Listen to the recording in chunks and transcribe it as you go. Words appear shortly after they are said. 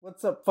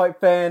What's up, Fight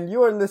Fan?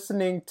 You are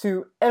listening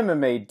to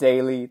MMA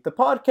Daily, the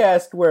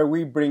podcast where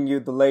we bring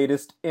you the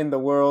latest in the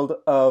world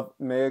of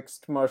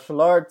mixed martial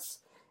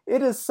arts.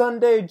 It is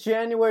Sunday,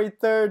 January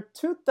 3rd,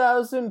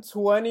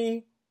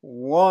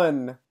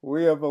 2021.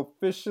 We have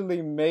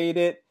officially made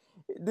it.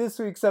 This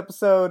week's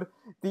episode,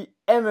 the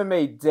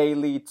MMA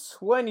Daily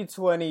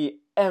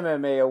 2020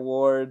 MMA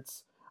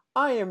Awards.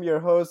 I am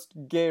your host,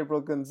 Gabriel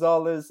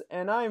Gonzalez,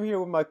 and I am here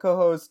with my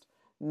co-host,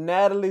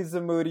 Natalie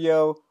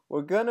Zamudio.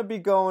 We're going to be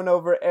going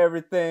over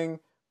everything.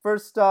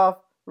 First off,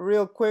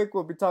 real quick,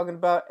 we'll be talking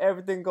about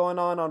everything going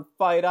on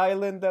Fight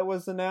Island that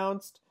was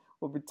announced.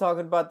 We'll be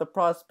talking about the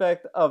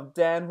prospect of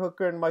Dan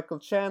Hooker and Michael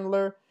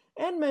Chandler,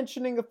 and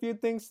mentioning a few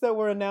things that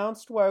were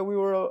announced while we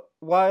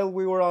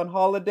were on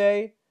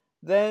holiday.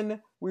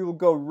 Then we will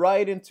go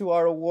right into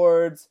our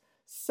awards.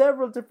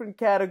 Several different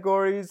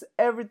categories,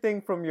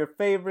 everything from your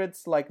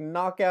favorites like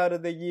Knockout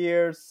of the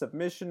Year,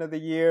 Submission of the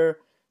Year,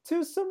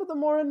 to some of the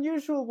more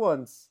unusual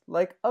ones,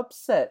 like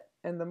Upset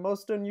and the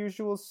most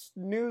unusual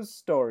news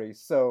story.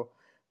 So,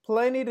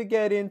 plenty to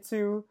get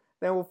into.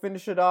 Then we'll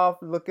finish it off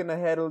looking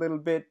ahead a little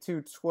bit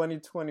to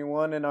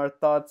 2021 and our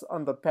thoughts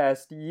on the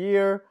past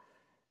year.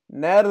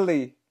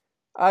 Natalie,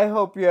 I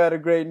hope you had a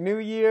great New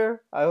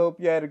Year. I hope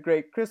you had a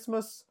great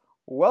Christmas.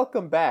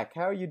 Welcome back.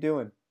 How are you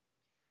doing?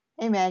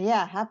 Hey, man.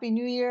 Yeah. Happy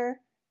New Year.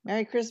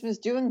 Merry Christmas.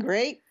 Doing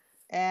great.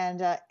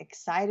 And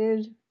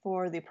excited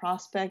for the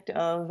prospect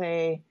of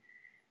a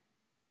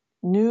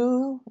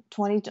new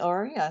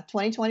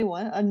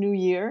 2021, a new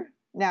year.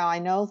 Now, I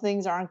know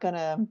things aren't going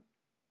to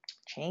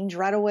change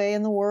right away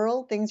in the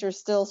world. Things are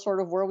still sort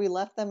of where we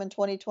left them in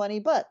 2020,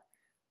 but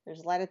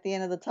there's light at the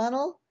end of the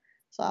tunnel.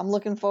 So I'm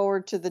looking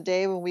forward to the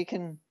day when we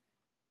can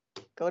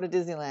go to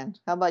Disneyland.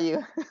 How about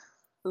you?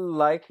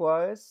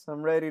 Likewise,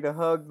 I'm ready to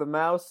hug the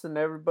mouse and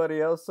everybody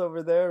else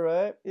over there,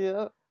 right?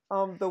 Yeah.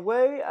 The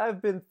way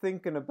I've been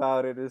thinking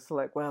about it is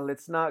like, well,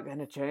 it's not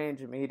gonna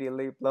change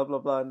immediately, blah blah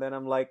blah, and then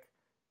I'm like,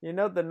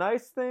 the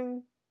nice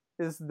thing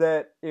is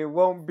that it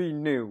won't be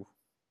new.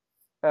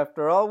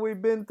 After all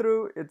we've been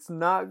through, it's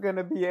not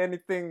gonna be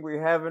anything we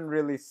haven't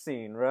really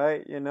seen,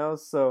 right?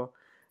 So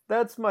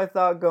that's my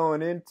thought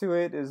going into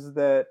it, is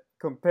that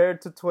compared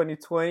to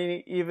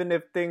 2020, even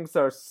if things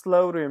are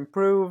slow to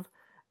improve,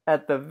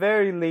 at the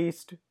very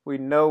least, we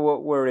know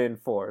what we're in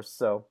for.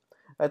 So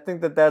I think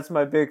that that's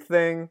my big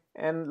thing.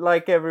 And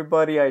like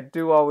everybody, I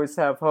do always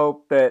have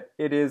hope that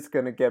it is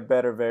going to get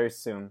better very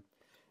soon.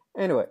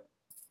 Anyway,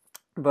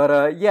 but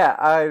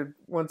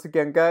once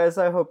again, guys,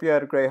 I hope you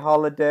had a great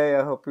holiday.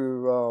 I hope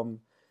you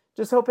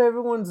just hope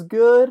everyone's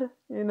good.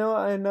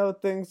 I know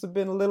things have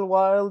been a little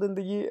wild in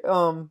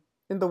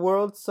the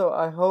world, so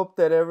I hope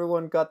that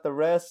everyone got the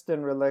rest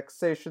and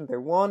relaxation they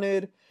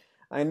wanted.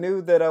 I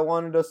knew that I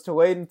wanted us to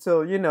wait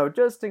until,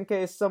 just in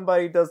case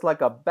somebody does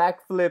like a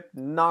backflip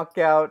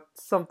knockout,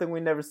 something we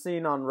never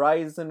seen on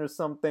Ryzen or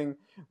something.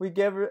 We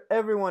give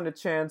everyone a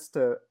chance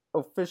to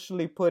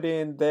officially put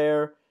in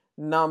their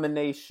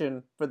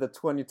nomination for the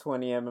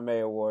 2020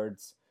 MMA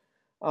Awards.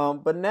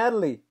 But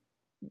Natalie,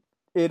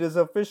 it is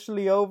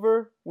officially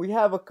over. We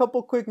have a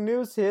couple quick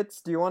news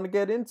hits. Do you want to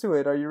get into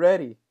it? Are you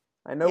ready?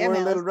 I know we're a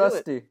little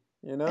rusty,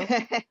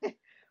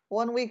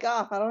 1 week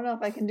off. I don't know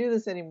if I can do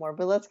this anymore,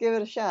 but let's give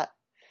it a shot.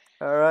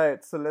 All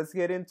right, so let's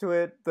get into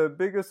it. The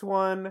biggest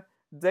one,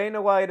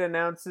 Dana White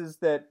announces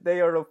that they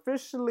are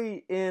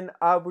officially in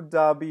Abu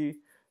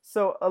Dhabi.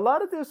 So a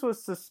lot of this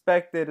was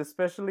suspected,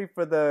 especially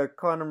for the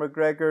Conor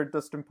McGregor,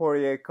 Dustin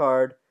Poirier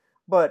card.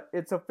 But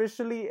it's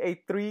officially a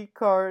a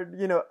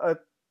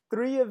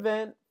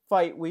 3-event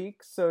fight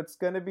week. So it's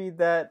going to be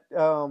that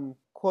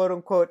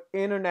quote-unquote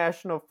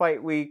international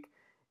fight week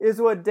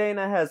is what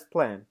Dana has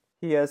planned.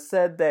 He has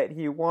said that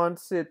he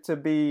wants it to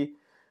be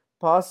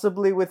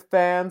possibly with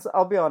fans.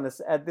 I'll be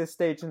honest, at this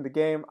stage in the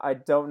game, I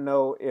don't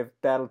know if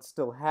that'll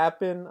still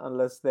happen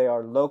unless they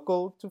are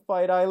local to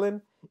Fight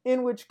Island.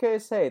 In which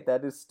case, hey,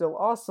 that is still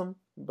awesome,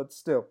 but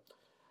still.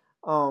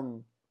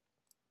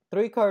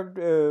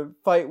 3-card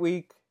fight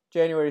week,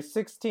 January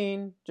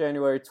 16,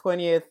 January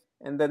 20th,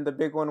 and then the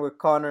big one with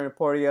Conor and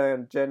Poirier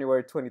on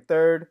January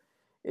 23rd.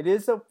 It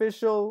is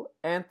official.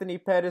 Anthony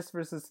Pettis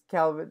versus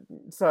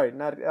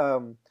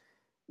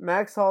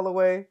Max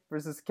Holloway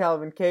versus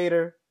Calvin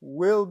Kattar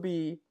will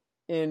be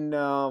in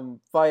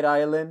Fight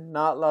Island,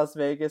 not Las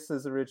Vegas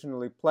as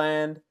originally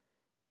planned.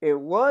 It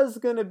was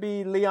going to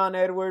be Leon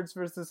Edwards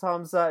versus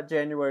Hamzat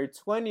January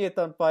 20th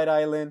on Fight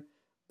Island,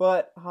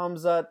 but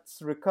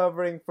Hamzat's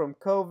recovering from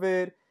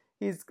COVID.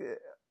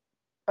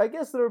 I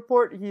guess the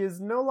report, he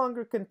is no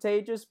longer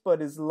contagious,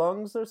 but his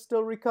lungs are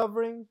still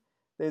recovering.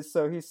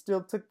 So he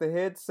still took the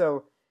hit,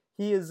 so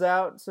he is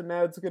out. So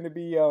now it's going to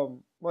be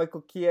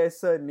Michael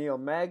Chiesa and Neil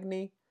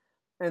Magny.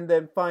 And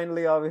then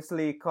finally,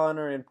 obviously,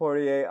 Conor and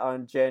Poirier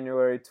on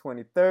January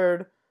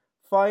 23rd.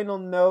 Final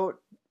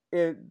note,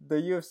 the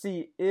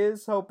UFC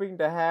is hoping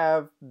to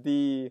have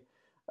the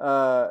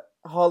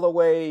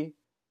Holloway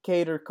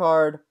Kattar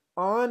card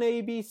on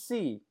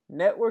ABC.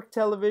 Network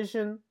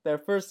television, their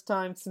first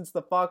time since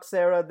the Fox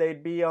era.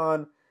 They'd be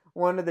on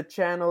one of the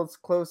channels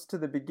close to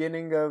the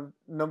beginning of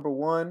number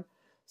one.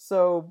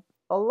 So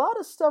a lot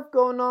of stuff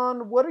going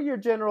on. What are your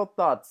general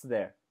thoughts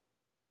there?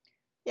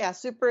 Yeah,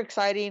 super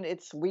exciting.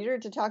 It's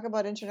weird to talk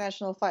about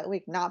International Fight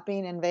Week not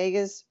being in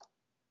Vegas,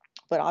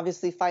 but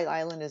obviously Fight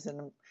Island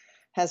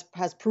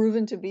has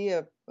proven to be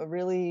a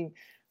really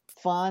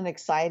fun,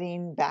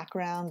 exciting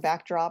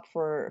backdrop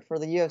for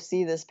the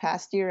UFC this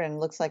past year, and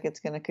looks like it's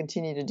going to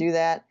continue to do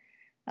that.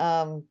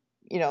 Um,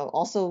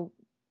 also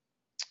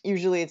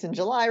usually it's in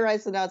July,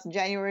 right? So now it's in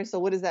January. So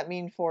what does that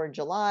mean for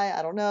July?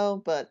 I don't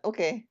know, but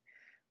okay,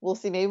 we'll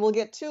see. Maybe we'll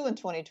get two in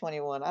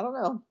 2021. I don't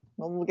know.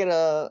 We'll get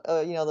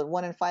the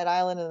one in Fight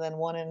Island and then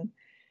one in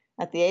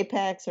at the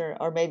Apex,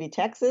 or maybe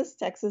Texas.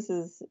 Texas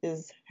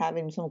is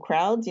having some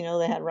crowds. They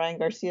had Ryan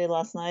Garcia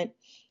last night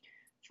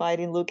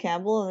fighting Luke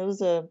Campbell, and it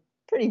was a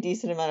pretty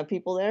decent amount of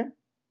people there.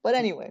 But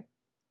anyway,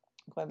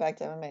 going back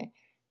to MMA.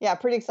 Yeah,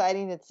 pretty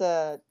exciting. It's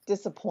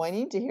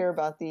disappointing to hear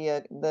about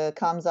the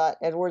Khamzat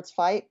Edwards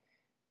fight,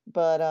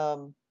 but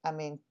I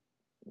mean,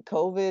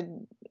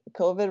 COVID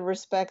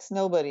respects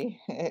nobody.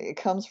 It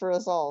comes for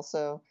us all.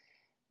 So,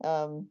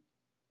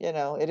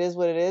 it is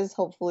what it is.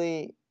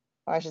 Hopefully,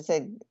 or I should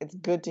say, it's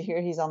good to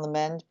hear he's on the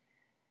mend.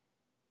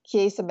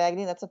 Chiesa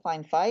Magny, that's a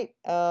fine fight.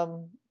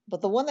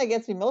 But the one that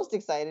gets me most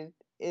excited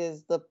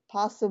is the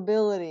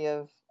possibility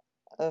of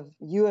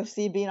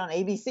UFC being on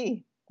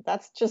ABC.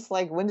 That's just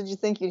like, when did you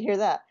think you'd hear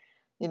that?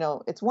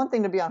 It's one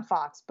thing to be on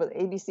Fox, but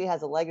ABC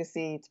has a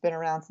legacy. It's been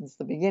around since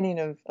the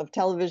beginning of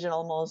television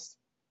almost,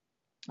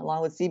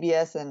 along with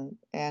CBS and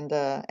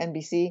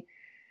NBC.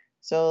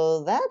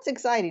 So that's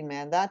exciting,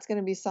 man. That's going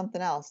to be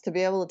something else, to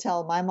be able to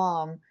tell my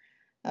mom,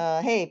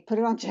 hey, put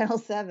it on Channel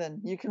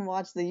 7. You can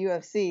watch the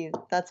UFC.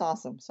 That's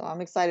awesome. So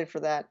I'm excited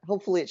for that.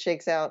 Hopefully it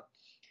shakes out.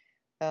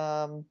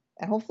 And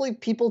hopefully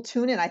people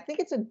tune in. I think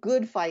it's a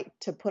good fight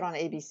to put on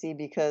ABC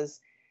because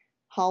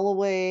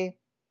Holloway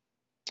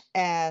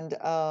and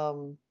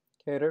Kattar,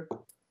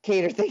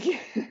 thank you.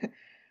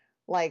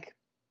 Like,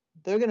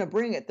 they're going to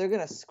bring it. They're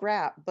going to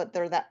scrap, but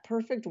they're that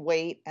perfect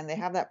weight and they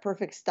have that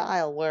perfect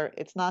style where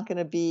it's not going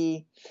to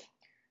be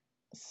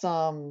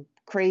some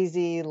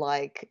crazy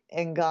like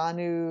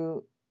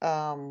Ngannou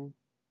one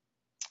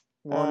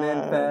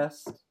in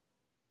fast.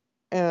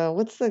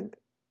 What's the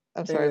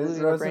I'm sorry,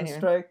 losing my brain here.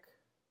 Rosenstrike.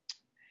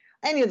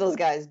 Any of those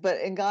guys, but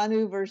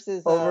Ngannou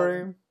versus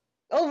Overeem.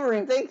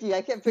 Overeem, thank you.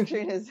 I kept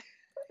picturing his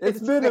It's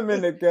been a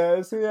minute,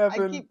 guys.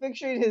 I keep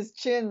picturing his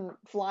chin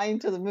flying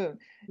to the moon.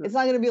 It's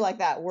not going to be like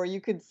that, where you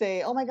could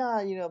say, oh my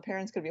God,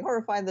 parents could be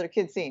horrified that their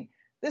kid's seen.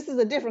 This is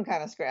a different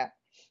kind of scrap.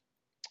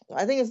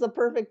 I think it's the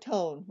perfect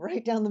tone,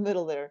 right down the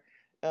middle there.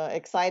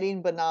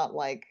 Exciting, but not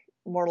like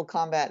Mortal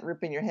Kombat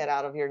ripping your head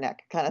out of your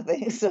neck kind of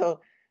thing.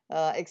 So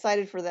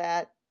excited for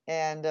that.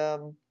 And,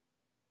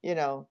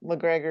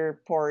 McGregor,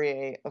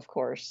 Poirier, of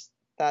course.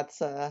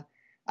 That's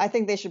I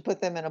think they should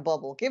put them in a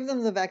bubble. Give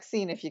them the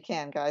vaccine if you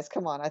can, guys.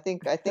 Come on. I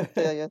think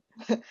the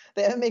the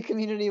MMA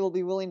community will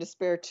be willing to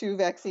spare 2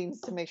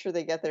 vaccines to make sure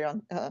they get there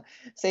on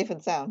safe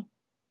and sound.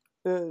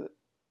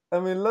 I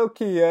mean, low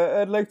key,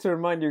 I'd like to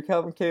remind you,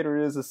 Calvin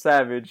Kattar is a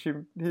savage. He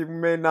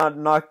may not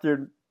knock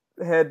your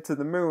head to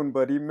the moon,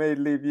 but he may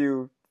leave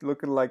you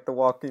looking like The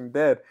Walking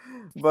Dead.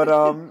 But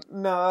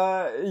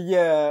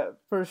yeah,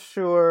 for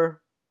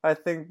sure. I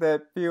think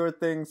that fewer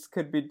things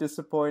could be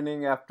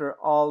disappointing after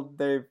all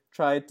they've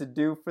tried to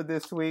do for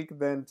this week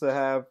than to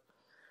have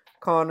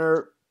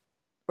Conor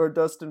or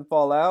Dustin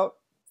fall out,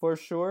 for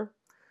sure.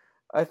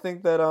 I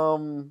think that,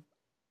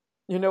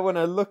 when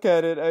I look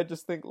at it, I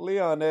just think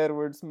Leon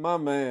Edwards, my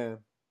man.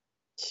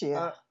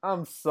 Yeah.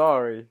 I'm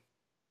sorry.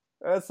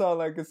 That's all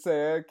I can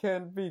say. I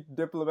can't be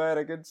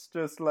diplomatic. It's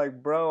just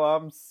like, bro,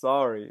 I'm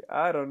sorry.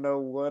 I don't know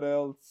what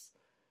else.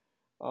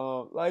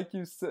 Like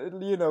you said,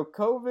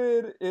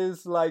 COVID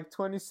is like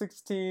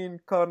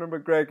 2016 Conor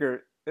McGregor.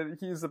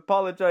 He's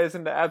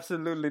apologizing to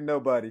absolutely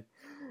nobody.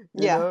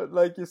 You know,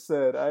 like you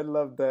said, I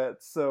love that.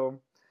 So,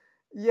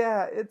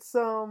 yeah, it's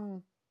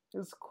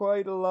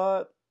quite a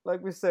lot.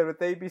 Like we said, with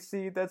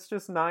ABC, that's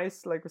just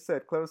nice. Like we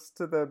said, close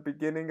to the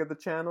beginning of the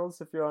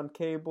channels if you're on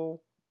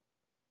cable.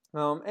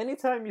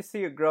 Anytime you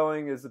see it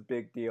growing is a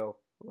big deal.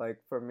 Like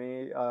for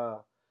me,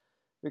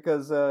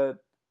 because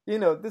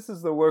this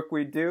is the work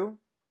we do.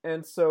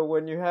 And so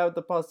when you have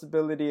the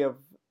possibility of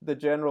the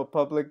general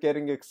public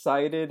getting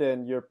excited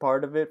and you're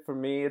part of it, for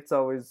me, it's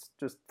always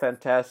just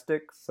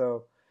fantastic.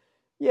 So,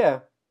 yeah.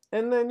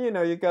 And then,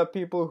 you got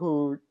people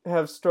who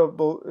have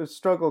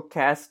struggle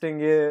casting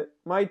it.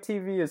 My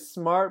TV is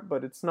smart,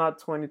 but it's not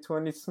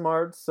 2020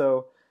 smart.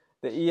 So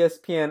the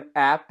ESPN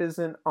app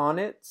isn't on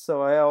it.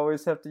 So I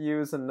always have to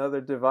use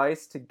another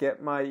device to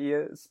get my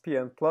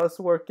ESPN Plus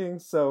working.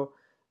 So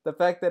the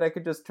fact that I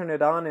could just turn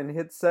it on and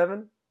hit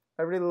 7,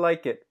 I really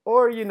like it.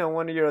 Or,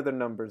 one of your other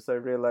numbers. I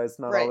realize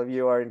not all of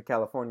you are in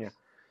California.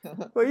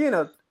 But,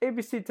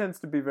 ABC tends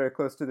to be very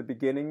close to the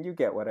beginning. You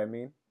get what I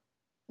mean.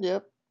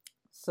 Yep.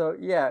 So,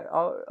 yeah,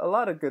 a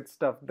lot of good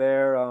stuff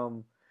there.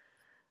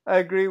 I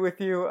agree with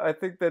you. I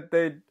think that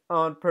they,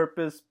 on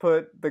purpose,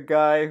 put the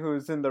guy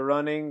who's in the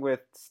running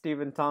with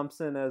Stephen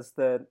Thompson as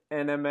the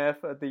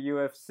NMF at the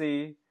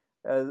UFC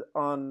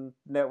on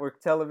network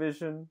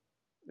television.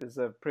 is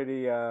a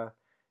pretty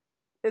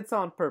it's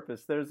on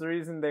purpose. There's a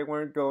reason they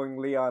weren't going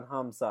Leon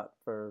Hamzat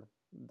for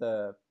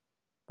the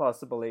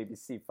possible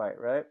ABC fight,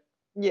 right?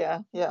 Yeah,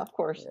 yeah, of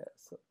course. Yeah.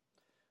 So,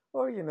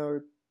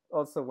 or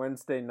also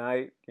Wednesday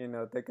night,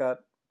 they got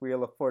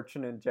Wheel of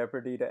Fortune and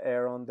Jeopardy to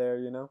air on there.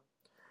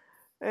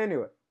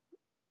 Anyway,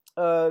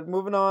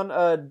 moving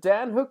on.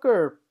 Dan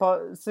Hooker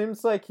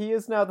seems like he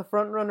is now the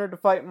front runner to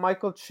fight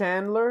Michael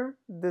Chandler.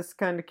 This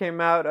kind of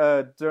came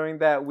out during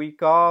that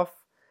week off.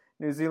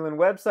 New Zealand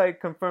website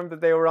confirmed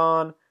that they were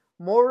on.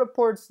 More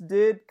reports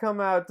did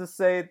come out to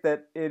say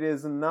that it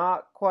is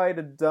not quite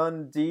a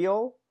done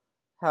deal.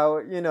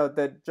 How,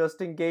 that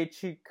Justin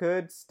Gaethje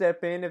could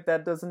step in if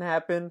that doesn't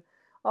happen.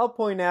 I'll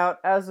point out,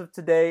 as of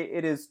today,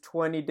 it is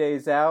 20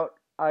 days out.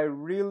 I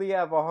really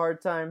have a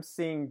hard time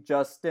seeing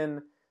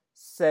Justin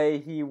say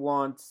he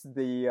wants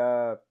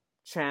the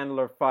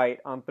Chandler fight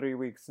on 3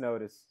 weeks'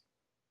 notice.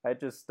 I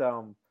just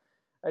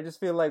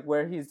feel like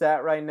where he's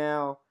at right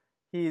now,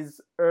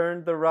 he's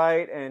earned the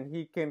right, and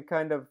he can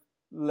kind of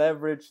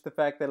leverage the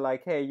fact that,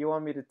 like, hey, you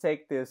want me to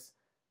take this?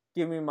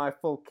 Give me my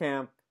full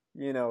camp,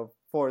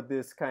 for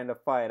this kind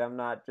of fight. I'm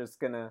not just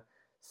gonna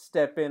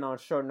step in on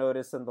short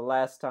notice. And the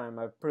last time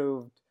I've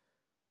proved,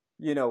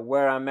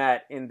 where I'm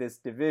at in this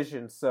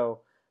division.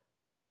 So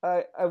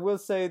I will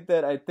say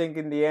that I think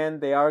in the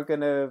end they are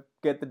gonna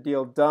get the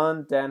deal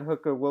done. Dan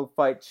Hooker will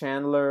fight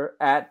Chandler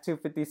at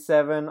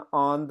 257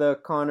 on the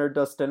Conor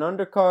Dustin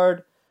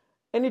undercard.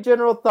 Any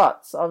general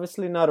thoughts?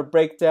 Obviously not a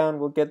breakdown.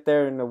 We'll get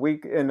there in a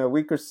week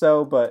or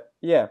so, but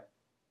yeah.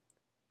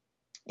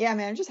 Yeah,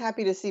 man, I'm just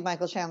happy to see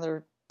Michael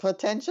Chandler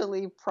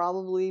potentially,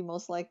 probably,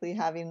 most likely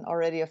having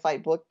already a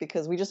fight booked,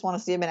 because we just want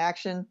to see him in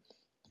action,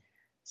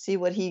 see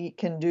what he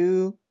can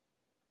do.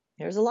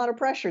 There's a lot of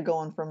pressure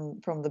going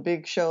from the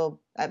big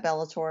show at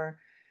Bellator.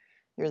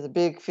 You're the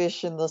big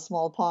fish in the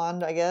small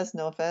pond, I guess.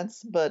 No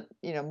offense, but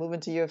moving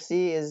to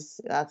UFC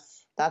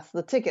that's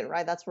the ticket,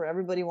 right? That's where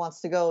everybody wants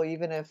to go,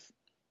 even if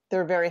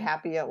they're very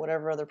happy at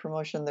whatever other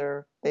promotion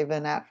they've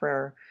been at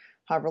for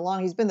however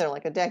long. He's been there,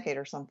 like a decade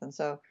or something.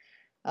 So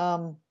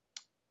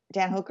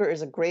Dan Hooker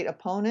is a great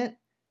opponent.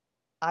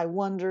 I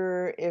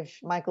wonder if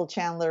Michael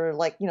Chandler,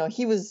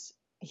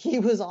 he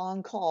was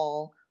on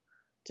call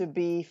to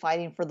be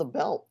fighting for the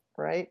belt,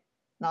 right?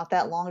 Not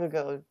that long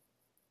ago.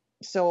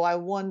 So I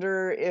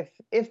wonder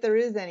if there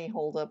is any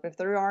holdup, if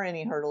there are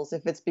any hurdles,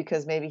 if it's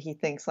because maybe he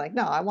thinks like,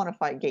 no, I want to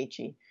fight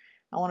Gaethje.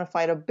 I want to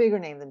fight a bigger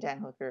name than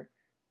Dan Hooker.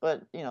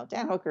 But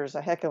Dan Hooker is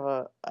a heck of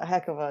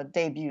a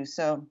debut.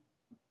 So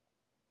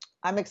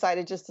I'm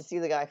excited just to see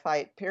the guy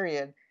fight,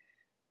 period.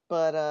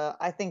 But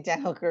I think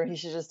Dan Hooker, he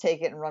should just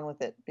take it and run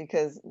with it,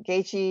 because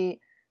Gaethje,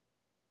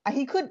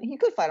 he could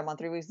fight him on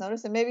 3 weeks'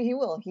 notice, and maybe he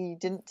will. He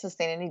didn't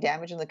sustain any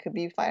damage in the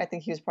Khabib fight. I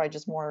think he was probably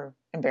just more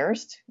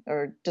embarrassed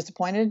or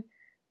disappointed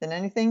than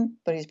anything.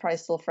 But he's probably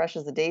still fresh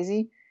as a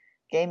daisy,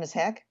 game as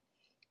heck.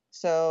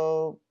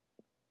 So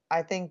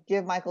I think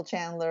give Michael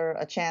Chandler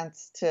a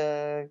chance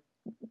to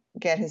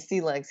get his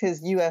sea legs,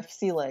 his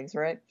UFC legs,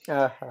 right?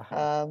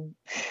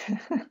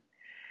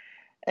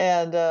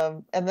 And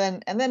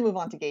then move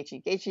on to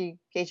Gaethje.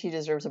 Gaethje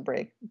deserves a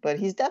break, but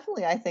he's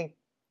definitely, I think,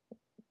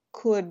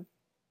 could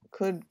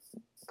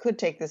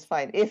take this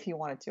fight if he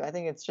wanted to. I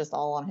think it's just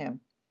all on him.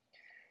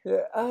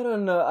 Yeah, I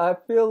don't know. I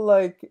feel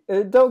like,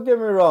 don't get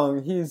me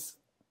wrong, he's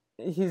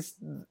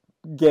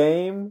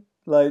game.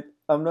 Like,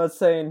 I'm not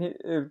saying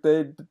if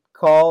they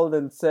called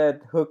and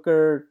said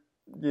Hooker,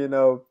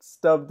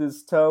 stubbed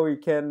his toe, he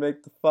can't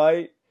make the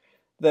fight,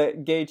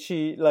 that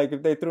Gaethje, like,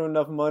 if they threw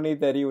enough money,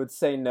 that he would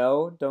say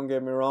no. Don't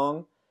get me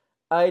wrong.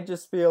 I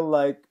just feel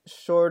like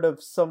short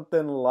of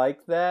something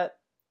like that,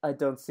 I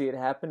don't see it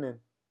happening.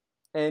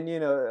 And,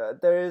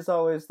 there is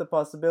always the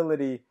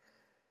possibility.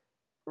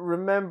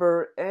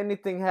 Remember,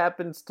 anything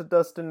happens to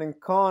Dustin and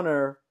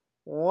Conor,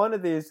 one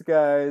of these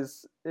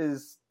guys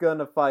is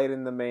gonna fight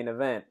in the main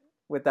event,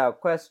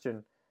 without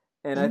question.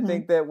 And I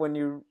think that when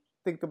you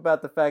think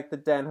about the fact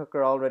that Dan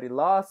Hooker already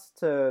lost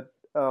to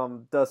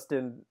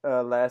Dustin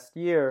last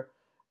year,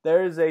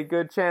 there is a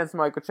good chance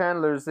Michael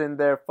Chandler's in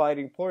there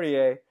fighting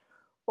Poirier.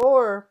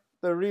 Or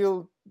the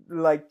real,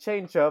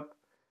 change up,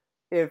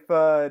 if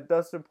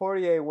Dustin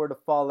Poirier were to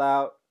fall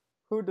out,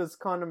 who does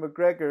Conor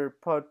McGregor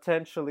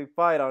potentially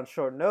fight on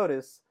short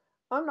notice?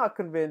 I'm not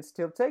convinced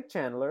he'll take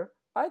Chandler.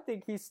 I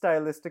think he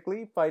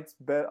stylistically fights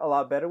a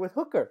lot better with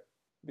Hooker,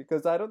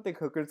 because I don't think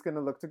Hooker's going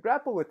to look to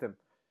grapple with him.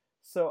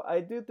 So I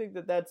do think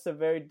that that's a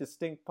very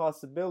distinct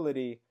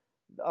possibility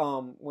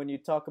when you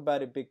talk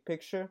about it big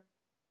picture.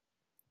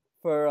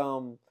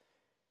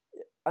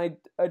 I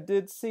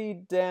did see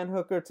Dan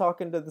Hooker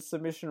talking to the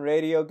Submission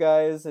Radio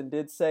guys, and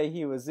did say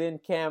he was in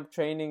camp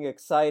training,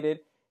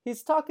 excited.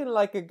 He's talking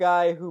like a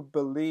guy who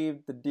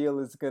believed the deal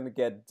is going to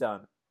get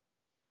done.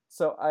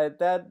 So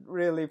that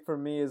really for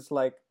me is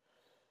like,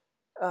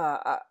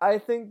 I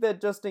think that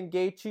Justin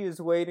Gaethje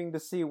is waiting to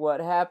see what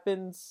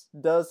happens.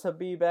 Does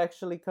Khabib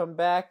actually come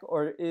back,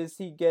 or is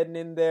he getting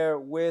in there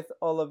with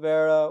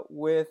Oliveira,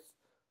 with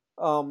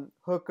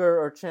Hooker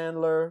or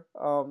Chandler,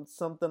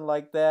 something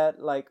like that?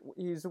 Like,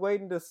 he's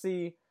waiting to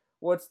see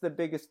what's the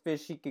biggest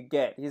fish he could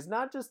get. He's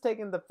not just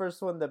taking the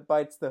first one that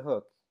bites the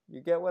hook.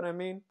 You get what I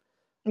mean?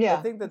 I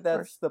Yeah, think that of course.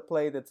 that's the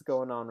play that's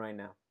going on right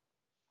now.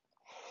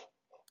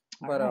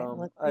 All But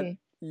right, let's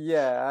see.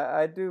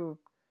 I do.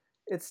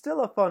 It's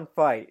still a fun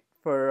fight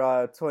for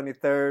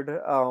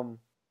 23rd.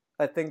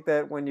 I think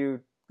that when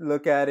you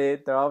look at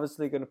it, they're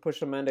obviously going to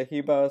push Amanda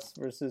Ribas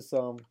versus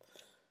oh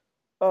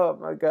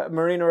my God,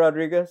 Marina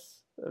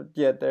Rodriguez.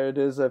 Yeah, there it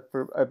is. I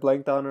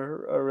blanked on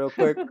her real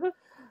quick.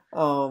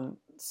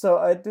 So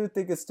I do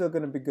think it's still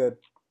going to be good.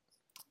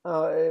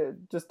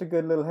 Just a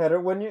good little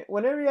header.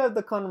 Whenever you have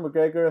the Conor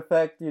McGregor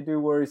effect, you do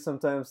worry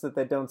sometimes that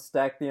they don't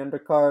stack the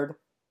undercard.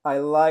 I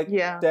like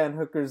Yeah. Dan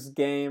Hooker's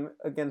game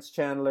against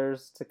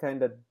Chandler's to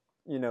kind of,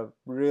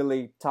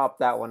 really top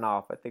that one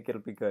off. I think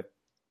it'll be good.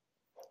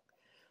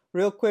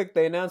 Real quick,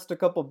 they announced a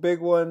couple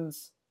big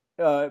ones.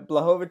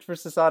 Blachowicz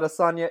versus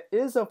Adesanya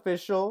is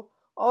official.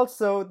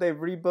 Also, they've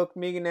rebooked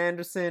Megan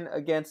Anderson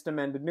against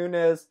Amanda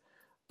Nunes.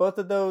 Both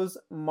of those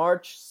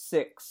March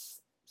 6th.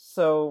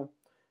 So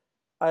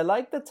I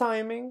like the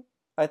timing.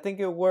 I think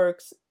it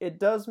works. It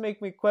does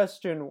make me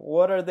question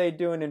what are they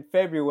doing in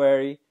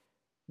February.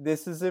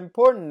 This is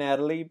important,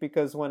 Natalie,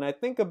 because when I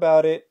think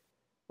about it,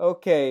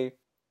 okay,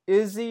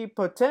 Izzy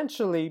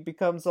potentially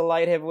becomes a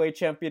light heavyweight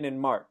champion in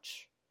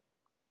March.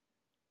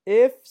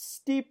 If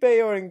Stipe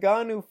or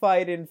Ngannou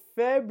fight in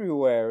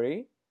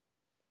February,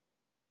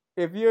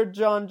 if you're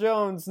John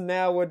Jones,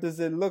 now what does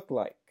it look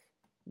like?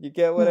 You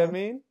get what I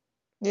mean?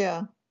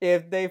 Yeah.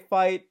 If they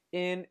fight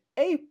in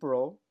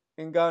April,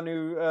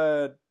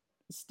 Ngannou,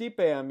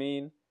 Stipe, I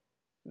mean,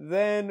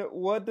 then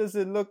what does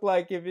it look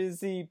like if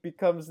Izzy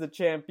becomes the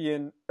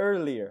champion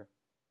earlier?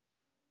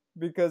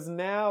 Because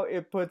now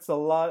it puts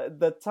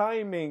the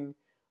timing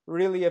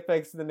really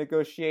affects the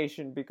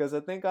negotiation, because I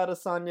think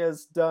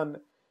Adesanya's done.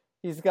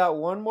 He's got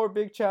one more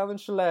big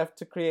challenge left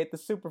to create the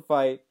super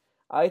fight.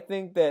 I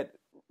think that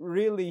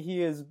really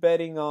he is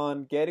betting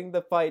on getting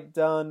the fight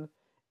done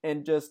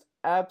and just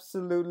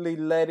absolutely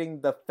letting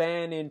the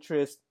fan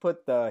interest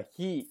put the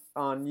heat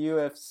on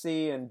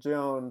UFC and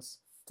Jones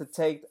to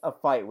take a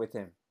fight with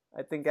him.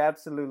 I think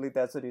absolutely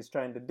that's what he's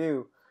trying to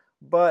do.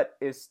 But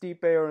if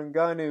Stipe or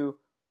Ngannou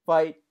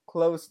fight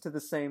close to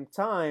the same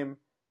time,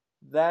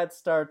 that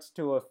starts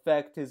to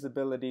affect his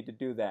ability to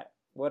do that.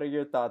 What are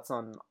your thoughts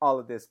on all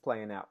of this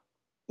playing out?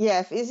 Yeah,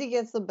 if Izzy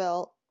gets the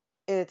belt,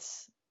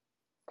 it's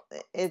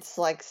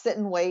like sit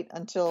and wait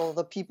until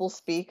the people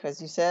speak,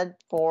 as you said,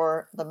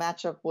 for the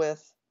matchup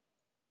with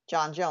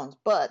John Jones.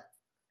 But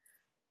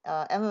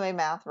MMA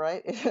math,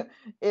 right?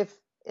 if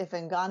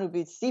Ngannou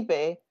beats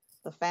Stipe,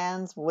 the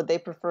fans, would they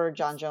prefer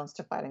John Jones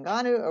to fight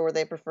Ngannou, or would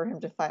they prefer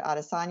him to fight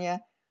Adesanya?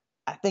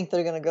 I think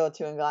they're going to go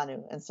to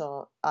Ngannou, and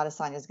so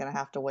Adesanya is going to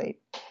have to wait.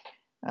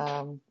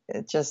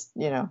 It just,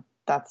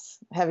 that's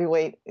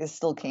heavyweight is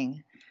still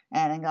king,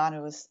 and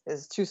Ngannou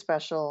is too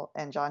special,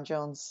 and John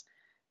Jones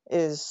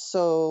is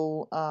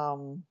so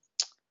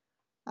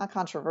not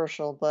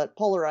controversial, but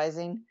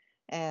polarizing.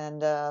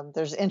 And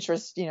there's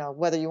interest,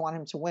 whether you want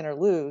him to win or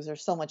lose,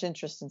 there's so much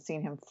interest in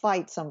seeing him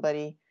fight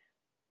somebody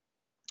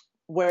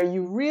where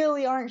you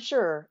really aren't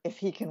sure if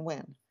he can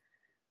win.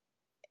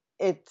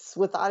 It's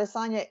with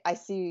Adesanya, I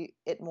see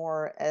it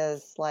more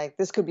as like,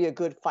 this could be a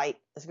good fight.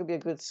 This could be a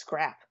good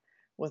scrap.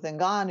 With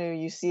Ngannou,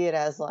 you see it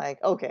as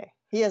like, okay,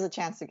 he has a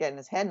chance to get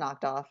his head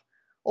knocked off,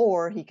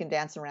 or he can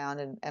dance around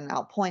and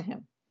outpoint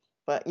him.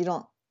 But you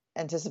don't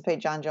anticipate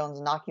John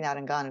Jones knocking out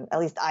Ngannou. At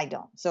least I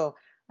don't. So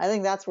I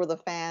think that's where the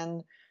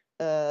fan,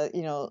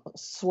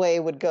 sway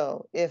would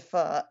go if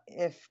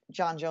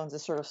John Jones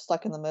is sort of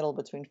stuck in the middle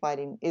between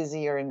fighting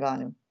Izzy or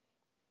Ngannou.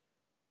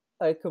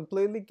 I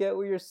completely get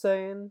what you're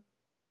saying.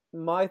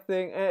 My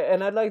thing,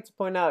 and I'd like to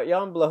point out,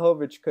 Jan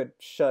Blachowicz could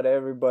shut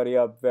everybody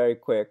up very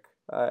quick.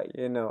 I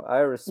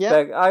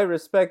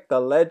respect the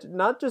legend,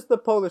 not just the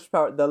Polish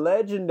power, the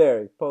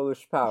legendary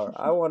Polish power.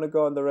 I want to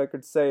go on the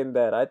record saying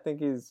that. I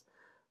think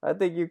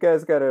you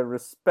guys gotta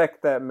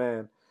respect that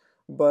man.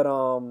 But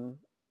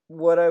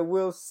what I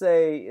will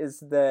say is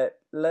that,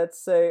 let's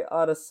say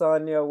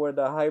Adesanya were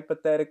to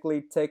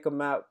hypothetically take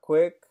him out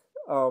quick,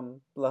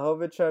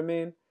 Blachowicz, I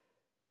mean,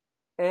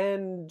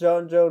 and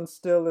John Jones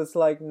still is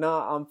like,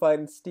 nah, I'm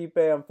fighting Stipe,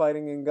 I'm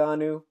fighting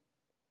Ngannou.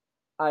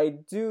 I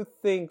do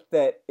think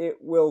that it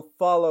will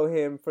follow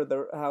him for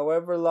the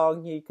however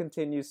long he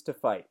continues to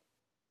fight.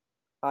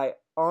 I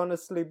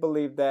honestly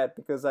believe that,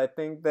 because I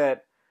think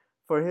that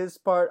for his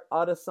part,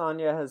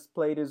 Adesanya has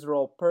played his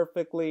role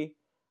perfectly.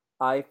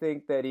 I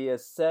think that he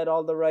has said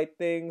all the right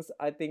things.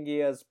 I think he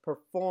has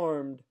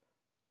performed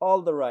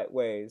all the right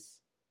ways.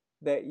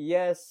 That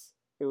yes,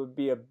 it would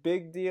be a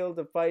big deal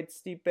to fight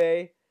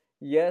Stipe.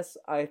 Yes,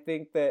 I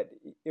think that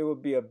it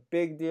would be a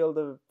big deal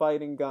to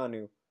fight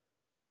Ngannou.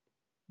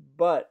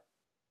 But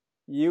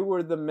you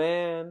were the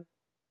man,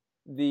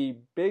 the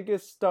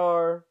biggest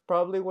star,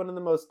 probably one of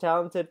the most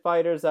talented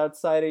fighters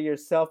outside of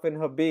yourself and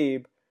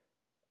Khabib,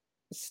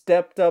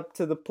 stepped up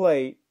to the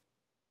plate,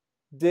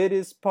 did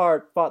his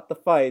part, fought the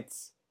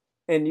fights,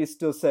 and you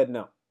still said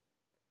no.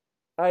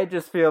 I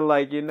just feel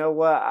like, you know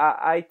what,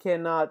 I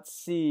cannot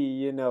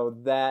see,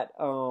 that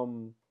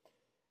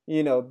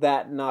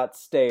that not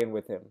staying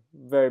with him,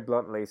 very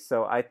bluntly.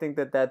 So I think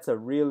that that's a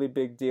really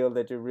big deal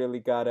that you really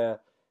gotta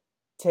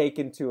take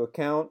into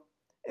account.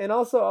 And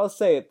also, I'll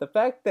say it, the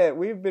fact that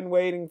we've been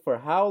waiting for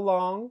how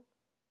long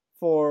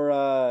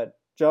for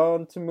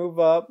John to move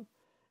up,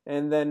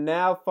 and then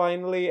now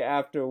finally,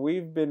 after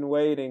we've been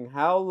waiting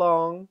how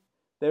long,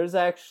 there's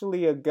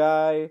actually a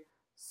guy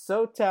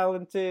so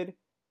talented,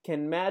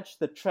 can match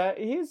the trash.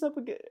 He's up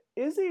against,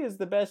 Izzy is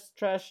the best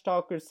trash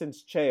talker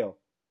since Chael.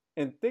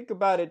 And think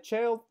about it,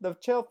 the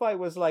Chael fight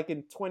was like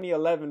in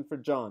 2011 for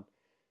John.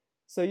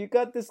 So you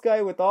got this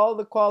guy with all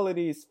the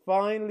qualities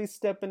finally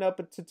stepping up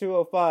to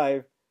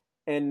 205,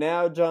 and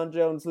now John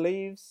Jones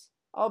leaves.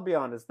 I'll be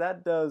honest,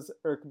 that does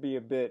irk me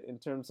a bit in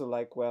terms of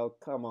like, well,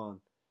 come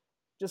on.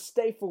 Just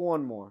stay for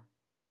one more.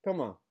 Come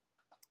on.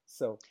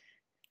 So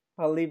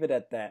I'll leave it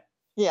at that.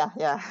 Yeah.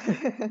 Yeah.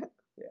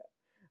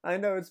 I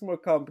know it's more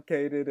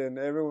complicated and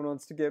everyone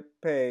wants to get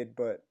paid,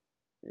 but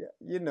yeah,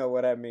 you know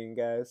what I mean,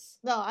 guys.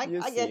 No, I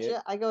get you.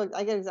 I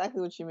get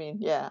exactly what you mean.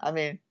 Yeah, I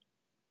mean,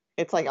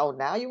 it's like, oh,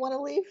 now you want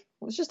to leave?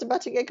 It's just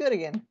about to get good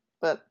again.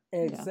 But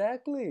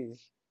exactly. Yeah.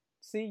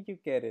 See, you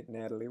get it,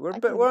 Natalie.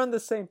 We're on the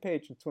same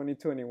page in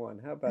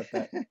 2021. How about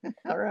that?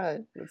 All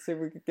right. Let's see if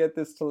we could get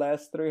this to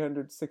last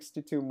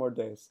 362 more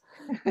days.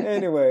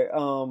 Anyway,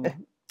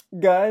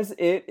 guys,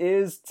 it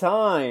is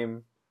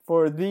time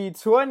for the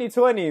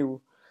 2020,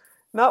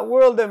 not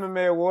World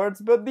MMA Awards,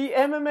 but the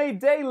MMA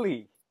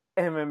Daily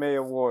MMA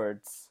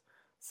Awards.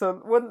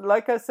 So,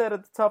 like I said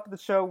at the top of the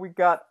show, we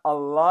got a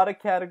lot of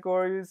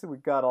categories. We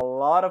got a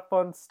lot of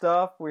fun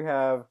stuff. We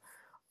have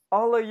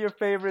all of your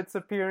favorites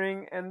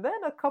appearing, and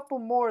then a couple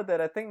more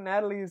that I think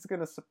Natalie is going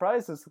to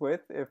surprise us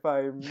with, if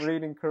I'm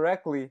reading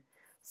correctly.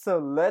 So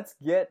let's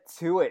get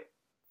to it.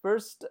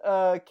 First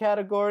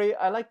category,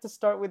 I like to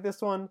start with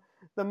this one.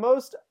 The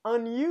most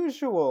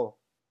unusual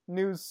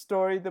news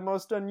story, the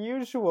most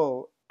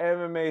unusual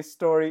MMA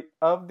story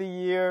of the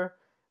year.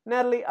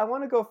 Natalie, I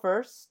want to go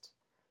first.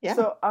 Yeah.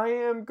 So I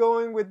am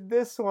going with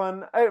this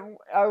one. I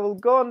will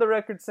go on the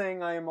record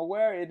saying I am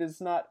aware it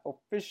is not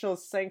official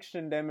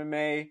sanctioned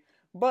MMA,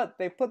 but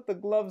they put the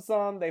gloves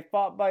on, they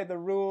fought by the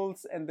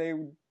rules, and they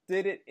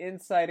did it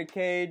inside a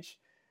cage.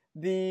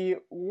 The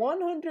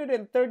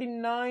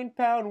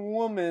 139-pound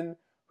woman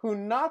who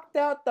knocked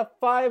out the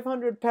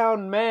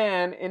 500-pound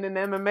man in an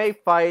MMA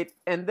fight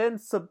and then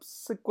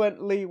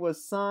subsequently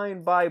was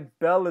signed by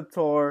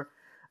Bellator.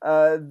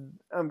 I'm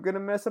going to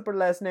mess up her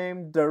last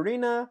name,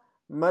 Darina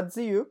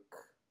Madziuk.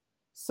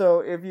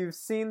 So if you've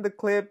seen the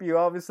clip, you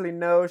obviously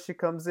know she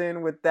comes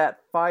in with that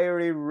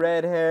fiery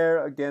red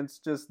hair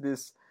against just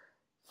this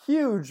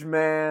huge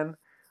man.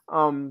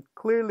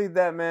 Clearly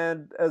that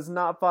man has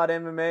not fought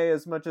MMA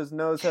as much as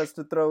knows has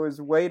to throw his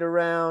weight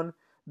around.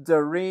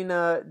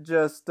 Darina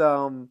just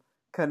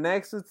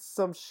connects with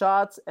some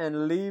shots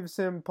and leaves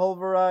him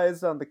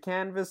pulverized on the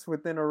canvas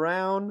within a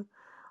round.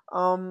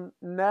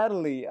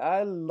 Natalie,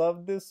 I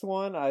love this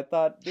one. I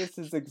thought this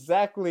is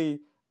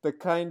exactly the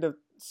kind of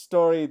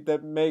story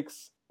that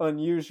makes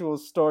unusual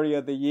story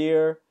of the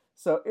year.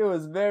 So it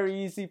was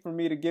very easy for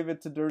me to give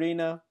it to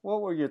Darina.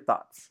 What were your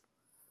thoughts?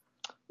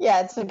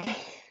 Yeah,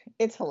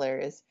 it's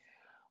hilarious.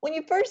 When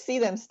you first see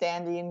them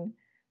standing,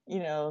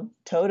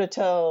 toe to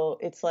toe,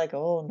 it's like,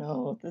 oh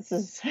no, this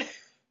is.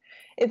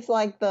 It's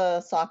like the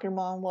soccer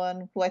mom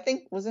one, who I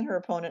think wasn't her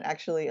opponent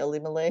actually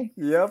Elimele.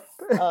 Yep.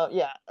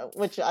 Yeah,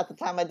 which at the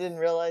time I didn't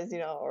realize,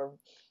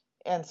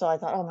 and so I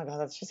thought, oh my God,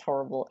 that's just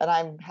horrible. And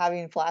I'm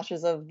having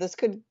flashes of this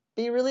could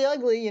be really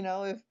ugly,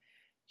 if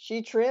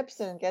she trips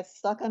and gets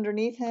stuck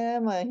underneath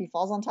him, he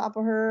falls on top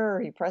of her,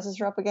 or he presses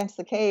her up against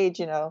the cage,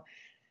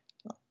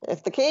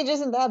 If the cage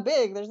isn't that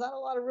big, there's not a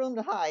lot of room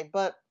to hide.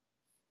 But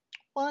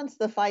once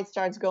the fight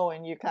starts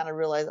going, you kind of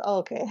realize, oh,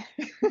 okay,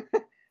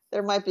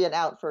 there might be an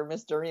out for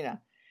Miss Darina.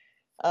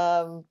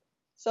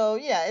 So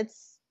yeah,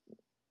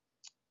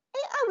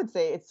 I would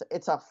say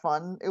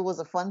it was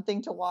a fun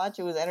thing to watch.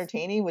 It was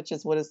entertaining, which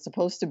is what it's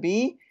supposed to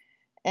be.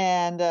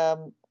 And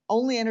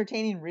only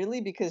entertaining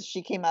really because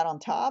she came out on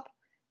top.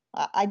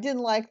 I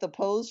didn't like the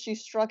pose she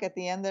struck at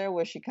the end there,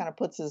 where she kind of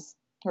puts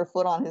her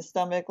foot on his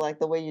stomach, like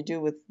the way you do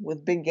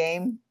with big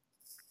game.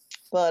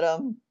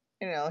 But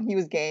he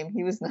was game.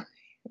 He was not,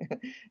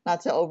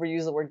 not to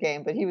overuse the word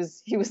game, but he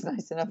was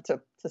nice enough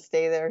to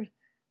stay there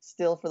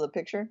still for the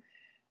picture.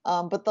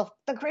 But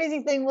the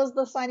crazy thing was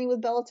the signing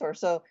with Bellator.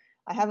 So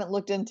I haven't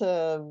looked into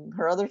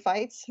her other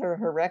fights,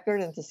 her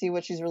record, and to see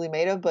what she's really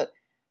made of. But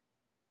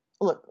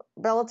look,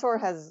 Bellator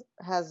has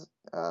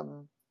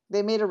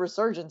they made a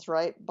resurgence,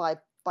 right,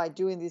 by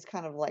doing these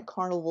kind of like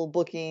carnival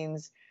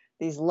bookings,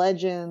 these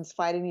legends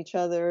fighting each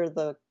other,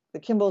 the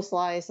Kimbo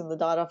Slice and the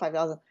Dada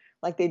 5000.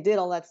 Like they did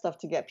all that stuff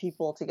to get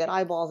people, to get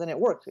eyeballs, and it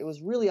worked. It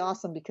was really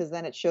awesome because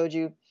then it showed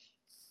you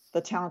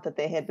the talent that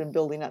they had been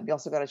building up. You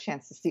also got a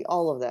chance to see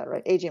all of that,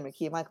 right? AJ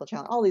McKee, Michael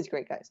Chandler, all these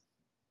great guys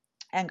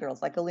and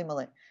girls like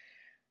Elimele.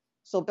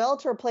 So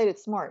Bellator played it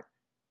smart,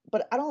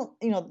 but I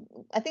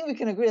think we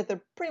can agree that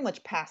they're pretty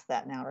much past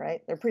that now,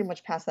 right? They're pretty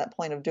much past that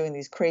point of doing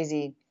these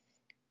crazy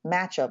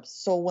matchups.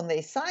 So when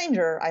they signed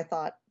her, I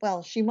thought,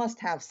 well, she must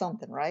have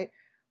something, right?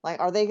 Like,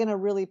 are they going to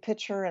really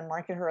pitch her and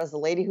market her as the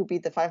lady who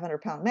beat the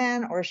 500-pound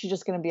man, or is she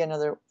just going to be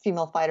another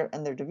female fighter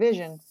in their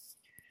division,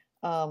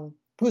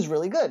 who's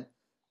really good?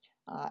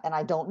 And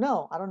I don't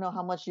know. I don't know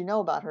how much you know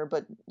about her,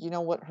 but you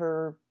know what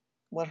her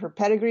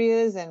pedigree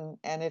is, and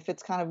if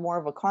it's kind of more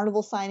of a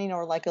carnival signing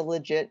or like a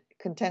legit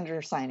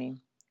contender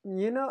signing.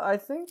 I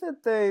think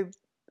that they,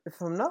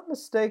 if I'm not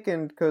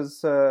mistaken,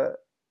 because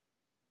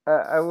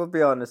I will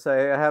be honest, I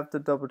have to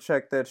double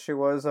check that she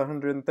was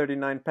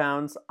 139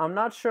 pounds. I'm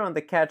not sure on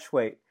the catch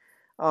weight.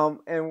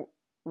 And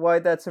why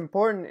that's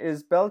important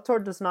is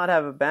Bellator does not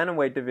have a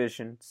bantamweight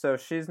division. So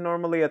she's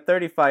normally a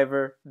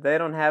 35er. They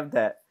don't have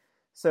that.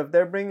 So if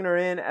they're bringing her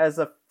in as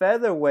a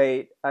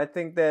featherweight, I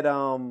think that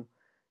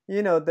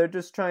they're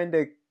just trying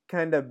to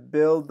kind of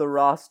build the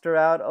roster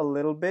out a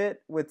little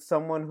bit with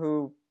someone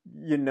who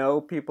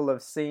people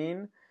have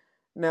seen.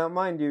 Now,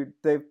 mind you,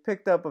 they've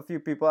picked up a few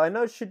people. I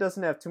know she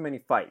doesn't have too many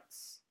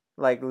fights,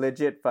 like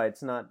legit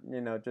fights, not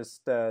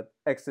just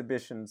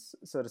exhibitions,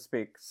 so to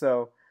speak.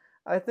 So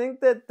I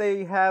think that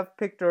they have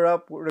picked her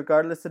up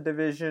regardless of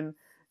division,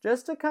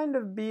 just to kind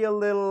of be a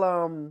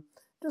little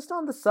just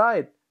on the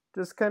side,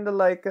 just kind of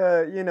like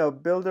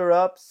build her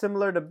up,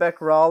 similar to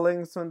Beck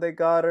Rawlings when they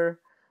got her.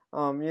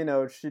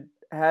 She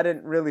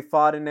hadn't really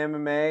fought in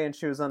MMA, and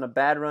she was on a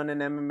bad run in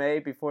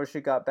MMA before she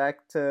got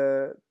back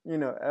to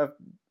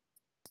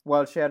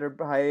while she had her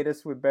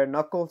hiatus with bare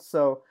knuckles.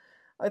 So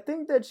I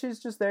think that she's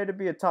just there to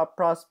be a top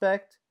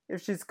prospect.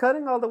 If she's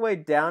cutting all the way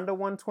down to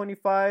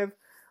 125,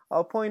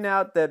 I'll point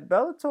out that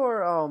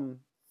Bellator,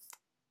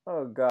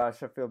 oh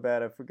gosh, I feel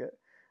bad, I forget.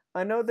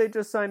 I know they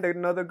just signed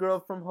another girl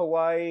from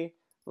Hawaii,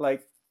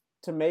 like,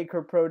 to make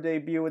her pro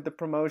debut with the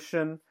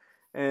promotion.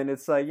 And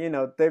it's like,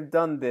 they've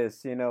done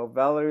this,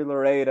 Valerie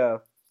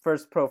Loreda,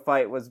 first pro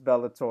fight was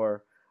Bellator.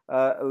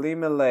 Lee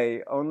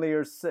Millay, only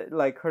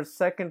her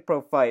second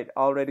pro fight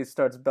already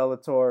starts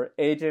Bellator.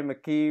 AJ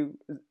McKee,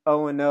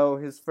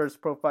 0-0, his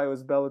first pro fight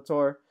was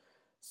Bellator.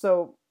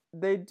 So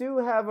they do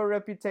have a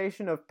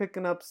reputation of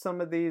picking up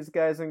some of these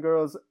guys and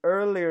girls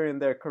earlier in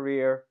their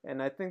career,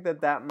 and I think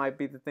that might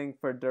be the thing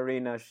for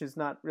Darina. She's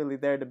not really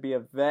there to be a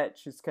vet.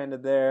 She's kind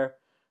of there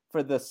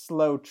for the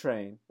slow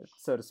train,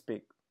 so to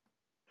speak.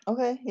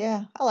 Okay,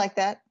 yeah, I like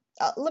that.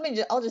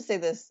 I'll just say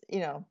this,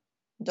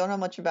 don't know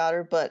much about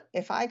her, but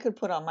if I could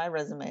put on my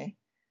resume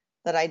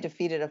that I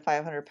defeated a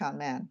 500-pound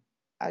man,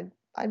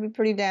 I'd be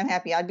pretty damn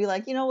happy. I'd be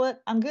like, you know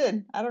what? I'm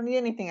good. I don't need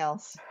anything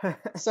else.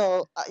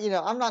 So,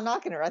 I'm not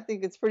knocking her. I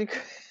think it's pretty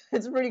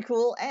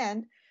cool.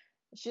 And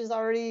she's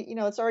already,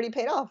 it's already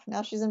paid off.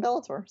 Now she's in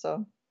Bellator.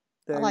 So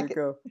there I like you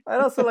go.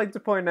 I'd also like to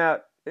point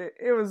out,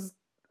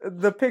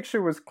 the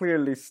picture was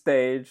clearly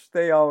staged.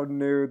 They all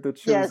knew that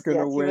she was going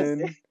to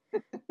win.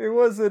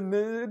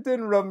 It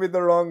didn't rub me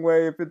the wrong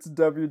way. If it's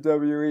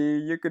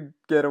WWE, you could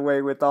get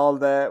away with all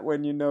that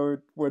when you know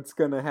what's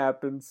going to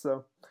happen.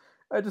 So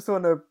I just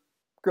want to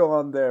go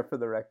on there for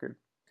the record.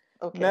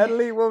 Okay.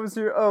 Natalie, what was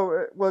your...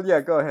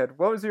 go ahead.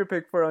 What was your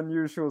pick for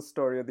unusual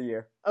story of the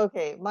year?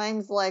 Okay,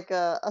 mine's like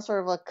a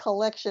sort of a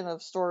collection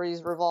of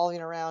stories revolving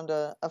around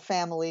a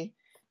family,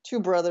 two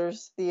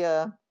brothers,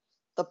 the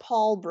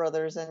Paul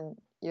brothers, and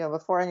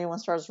before anyone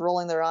starts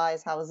rolling their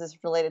eyes, how is this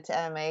related to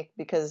MMA?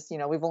 Because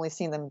we've only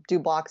seen them do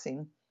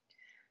boxing.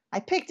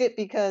 I picked it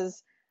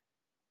because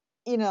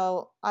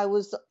I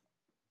was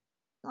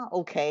not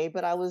okay,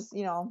 but I was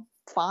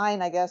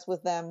fine, I guess,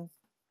 with them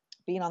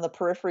being on the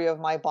periphery of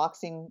my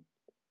boxing,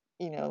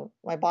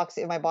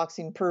 my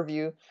boxing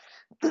purview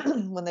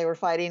when they were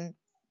fighting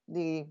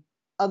the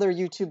other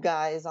YouTube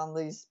guys on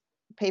these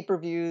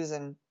pay-per-views.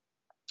 And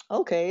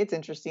okay, it's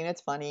interesting,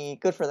 it's funny,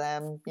 good for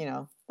them.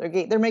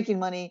 They're making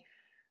money.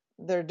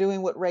 They're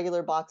doing what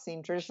regular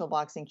boxing, traditional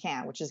boxing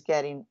can't, which is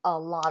getting a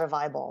lot of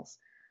eyeballs.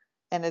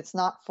 And it's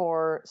not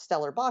for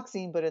stellar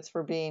boxing, but it's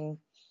for being,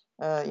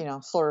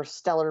 sort of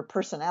stellar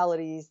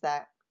personalities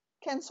that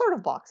can sort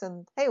of box.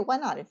 And hey, why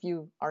not? If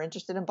you are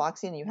interested in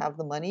boxing and you have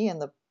the money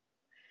and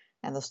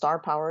the star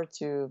power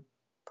to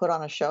put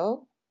on a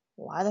show,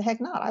 why the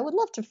heck not? I would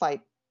love to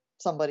fight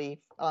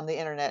somebody on the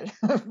internet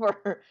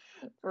for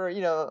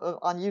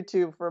on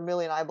YouTube for 1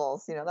 million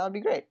eyeballs. That would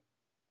be great.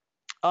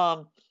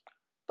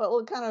 But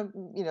what kind of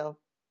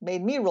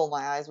made me roll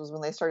my eyes was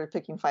when they started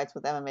picking fights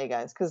with MMA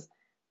guys, because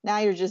now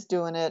you're just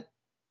doing it.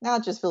 Now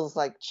it just feels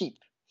like cheap.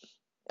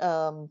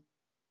 The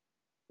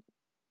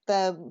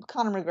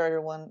Conor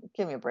McGregor one,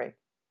 give me a break.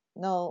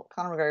 No,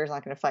 Conor McGregor's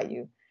not going to fight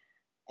you.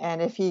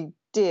 And if he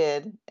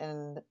did,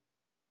 and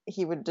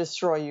he would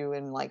destroy you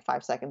in like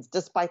 5 seconds,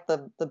 despite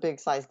the big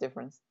size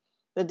difference.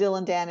 The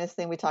Dylan Dennis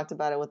thing, we talked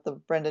about it with the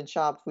Brendan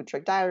Schaub Food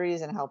Truck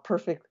Diaries, and how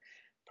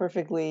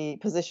perfectly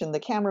positioned the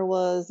camera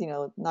was,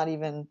 not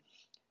even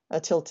a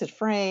tilted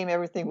frame.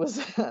 Everything was,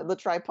 the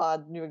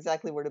tripod knew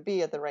exactly where to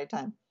be at the right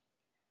time.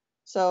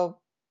 So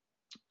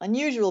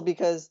unusual,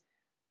 because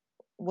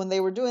when they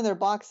were doing their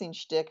boxing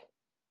shtick,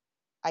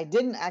 I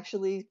didn't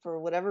actually, for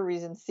whatever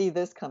reason, see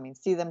this coming,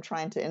 see them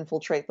trying to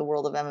infiltrate the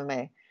world of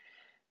MMA.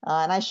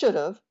 And I should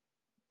have.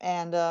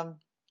 And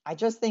I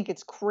just think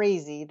it's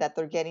crazy that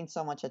they're getting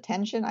so much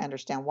attention. I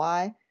understand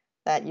why.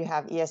 that you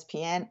have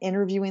ESPN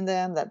interviewing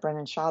them, that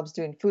Brendan Schaub's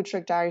doing Food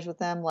Truck Diaries with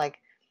them. Like,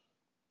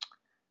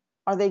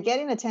 are they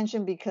getting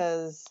attention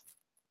because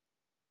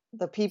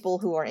the people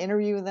who are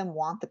interviewing them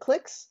want the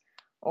clicks,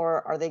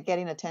 or are they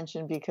getting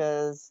attention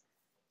because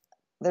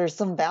there's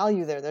some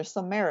value there, there's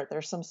some merit,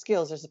 there's some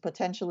skills, there's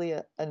potentially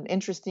an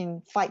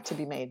interesting fight to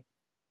be made?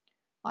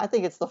 I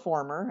think it's the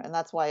former, and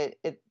that's why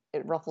it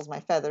ruffles my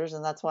feathers,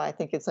 and that's why I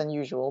think it's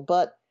unusual.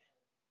 But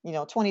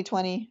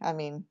 2020, I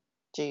mean,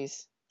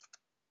 geez,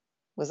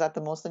 was that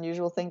the most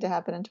unusual thing to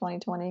happen in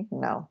 2020?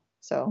 No.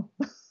 So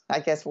I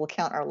guess we'll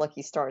count our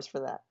lucky stars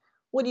for that.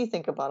 What do you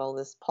think about all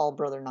this Paul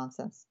brother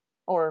nonsense,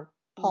 or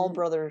Paul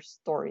brother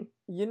story?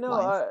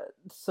 Because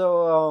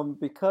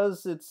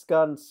it's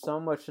gotten so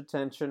much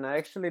attention, I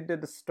actually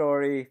did a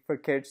story for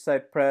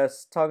Cageside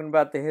Press talking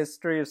about the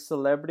history of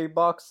celebrity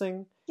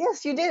boxing.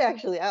 Yes, you did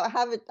actually. I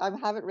have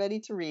it ready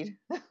to read.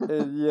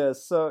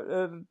 Yes,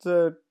 so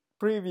to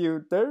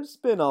preview, there's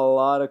been a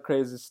lot of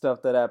crazy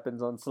stuff that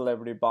happens on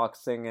celebrity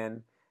boxing,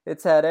 and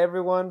it's had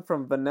everyone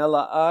from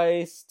Vanilla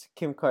Ice to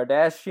Kim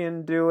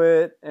Kardashian do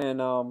it,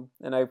 and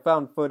I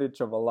found footage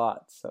of a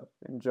lot, so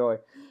enjoy.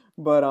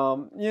 But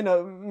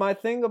my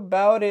thing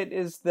about it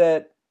is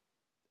that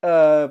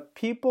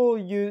people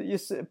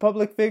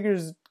public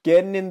figures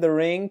getting in the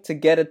ring to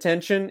get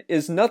attention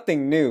is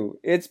nothing new.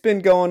 It's been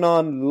going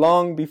on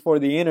long before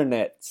the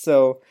internet.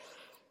 So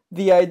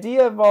the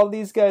idea of all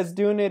these guys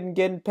doing it and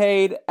getting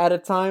paid at a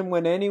time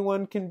when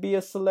anyone can be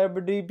a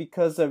celebrity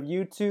because of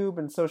YouTube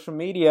and social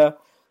media,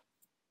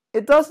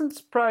 it doesn't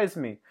surprise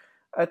me.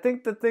 I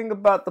think the thing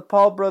about the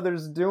Paul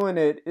brothers doing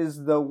it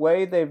is the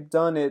way they've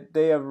done it.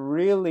 They have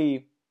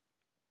really,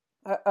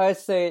 I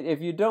say it,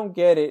 if you don't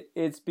get it,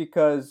 it's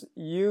because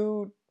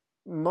you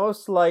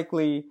most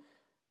likely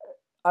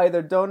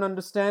either don't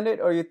understand it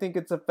or you think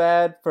it's a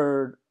fad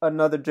for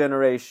another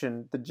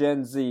generation, the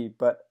Gen Z.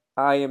 But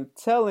I am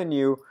telling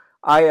you,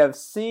 I have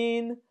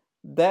seen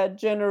that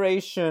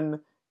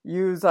generation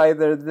use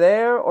either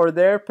their or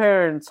their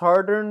parents'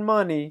 hard-earned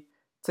money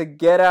to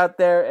get out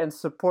there and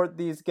support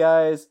these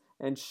guys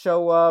and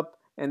show up,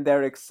 and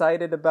they're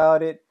excited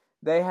about it.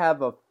 They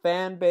have a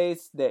fan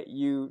base that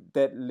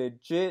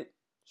legit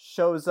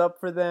shows up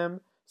for them,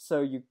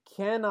 so you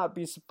cannot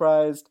be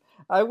surprised.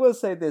 I will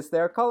say this,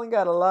 they're calling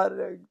out a lot.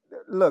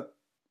 Look,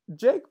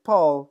 Jake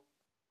Paul,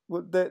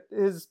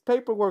 his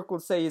paperwork will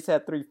say he's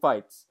had 3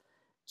 fights.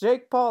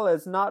 Jake Paul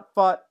has not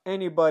fought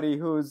anybody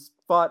who's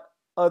fought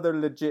other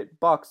legit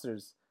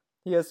boxers.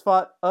 He has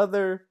fought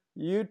other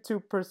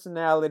YouTube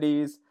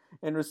personalities,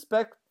 and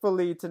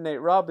respectfully to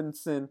Nate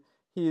Robinson,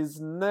 he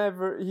is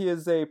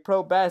a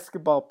pro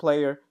basketball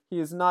player. He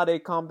is not a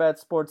combat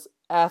sports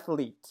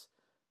athlete.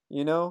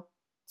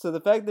 So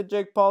the fact that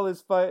Jake Paul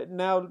is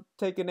now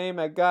taking aim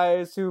at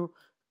guys who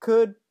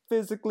could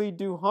physically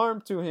do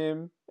harm to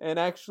him and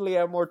actually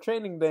have more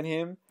training than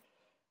him,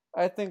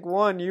 I think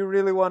 1, you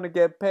really want to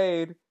get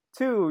paid.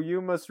 2,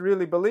 you must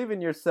really believe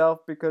in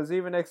yourself, because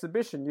even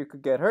exhibition you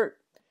could get hurt.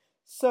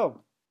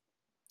 So,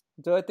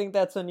 do I think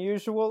that's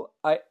unusual?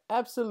 I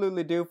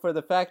absolutely do, for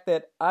the fact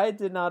that I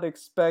did not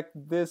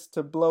expect this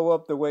to blow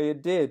up the way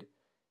it did.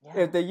 Yeah.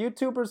 If the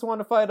YouTubers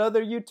want to fight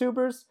other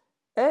YouTubers,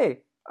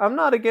 hey, I'm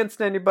not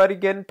against anybody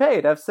getting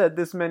paid. I've said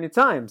this many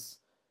times.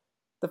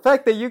 The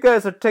fact that you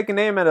guys are taking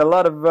aim at a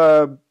lot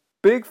of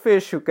big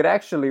fish who could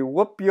actually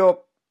whoop your...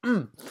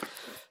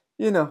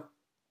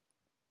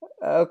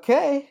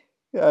 okay.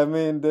 I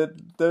mean,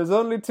 there's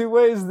only 2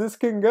 ways this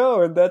can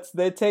go, and that's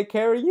they take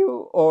care of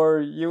you, or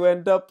you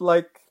end up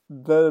like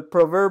the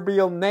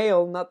proverbial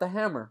nail, not the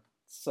hammer.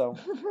 So,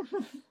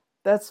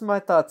 that's my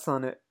thoughts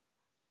on it.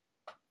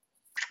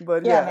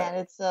 But yeah, man,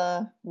 it's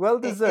well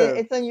deserved.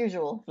 It's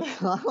unusual.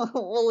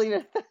 We'll leave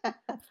it at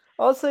that.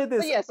 I'll say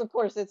this. But yes, of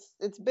course,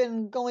 it's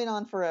been going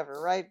on forever,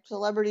 right?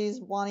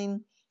 Celebrities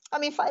wanting,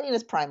 fighting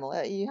is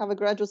primal. You have a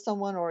grudge with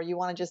someone, or you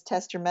want to just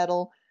test your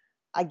mettle.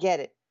 I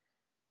get it.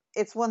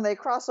 It's when they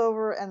cross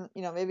over, and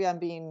maybe I'm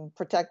being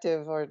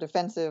protective or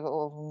defensive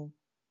over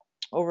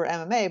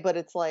MMA, but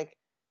it's like,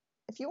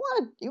 if you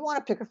want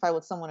to pick a fight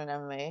with someone in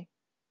MMA,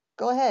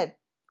 go ahead.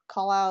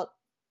 Call out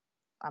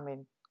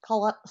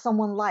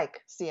someone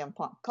like CM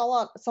Punk. Call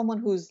out someone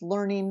who's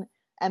learning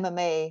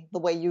MMA the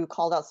way you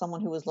called out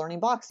someone who was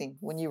learning boxing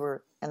when you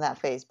were in that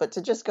phase. But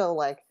to just go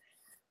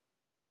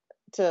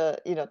to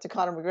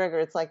Conor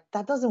McGregor, it's like,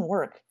 that doesn't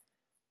work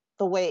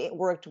the way it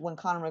worked when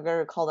Conor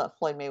McGregor called out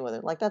Floyd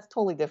Mayweather. Like, that's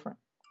totally different.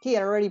 He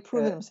had already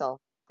proven himself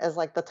as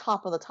like the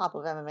top of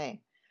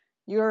MMA.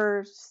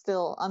 You're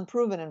still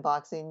unproven in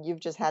boxing. You've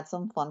just had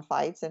some fun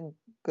fights, and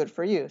good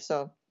for you.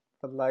 So,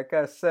 but like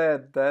I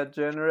said, that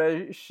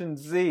Generation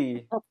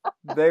Z,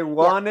 they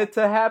want it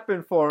to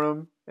happen for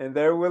them, and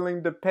they're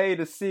willing to pay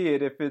to see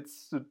it if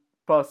it's a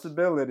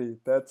possibility.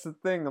 That's the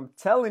thing. I'm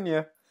telling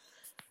you.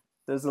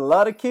 There's a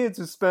lot of kids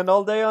who spend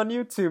all day on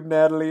YouTube,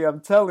 Natalie. I'm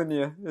telling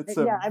you. It's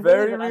a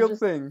very real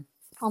thing.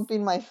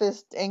 Pumping my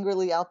fist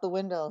angrily out the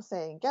window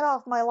saying, "Get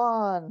off my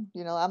lawn."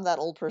 I'm that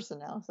old person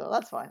now, so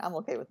that's fine. I'm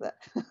okay with that.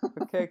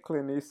 Okay,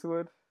 Clint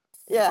Eastwood.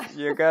 Yeah.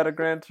 You got a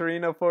Gran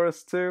Torino for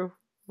us too?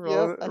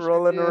 Yep, I sure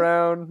rolling do.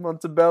 around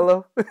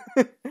Montebello.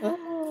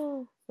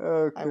 Oh, I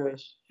Okay.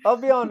 wish. I'll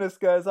be honest,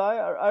 guys.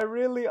 I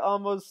really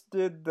almost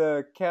did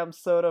the Camp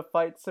Soda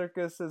fight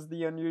circus as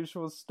the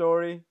unusual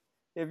story.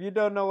 If you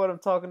don't know what I'm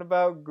talking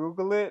about,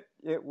 Google it.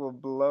 It will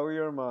blow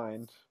your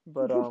mind.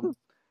 But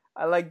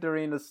I like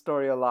Dorina's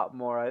story a lot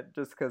more,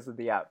 just because of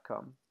the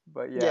outcome.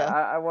 But yeah, Yeah.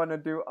 I want to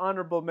do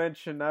honorable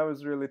mention. I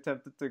was really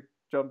tempted to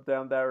jump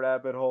down that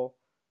rabbit hole.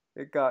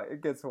 It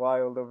gets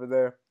wild over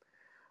there.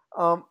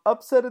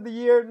 Upset of the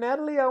year,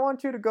 Natalie. I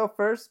want you to go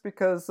first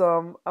because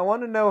I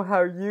want to know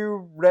how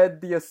you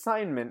read the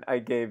assignment I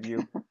gave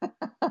you.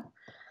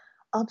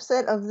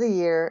 Upset of the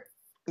year.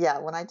 Yeah,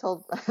 when I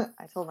told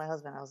I told my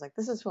husband, I was like,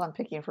 this is who I'm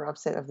picking for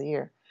upset of the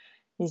year.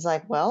 He's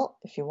like, well,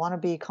 if you want to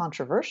be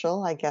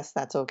controversial, I guess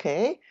that's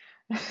okay.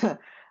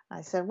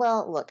 I said,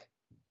 well, look,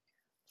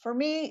 for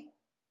me,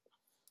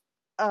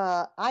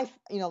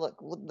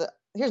 look,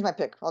 here's my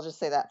pick. I'll just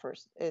say that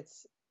first.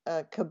 It's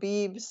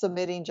Khabib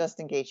submitting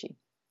Justin Gaethje.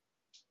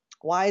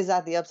 Why is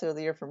that the upset of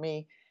the year for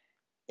me?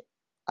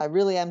 I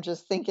really am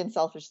just thinking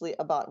selfishly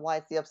about why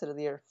it's the upset of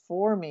the year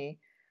for me.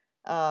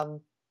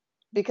 Um,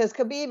 because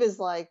Khabib is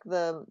like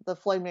the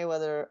Floyd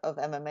Mayweather of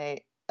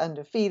MMA,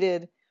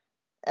 undefeated,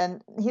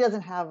 and he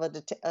doesn't have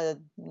a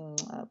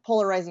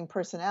polarizing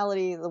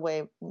personality the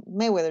way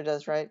Mayweather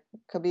does, right?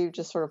 Khabib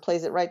just sort of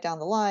plays it right down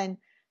the line.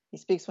 He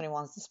speaks when he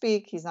wants to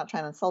speak. He's not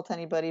trying to insult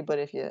anybody, but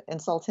if you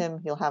insult him,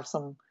 he'll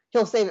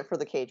save it for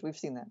the cage. We've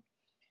seen that.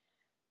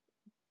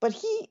 But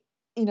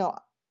you know,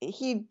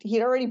 he'd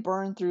already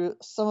burned through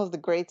some of the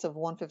greats of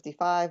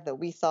 155 that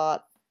we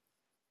thought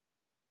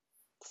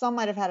some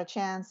might have had a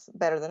chance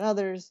better than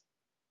others.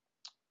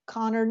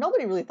 Conor,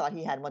 nobody really thought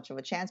he had much of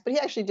a chance, but he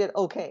actually did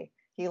okay.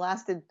 He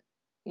lasted,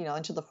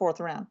 into the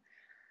fourth round.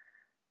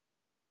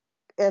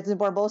 Edson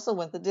Barbosa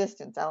went the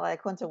distance. Al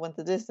Iaquinta went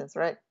the distance,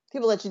 right?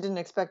 People that you didn't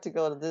expect to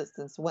go the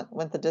distance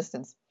went the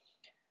distance.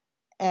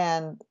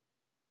 And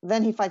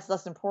then he fights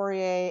Dustin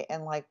Poirier,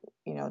 and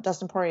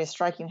Dustin Poirier's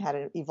striking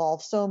had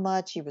evolved so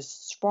much. He was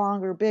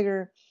stronger,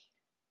 bigger.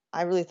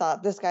 I really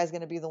thought this guy's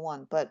going to be the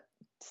one, but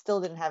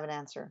still didn't have an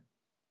answer.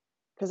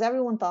 Because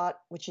everyone thought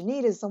what you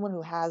need is someone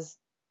who has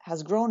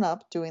grown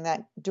up doing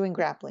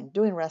grappling,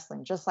 doing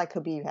wrestling, just like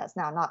Khabib has.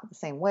 Now, not the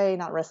same way,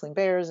 not wrestling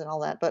bears and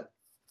all that, but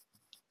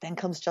then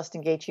comes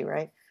Justin Gaethje,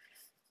 right?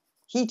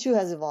 He too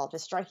has evolved.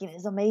 His striking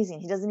is amazing.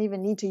 He doesn't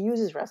even need to use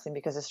his wrestling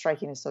because his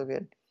striking is so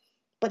good.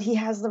 But he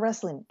has the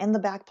wrestling in the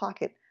back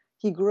pocket.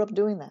 He grew up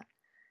doing that.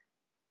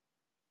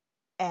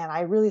 And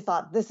I really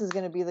thought this is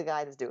going to be the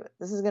guy to do it.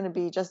 This is going to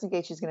be, Justin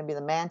Gaethje is going to be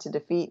the man to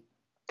defeat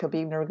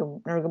Khabib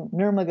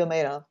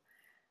Nurmagomedov.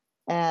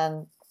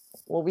 And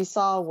what we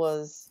saw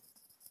was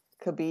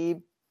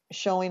Khabib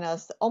showing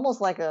us almost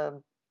like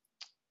a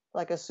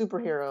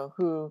superhero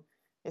who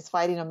is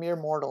fighting a mere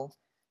mortal,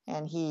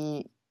 and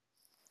he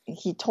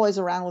toys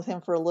around with him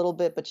for a little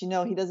bit, but he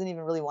doesn't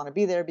even really want to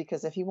be there,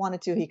 because if he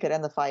wanted to, he could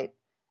end the fight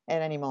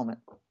at any moment.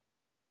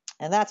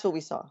 And that's what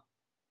we saw.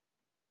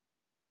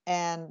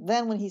 And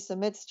then when he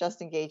submits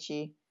Justin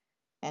Gaethje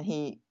and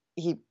he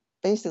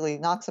basically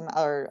knocks him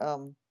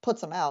or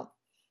puts him out,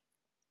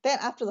 then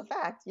after the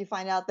fact you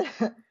find out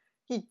that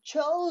he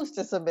chose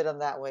to submit him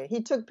that way.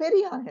 He took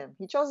pity on him.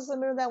 He chose to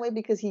submit him that way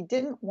because he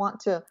didn't want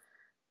to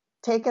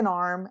take an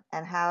arm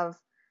and have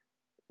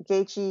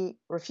Gaethje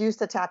refuse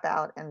to tap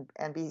out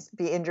and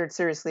be injured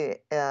seriously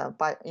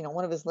by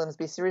one of his limbs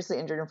be seriously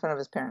injured in front of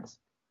his parents.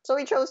 So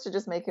he chose to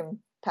just make him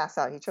pass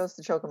out. He chose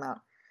to choke him out.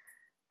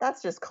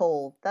 That's just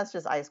cold. That's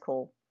just ice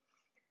cold.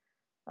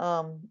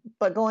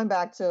 But going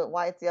back to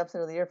why it's the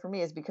upset of the year for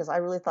me is because I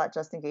really thought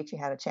Justin Gaethje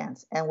had a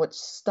chance. And what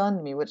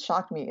stunned me, what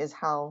shocked me, is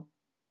how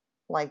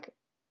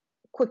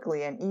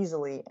quickly and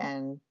easily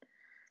and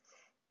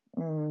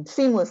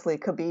seamlessly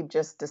Khabib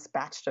just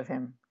dispatched of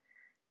him.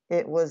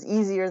 It was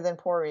easier than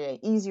Poirier,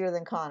 easier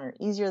than Conor,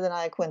 easier than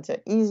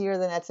Iaquinta, easier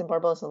than Edson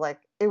Barbosa.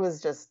 It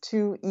was just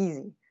too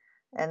easy,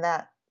 and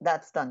that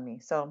stunned me.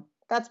 So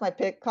that's my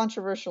pick.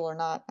 Controversial or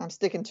not, I'm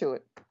sticking to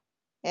it.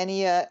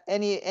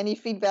 Any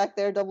feedback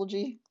there, Double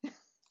G?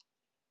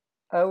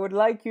 I would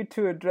like you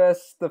to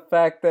address the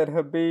fact that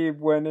Khabib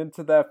went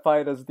into that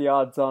fight as the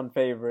odds-on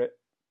favorite.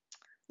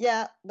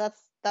 Yeah, that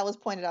was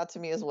pointed out to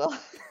me as well.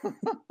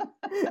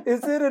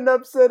 Is it an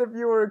upset if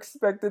you were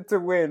expected to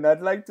win?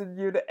 I'd like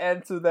you to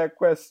answer that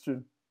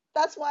question.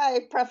 That's why I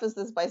preface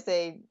this by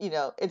saying,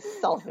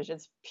 it's selfish.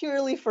 It's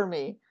purely for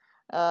me.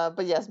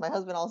 But yes, my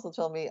husband also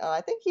told me,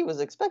 I think he was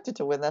expected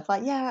to win that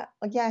fight. Yeah,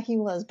 he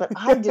was, but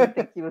I didn't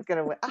think he was going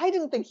to win. I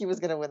didn't think he was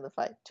going to win the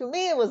fight. To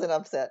me, it was an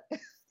upset.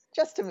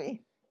 Just to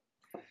me.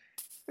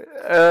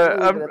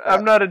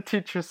 I'm not a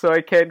teacher, so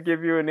I can't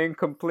give you an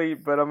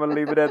incomplete, but I'm gonna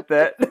leave it at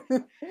that.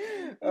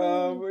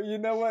 You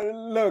know what?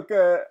 Look,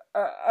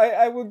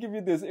 I will give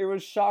you this. It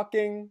was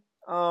shocking.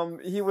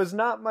 He was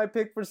not my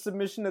pick for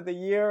submission of the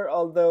year,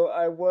 although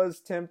I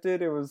was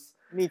tempted. It was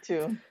me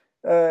too.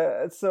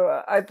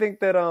 So I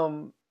think that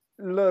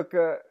look,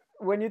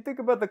 when you think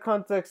about the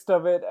context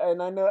of it,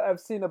 and I know I've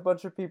seen a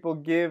bunch of people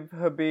give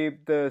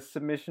Khabib the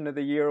Submission of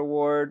the Year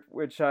award,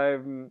 which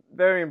I'm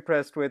very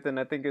impressed with and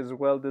I think is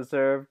well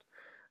deserved.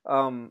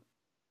 Um,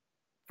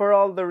 for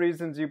all the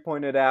reasons you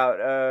pointed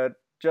out,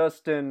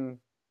 Justin,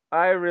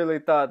 I really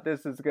thought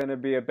this is going to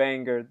be a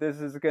banger. This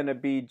is going to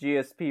be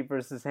GSP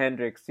versus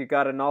Hendricks. You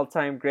got an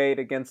all-time great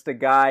against a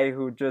guy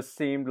who just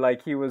seemed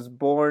like he was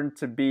born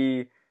to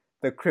be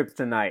the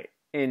kryptonite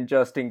in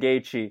Justin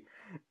Gaethje.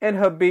 And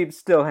Habib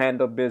still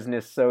handled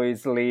business so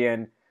easily,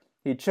 and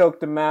he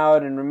choked him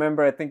out. And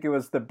remember, I think it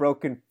was the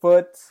broken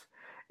foot.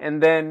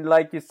 And then,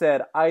 like you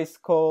said, ice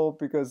cold,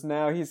 because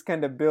now he's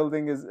kind of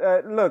building his.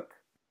 Look,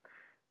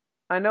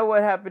 I know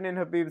what happened in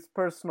Habib's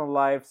personal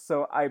life,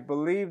 so I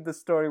believe the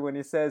story when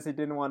he says he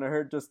didn't want to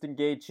hurt Justin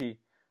Gaethje.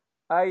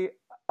 I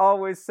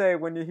always say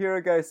when you hear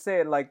a guy say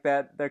it like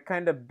that, they're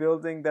kind of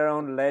building their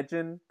own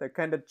legend. They're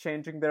kind of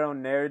changing their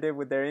own narrative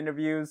with their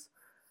interviews.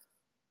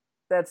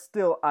 That's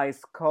still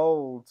ice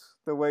cold,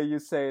 the way you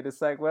say it.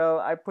 It's like, well,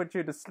 I put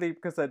you to sleep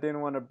because I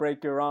didn't want to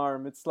break your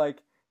arm. It's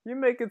like, you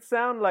make it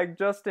sound like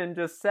Justin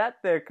just sat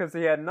there because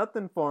he had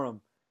nothing for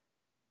him.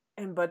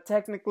 But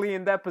technically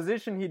in that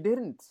position, he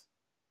didn't.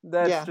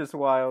 That's Yeah. just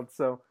wild.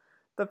 So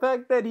the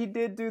fact that he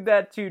did do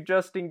that to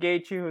Justin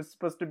Gaethje, who's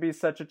supposed to be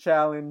such a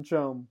challenge,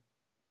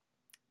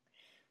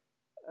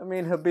 I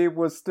mean, Habib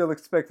was still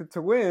expected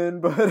to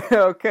win, but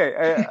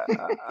okay,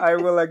 I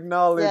will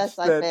acknowledge Yes,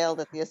 I that. failed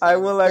at the I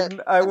assignment. will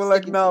But I I'm will sticking to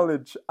it.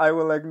 acknowledge. I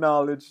will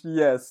acknowledge.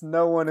 Yes,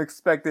 no one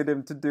expected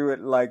him to do it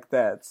like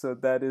that, so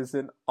that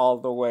isn't all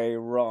the way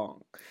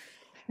wrong.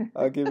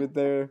 I'll give it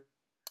there.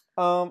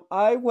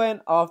 I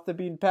went off the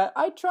beaten path.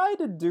 I try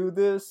to do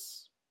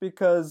this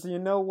because you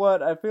know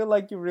what? I feel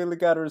like you really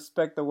gotta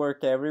respect the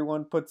work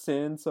everyone puts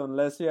in. So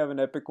unless you have an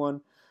epic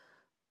one,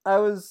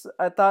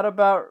 I thought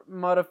about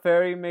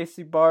Modafferi,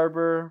 Macy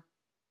Barber.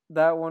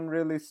 That one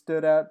really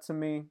stood out to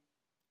me.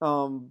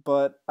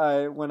 But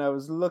I when I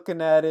was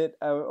looking at it,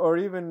 or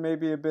even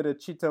maybe a bit of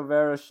Chito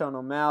Vera, Sean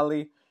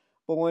O'Malley.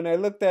 But when I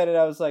looked at it,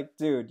 I was like,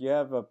 dude, you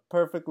have a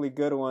perfectly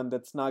good one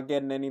that's not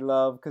getting any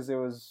love because it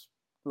was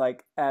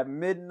like at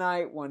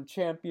midnight, won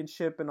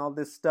championship and all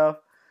this stuff.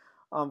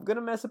 I'm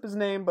gonna mess up his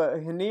name, but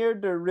Henir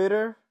de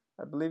Ritter,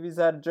 I believe he's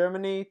out of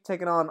Germany,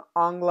 taking on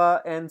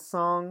Angla and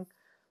Song.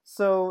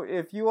 So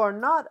if you are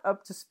not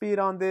up to speed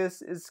on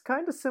this, it's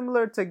kind of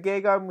similar to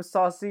Gegard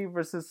Mousasi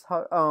versus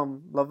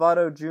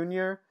Lovato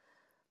Jr.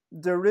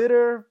 De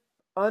Ritter,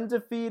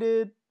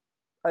 undefeated,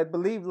 I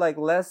believe like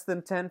less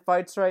than 10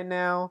 fights right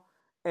now.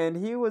 And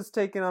he was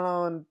taking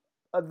on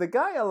the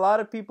guy a lot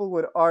of people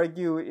would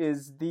argue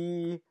is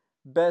the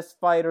best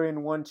fighter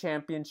in one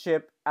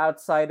championship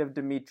outside of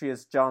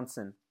Demetrius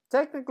Johnson.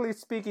 Technically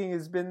speaking,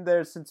 he's been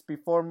there since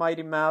before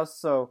Mighty Mouse,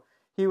 so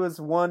he was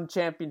one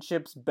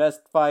championship's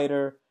best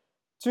fighter,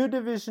 two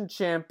division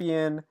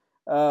champion,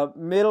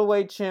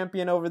 middleweight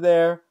champion over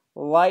there,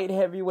 light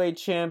heavyweight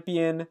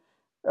champion.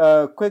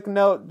 Quick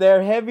note: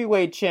 their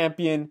heavyweight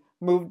champion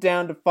moved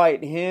down to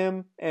fight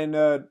him, and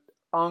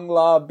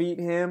Angla beat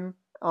him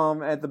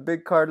at the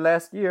big card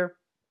last year.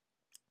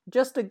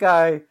 Just a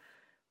guy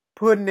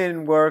putting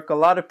in work. A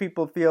lot of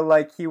people feel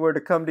like he were to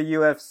come to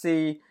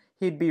UFC,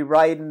 he'd be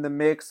right in the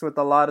mix with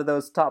a lot of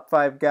those top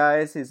five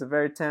guys. He's a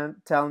very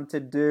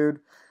talented dude.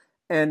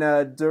 And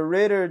De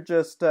Ritter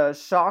just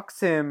shocks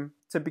him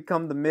to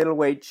become the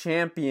middleweight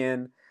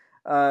champion.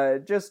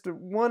 Just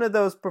one of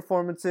those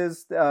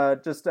performances,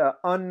 just an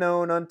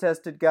unknown,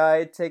 untested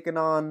guy taking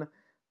on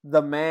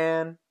the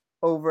man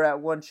over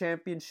at one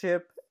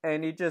championship,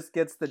 and he just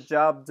gets the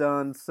job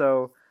done.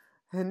 So,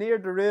 Henir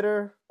de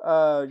Ritter,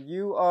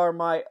 you are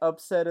my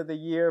upset of the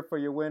year for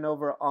your win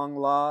over Ong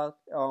La.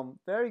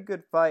 Very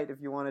good fight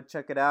if you want to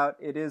check it out.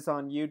 It is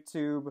on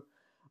YouTube.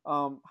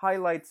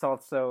 Highlights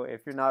also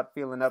if you're not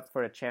feeling up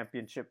for a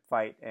championship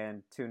fight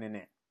and tuning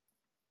in.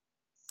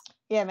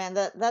 Yeah, man,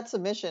 that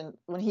submission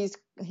when he's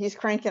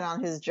cranking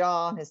on his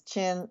jaw, on his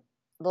chin,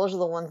 those are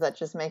the ones that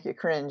just make you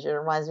cringe. It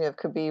reminds me of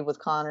Khabib with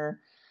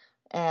Conor,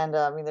 and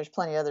I mean, there's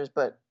plenty others,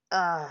 but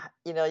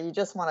you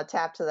just want to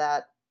tap to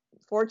that.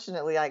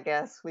 Fortunately, I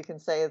guess we can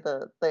say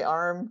the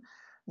arm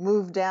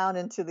moved down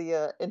into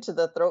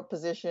the throat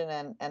position,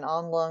 and An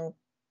Lung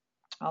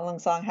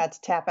Song had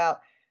to tap out,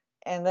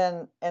 and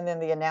then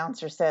the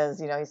announcer says,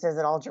 he says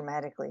it all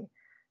dramatically.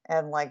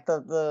 And like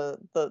the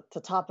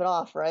to top it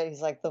off, right?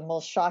 He's like, the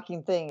most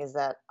shocking thing is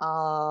that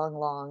Ang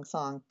Long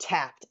Song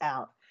tapped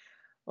out.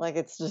 Like,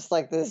 it's just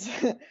like this.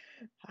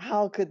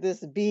 How could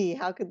this be?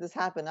 How could this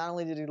happen? Not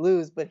only did he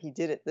lose, but he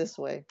did it this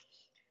way.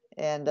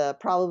 And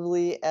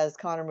probably, as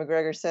Conor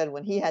McGregor said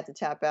when he had to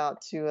tap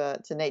out to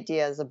Nate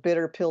Diaz, a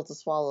bitter pill to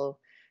swallow.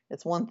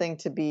 It's one thing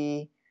to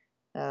be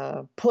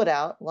put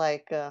out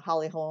like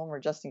Holly Holm or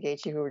Justin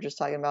Gaethje, who we were just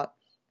talking about.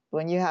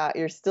 When you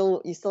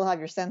still have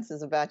your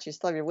senses about you, you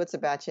still have your wits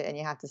about you, and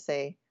you have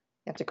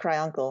to cry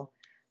uncle.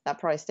 That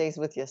probably stays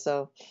with you.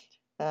 So,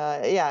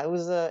 it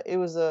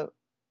was a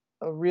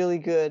really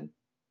good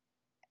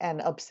and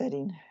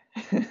upsetting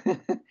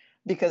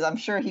because I'm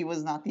sure he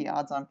was not the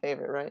odds-on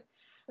favorite, right?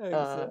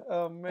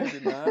 Maybe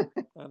not.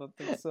 I don't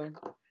think so.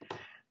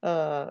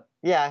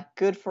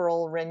 Good for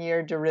old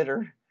Renier de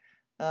Ritter.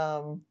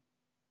 Yeah,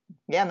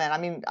 man. I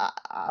mean,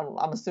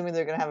 I'm assuming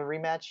they're gonna have a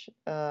rematch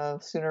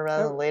sooner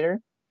rather than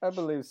later. I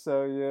believe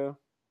so. Yeah.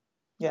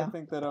 I Yeah.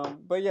 think that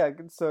but yeah,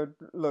 so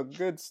look,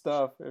 good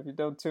stuff. If you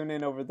don't tune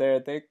in over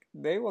there,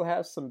 they will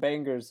have some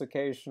bangers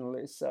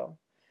occasionally. So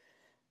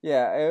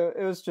yeah,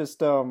 it was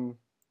just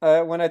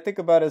when I think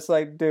about it, it's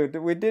like, dude,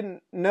 we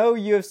didn't know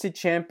UFC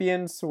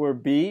champions were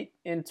beat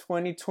in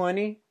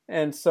 2020,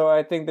 and so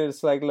I think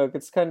there's like, look,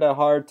 it's kind of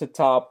hard to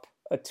top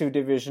a two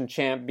division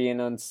champ being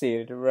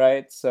unseated,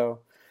 right?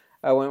 So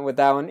I went with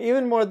that one,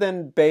 even more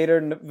than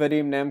Bader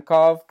Vadim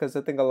Nemkov, because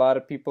I think a lot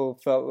of people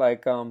felt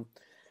like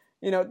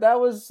that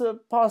was a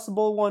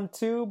possible one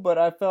too, but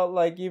I felt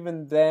like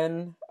even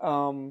then,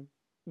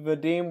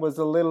 Vadim was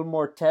a little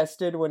more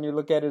tested when you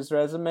look at his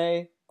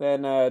resume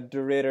than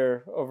De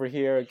Ridder over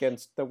here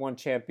against the one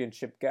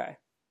championship guy.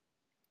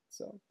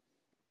 So,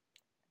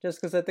 just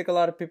because I think a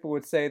lot of people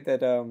would say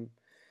that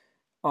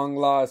Ong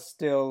La is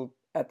still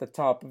at the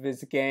top of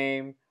his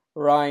game.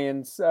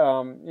 Ryan's,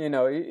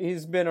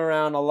 he's been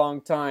around a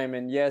long time,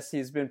 and yes,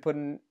 he's been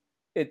putting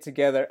it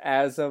together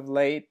as of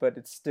late, but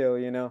it's still,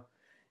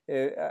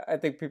 I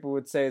think people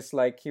would say it's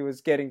like he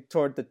was getting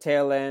toward the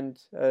tail end.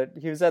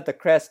 He was at the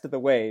crest of the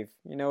wave.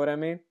 You know what I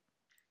mean?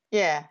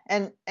 Yeah,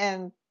 and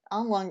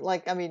Anglong,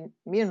 like I mean,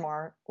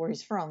 Myanmar, where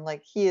he's from,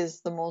 like he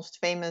is the most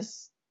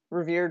famous,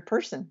 revered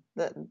person.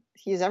 That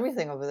he's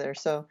everything over there.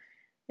 So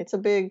it's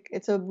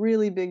a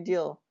really big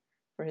deal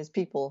for his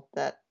people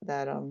that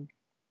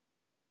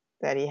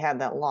he had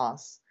that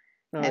loss,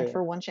 Oh and yeah.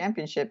 for one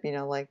championship,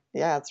 like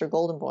yeah, it's their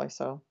golden boy.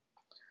 So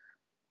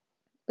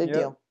big Yep.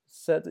 deal.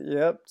 Sets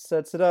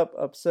it up.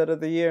 Upset of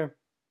the year.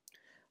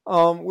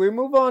 We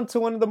move on to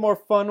one of the more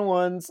fun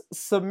ones,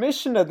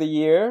 submission of the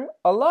year.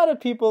 A lot of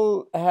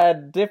people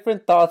had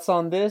different thoughts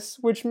on this,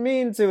 which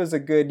means it was a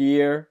good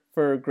year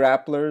for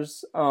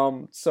grapplers.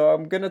 So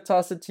I'm gonna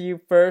toss it to you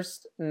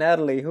first,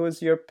 Natalie. Who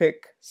is your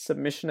pick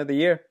submission of the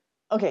year?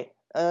 Okay,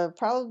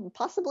 probably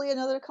possibly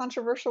another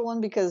controversial one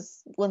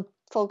because when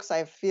folks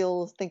I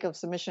feel think of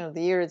submission of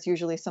the year, it's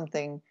usually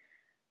something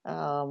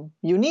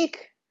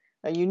unique,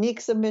 a unique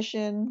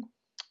submission,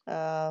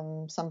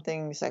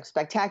 something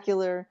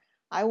spectacular.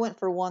 I went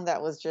for one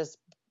that was just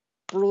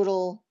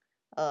brutal,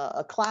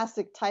 a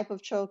classic type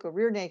of choke, a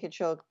rear naked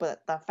choke,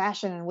 but the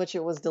fashion in which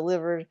it was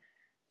delivered,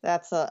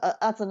 that's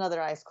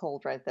another ice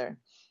cold right there.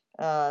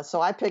 So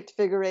I picked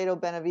Figueiredo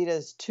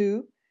Benavidez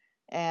 2,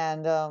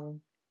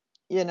 and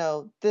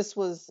this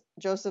was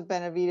Joseph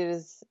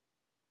Benavidez'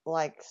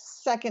 like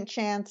second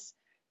chance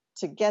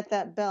to get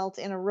that belt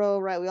in a row,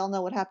 right? We all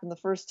know what happened the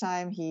first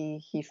time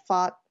he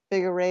fought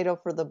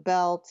Figueiredo for the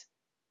belt.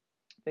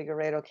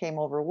 Figueiredo came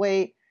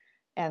overweight,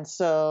 and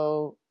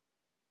so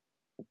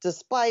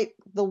despite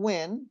the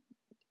win,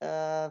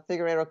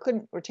 Figueiredo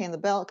couldn't retain the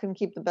belt, couldn't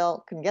keep the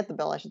belt, couldn't get the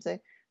belt, I should say.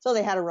 So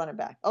they had to run it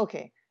back.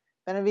 Okay,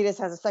 Benavidez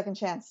has a second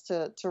chance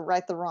to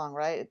right the wrong,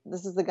 right?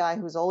 This is the guy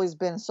who's always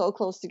been so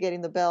close to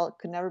getting the belt,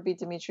 could never beat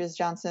Demetrius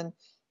Johnson.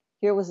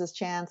 Here was his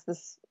chance.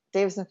 This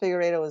Davison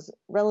Figueiredo was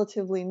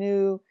relatively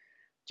new.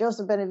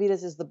 Joseph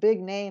Benavidez is the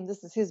big name.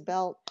 This is his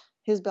belt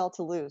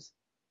to lose.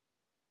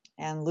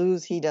 And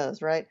lose he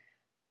does, right?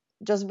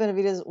 Joseph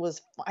Benavidez was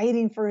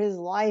fighting for his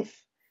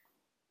life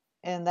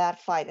in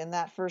that fight, in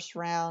that first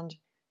round.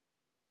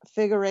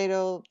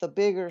 Figueiredo, the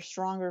bigger,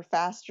 stronger,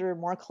 faster,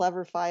 more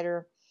clever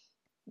fighter,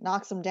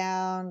 knocks him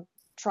down,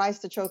 tries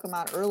to choke him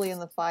out early in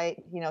the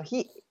fight.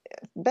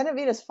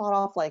 Benavidez fought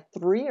off like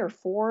 3 or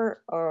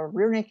 4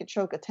 rear naked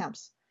choke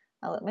attempts,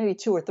 maybe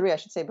 2 or 3, I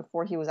should say,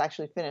 before he was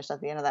actually finished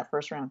at the end of that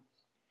first round.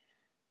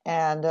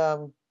 And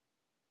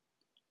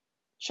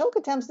choke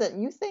attempts that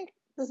you think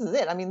this is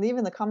it. I mean,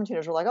 even the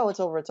commentators were like, "Oh, it's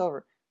over, it's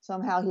over."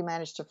 Somehow he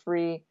managed to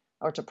free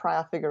or to pry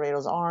off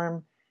Figueiredo's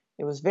arm.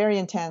 It was very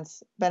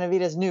intense.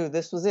 Benavidez knew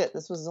this was it.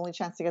 This was his only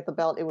chance to get the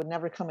belt. It would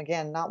never come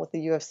again, not with the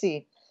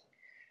UFC.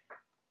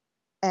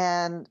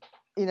 And,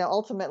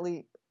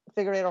 ultimately,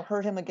 Figueiredo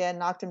hurt him again,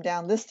 knocked him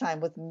down, this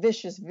time with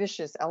vicious,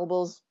 vicious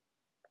elbows,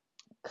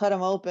 cut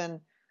him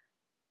open,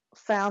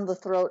 found the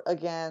throat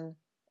again,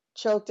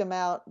 choked him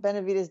out.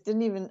 Benavidez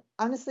didn't even,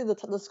 honestly,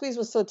 the squeeze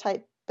was so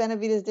tight,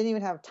 Benavidez didn't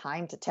even have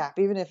time to tap,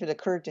 even if it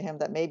occurred to him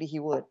that maybe he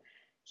would.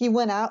 He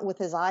went out with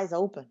his eyes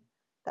open.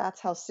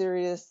 That's how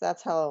serious,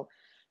 that's how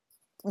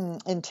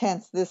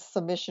intense this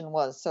submission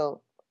was.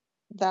 So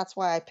that's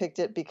why I picked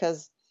it,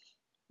 because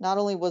not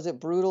only was it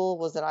brutal,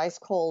 was it ice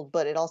cold,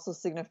 but it also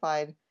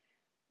signified,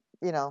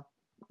 the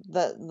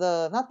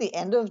not the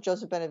end of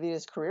Joseph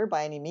Benavidez' career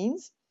by any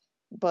means,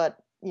 but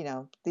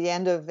the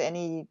end of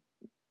any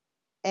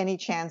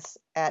chance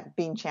at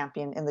being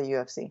champion in the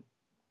UFC.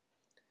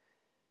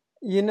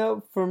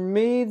 For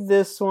me,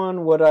 this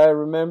one, what I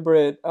remember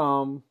it,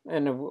 and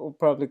we'll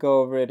probably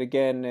go over it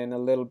again in a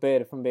little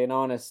bit, if I'm being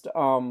honest.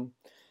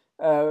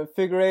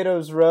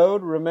 Figueiredo's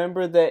road.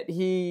 Remember that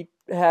he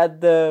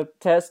had the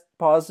test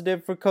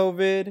positive for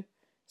COVID.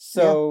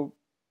 So,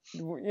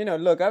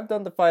 look, I've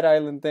done the Fight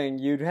Island thing.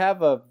 You'd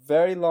have a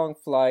very long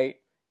flight.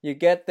 You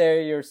get there,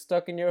 you're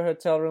stuck in your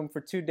hotel room for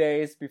 2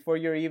 days before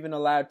you're even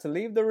allowed to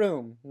leave the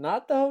room.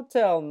 Not the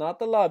hotel, not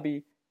the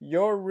lobby,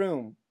 your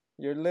room,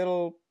 your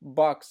little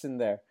box in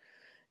there.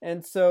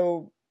 And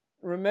so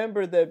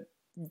remember that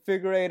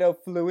Figueiredo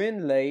flew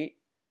in late,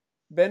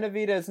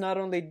 Benavidez not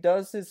only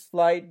does his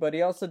flight, but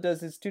he also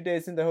does his 2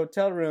 days in the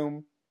hotel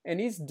room, and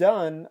he's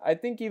done, I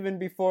think, even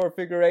before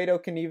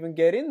Figueiredo can even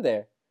get in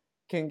there,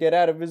 can get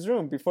out of his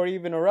room, before he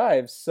even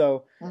arrives.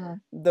 So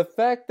the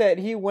fact that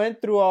he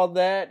went through all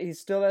that, he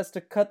still has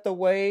to cut the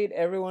weight.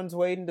 Everyone's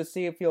waiting to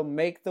see if he'll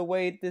make the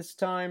weight this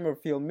time or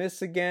if he'll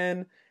miss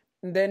again.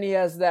 And then he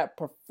has that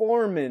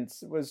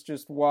performance, was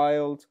just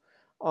wild.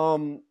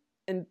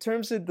 In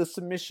terms of the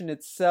submission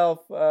itself,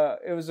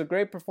 it was a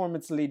great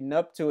performance leading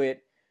up to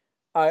it.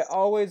 I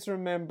always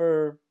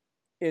remember,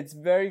 it's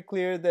very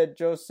clear that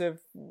Joseph,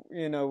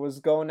 was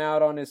going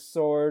out on his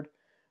sword.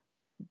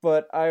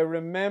 But I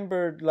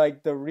remembered,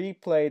 like, the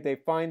replay, they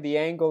find the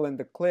angle in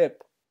the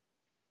clip,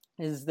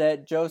 is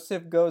that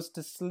Joseph goes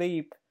to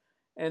sleep,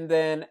 and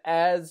then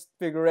as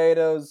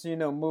Figueiredo's,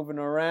 moving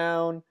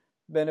around,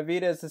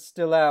 Benavidez is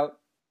still out,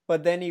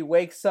 but then he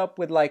wakes up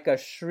with, like, a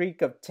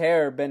shriek of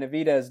terror,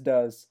 Benavidez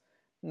does.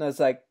 And I was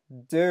like,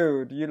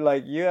 dude,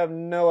 you have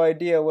no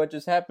idea what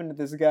just happened to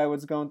this guy,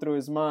 what's going through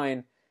his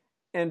mind.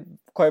 And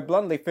quite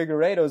bluntly,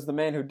 Figueiredo is the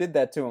man who did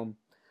that to him.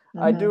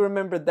 I do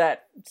remember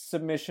that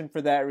submission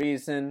for that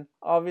reason.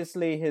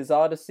 Obviously, his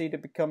odyssey to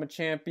become a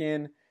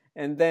champion,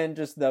 and then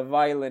just the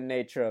violent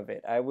nature of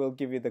it. I will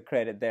give you the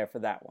credit there for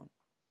that one.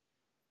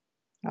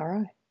 All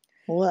right.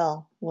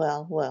 Well.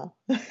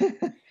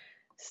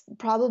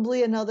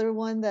 Probably another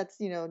one that's,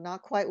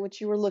 not quite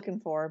what you were looking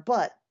for,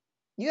 but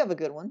you have a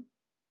good one.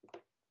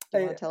 Do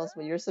you want to tell us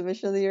what your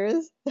submission of the year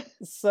is?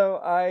 So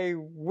I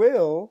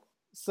will.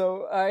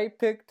 So I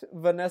picked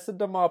Vanessa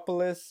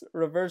Demopoulos,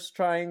 reverse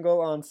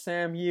triangle on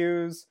Sam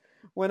Hughes.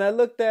 When I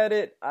looked at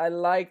it, I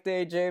liked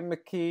AJ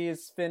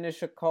McKee's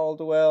finish at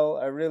Caldwell.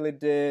 I really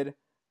did.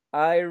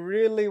 I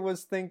really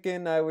was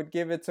thinking I would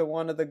give it to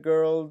one of the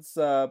girls,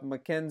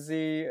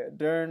 Mackenzie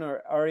Dern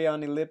or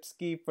Ariane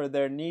Lipsky, for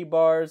their knee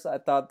bars. I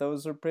thought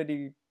those were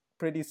pretty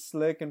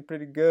slick and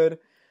pretty good.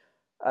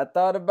 I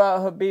thought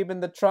about Habib in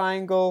the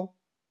triangle.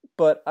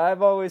 But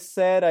I've always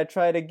said I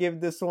try to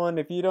give this one,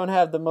 if you don't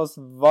have the most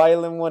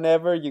violent one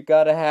ever, you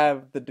gotta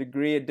have the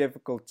degree of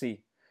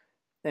difficulty.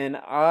 And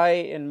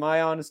in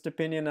my honest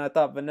opinion, I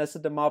thought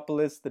Vanessa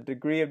Demopoulos, the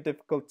degree of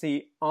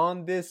difficulty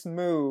on this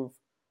move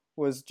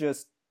was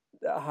just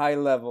a high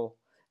level.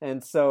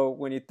 And so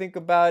when you think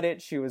about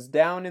it, she was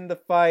down in the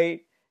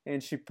fight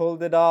and she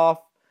pulled it off.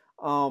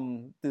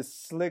 This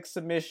slick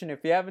submission, if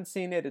you haven't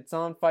seen it, it's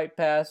on Fight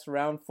Pass,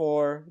 round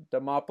 4,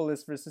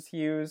 Demopoulos versus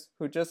Hughes,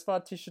 who just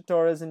fought Tisha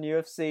Torres in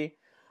UFC.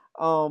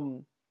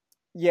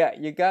 Yeah,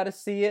 you gotta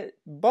see it,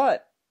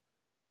 but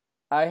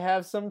I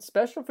have something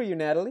special for you,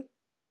 Natalie.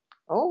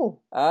 Oh.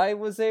 I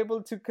was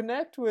able to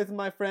connect with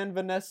my friend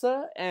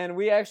Vanessa, and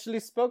we actually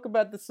spoke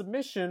about the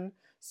submission,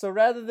 so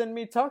rather than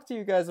me talk to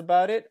you guys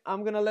about it,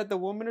 I'm gonna let the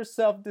woman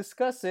herself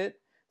discuss it.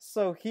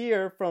 So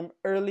here, from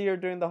earlier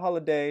during the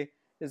holiday,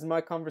 is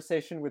my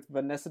conversation with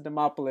Vanessa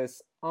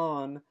Demopoulos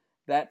on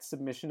that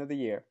submission of the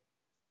year.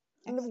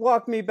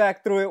 Walk me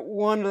back through it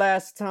one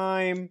last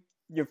time.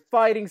 You're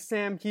fighting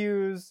Sam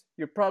Hughes.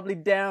 You're probably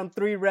down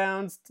 3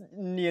 rounds.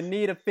 You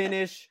need a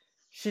finish.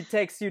 She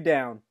takes you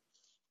down.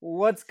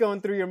 What's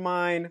going through your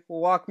mind?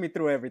 Walk me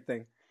through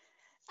everything.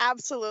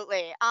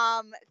 Absolutely.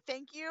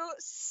 Thank you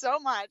so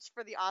much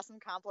for the awesome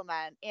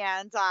compliment.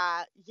 And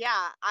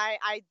yeah,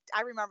 I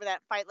remember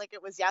that fight like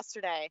it was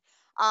yesterday.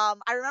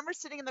 I remember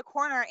sitting in the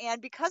corner,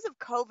 and because of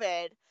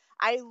COVID,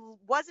 I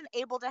wasn't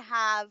able to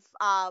have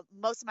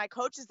most of my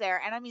coaches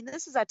there. And I mean,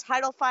 this is a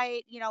title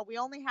fight. We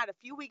only had a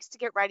few weeks to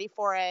get ready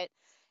for it.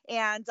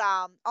 And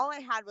all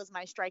I had was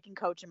my striking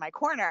coach in my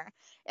corner.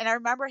 And I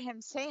remember him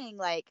saying,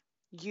 like,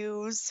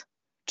 use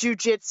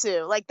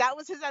jujitsu. Like, that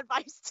was his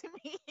advice to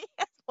me,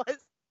 was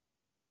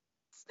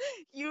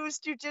use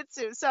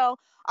jujitsu. So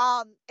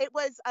it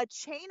was a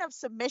chain of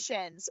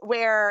submissions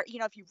where,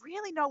 if you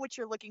really know what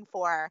you're looking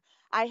for,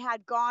 I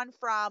had gone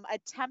from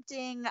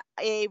attempting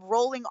a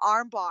rolling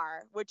arm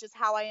bar, which is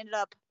how I ended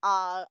up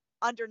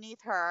underneath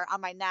her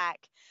on my neck.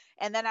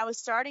 And then I was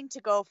starting to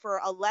go for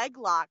a leg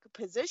lock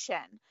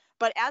position.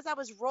 But as I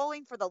was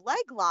rolling for the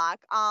leg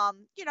lock,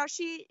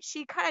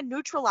 she kind of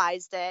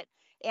neutralized it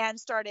and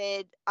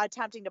started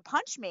attempting to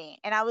punch me.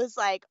 And I was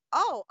like,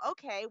 oh,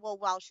 okay, well,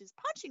 while she's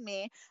punching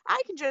me,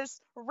 I can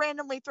just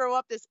randomly throw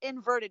up this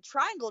inverted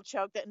triangle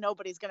choke that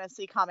nobody's going to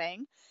see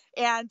coming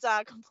and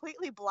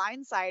completely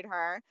blindside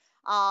her.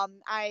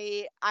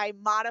 I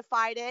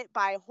modified it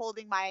by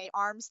holding my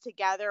arms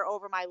together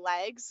over my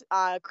legs,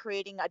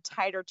 creating a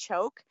tighter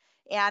choke.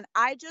 And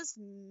I just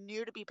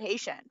knew to be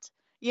patient.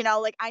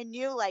 I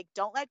knew,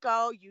 don't let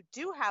go. You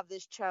do have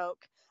this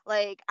choke.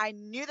 I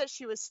knew that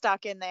she was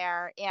stuck in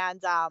there,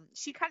 and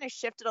she kind of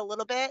shifted a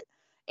little bit,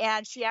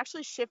 and she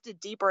actually shifted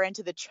deeper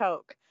into the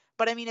choke.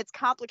 But I mean, it's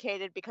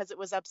complicated because it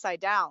was upside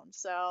down,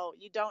 so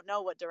you don't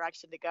know what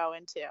direction to go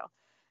into.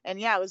 And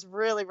yeah, it was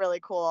really, really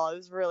cool. It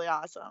was really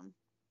awesome.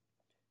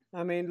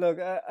 I mean, look,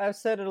 I've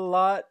said it a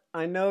lot.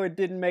 I know it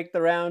didn't make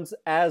the rounds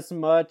as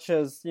much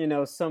as,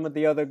 some of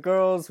the other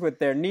girls with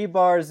their knee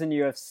bars in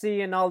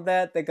UFC and all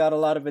that. They got a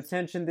lot of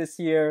attention this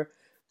year.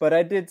 but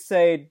I did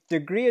say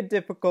degree of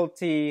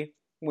difficulty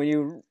when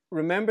you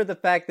remember the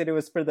fact that it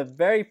was for the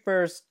very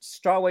first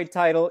strawweight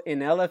title in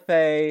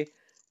LFA,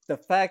 the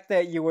fact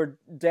that you were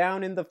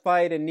down in the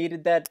fight and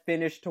needed that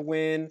finish to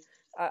win.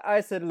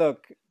 I said,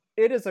 look,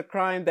 it is a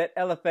crime that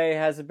LFA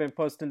hasn't been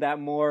posting that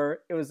more.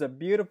 It was a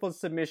beautiful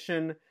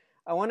submission.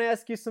 I want to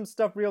ask you some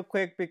stuff real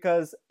quick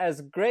because as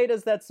great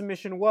as that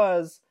submission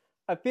was,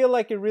 I feel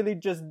like it really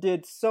just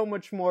did so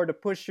much more to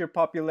push your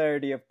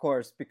popularity, of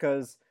course,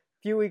 because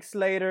a few weeks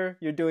later,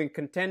 you're doing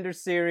Contender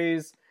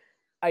Series.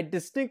 I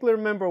distinctly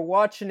remember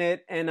watching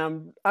it, and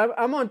I'm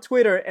on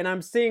Twitter, and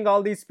I'm seeing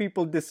all these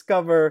people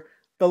discover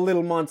the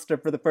little monster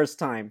for the first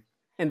time.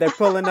 And they're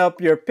pulling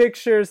up your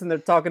pictures, and they're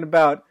talking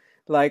about,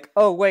 like,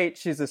 oh, wait,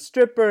 she's a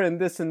stripper, and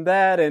this and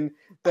that, and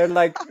they're,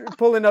 like,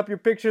 pulling up your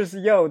pictures.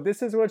 Yo,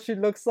 this is what she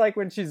looks like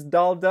when she's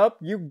dolled up.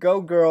 You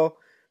go, girl.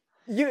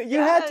 You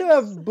had to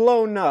have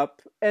blown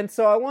up, and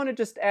so I want to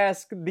just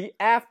ask the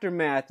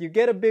aftermath. You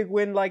get a big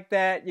win like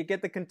that, you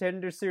get the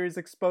Contender Series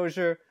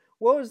exposure.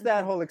 What was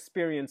that whole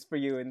experience for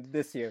you in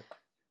this year?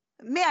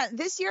 Man,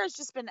 this year has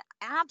just been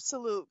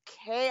absolute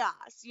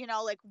chaos,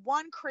 like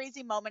one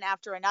crazy moment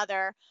after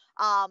another.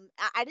 I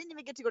didn't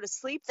even get to go to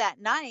sleep that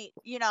night,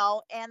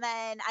 and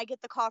then I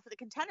get the call for the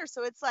Contender.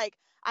 So it's like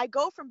I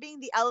go from being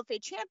the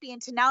LFA champion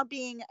to now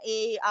being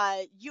a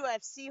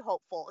UFC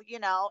hopeful,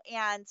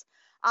 and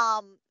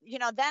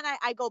then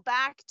I go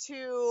back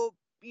to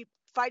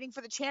fighting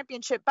for the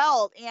championship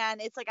belt,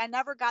 and it's like I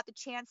never got the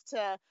chance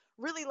to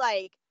really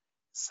like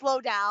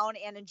slow down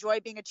and enjoy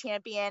being a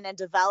champion and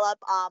develop.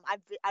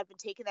 I've been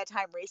taking that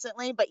time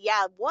recently, but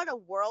yeah, what a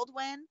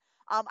whirlwind.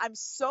 I'm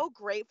so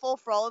grateful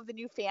for all of the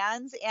new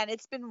fans, and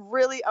it's been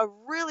really a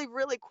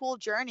really cool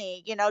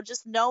journey,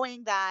 just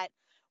knowing that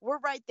we're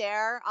right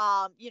there.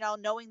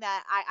 Knowing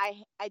that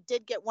I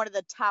did get one of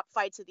the top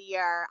fights of the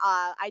year.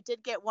 I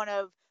did get one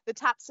of the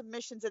top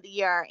submissions of the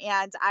year,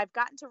 and I've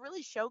gotten to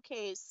really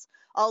showcase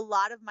a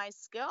lot of my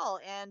skill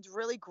and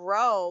really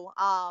grow,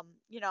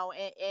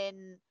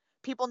 in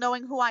people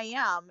knowing who I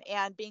am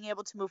and being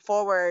able to move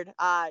forward,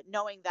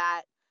 knowing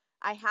that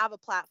I have a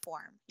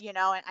platform,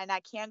 and I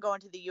can go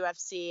into the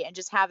UFC and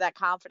just have that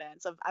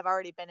confidence of I've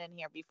already been in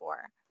here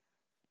before.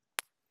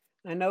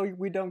 I know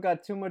we don't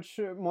got too much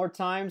more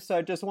time, so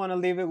I just want to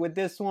leave it with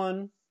this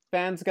one.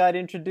 Fans got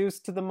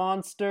introduced to the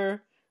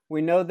monster.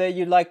 We know that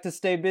you like to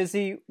stay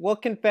busy.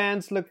 What can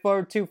fans look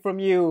forward to from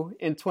you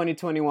in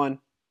 2021?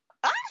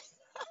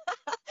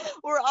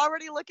 We're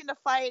already looking to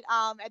fight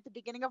at the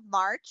beginning of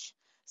March.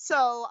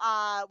 So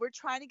we're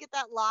trying to get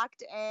that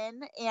locked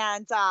in,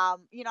 and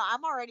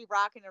I'm already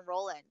rocking and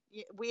rolling.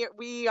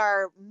 We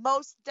are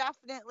most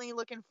definitely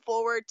looking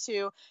forward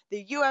to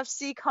the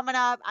UFC coming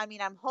up. I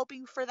mean, I'm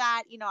hoping for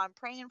that. I'm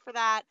praying for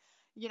that.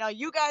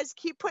 You guys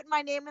keep putting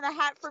my name in the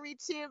hat for me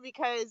too,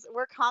 because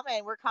we're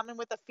coming. We're coming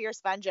with a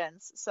fierce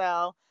vengeance.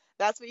 So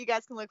that's what you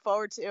guys can look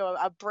forward to.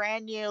 A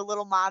brand new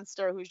little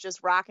monster who's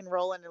just rock and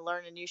rolling and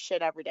learning new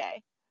shit every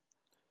day.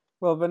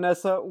 Well,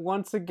 Vanessa,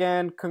 once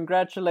again,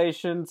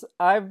 congratulations.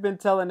 I've been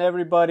telling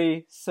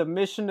everybody,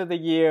 submission of the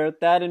year,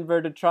 that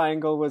inverted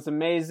triangle was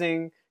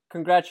amazing.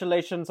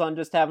 Congratulations on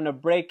just having a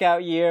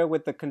breakout year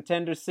with the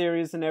Contender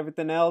Series and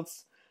everything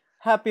else.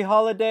 Happy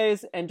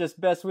holidays and just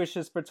best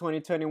wishes for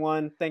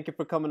 2021. Thank you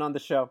for coming on the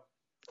show.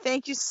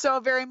 Thank you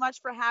so very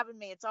much for having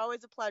me. It's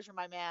always a pleasure,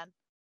 my man.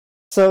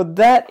 So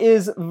that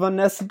is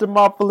Vanessa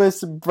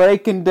Demopoulos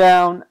breaking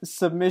down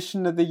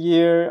submission of the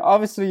year.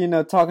 Obviously,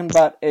 talking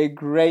about a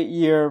great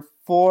year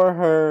for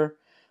her.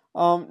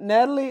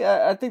 Natalie,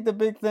 I think the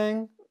big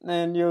thing,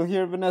 and you'll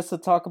hear Vanessa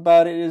talk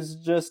about it, is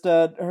just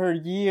her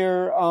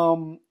year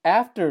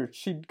after.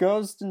 She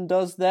goes and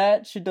does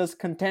that. She does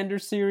Contender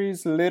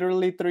Series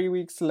literally 3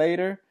 weeks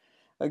later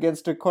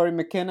against Corey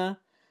McKenna.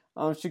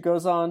 She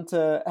goes on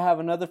to have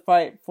another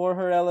fight for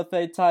her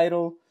LFA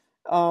title.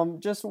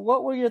 Just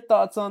what were your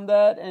thoughts on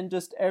that and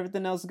just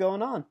everything else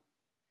going on?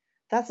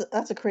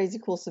 That's a crazy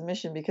cool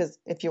submission, because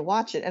if you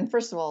watch it, and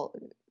first of all,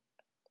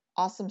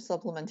 awesome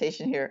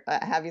supplementation here,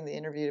 having the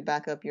interview to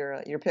back up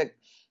your pick,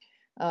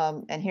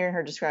 and hearing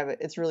her describe it,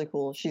 it's really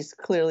cool. She's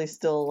clearly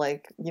still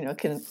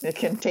can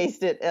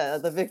taste it,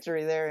 the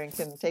victory there, and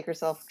can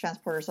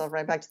transport herself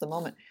right back to the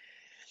moment.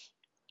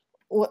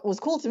 What was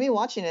cool to me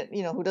watching it,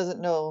 who doesn't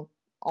know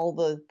all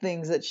the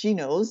things that she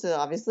knows,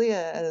 obviously,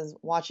 as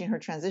watching her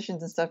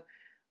transitions and stuff,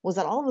 was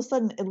that all of a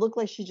sudden it looked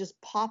like she just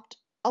popped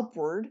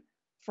upward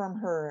from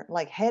her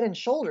head and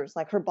shoulders,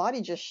 like her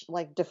body just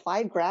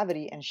defied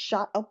gravity and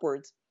shot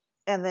upwards,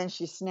 and then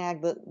she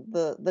snagged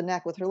the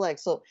neck with her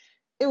legs. So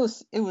it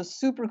was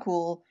super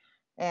cool,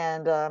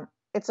 and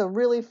it's a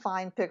really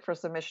fine pick for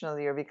submission of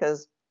the year,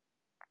 because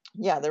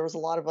there was a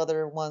lot of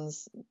other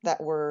ones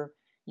that were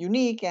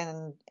unique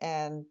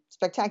and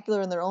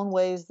spectacular in their own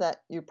ways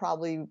that you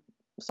probably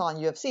saw in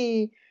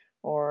UFC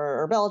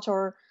or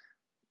Bellator,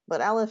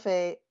 but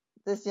LFA,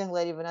 this young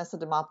lady Vanessa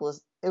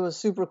Demopoulos, it was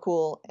super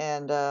cool,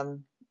 and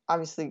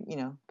obviously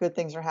good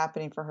things are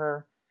happening for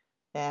her,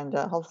 and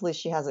hopefully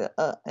she has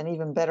an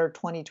even better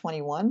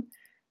 2021.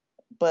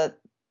 But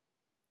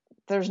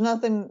there's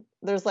nothing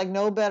there's like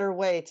no better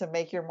way to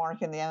make your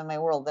mark in the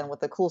MMA world than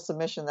with a cool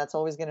submission that's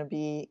always going to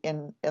be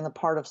in the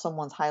part of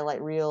someone's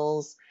highlight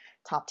reels,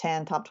 top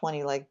 10, top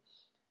 20. Like,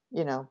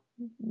 you know,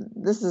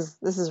 this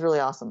is really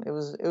awesome. It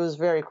was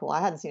very cool.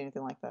 I hadn't seen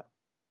anything like that.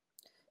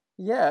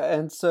 Yeah,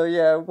 and so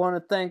yeah, I want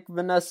to thank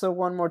Vanessa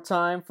one more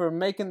time for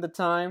making the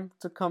time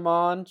to come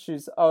on.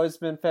 She's always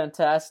been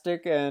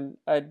fantastic, and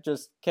I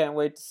just can't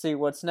wait to see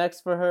what's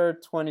next for her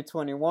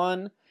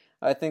 2021.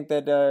 I think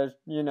that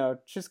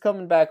she's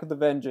coming back with a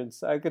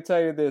vengeance. I could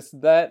tell you this,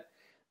 that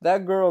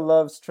girl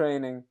loves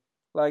training.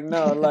 Like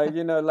no, like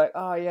like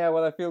oh yeah,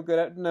 well I feel good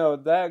at no,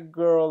 that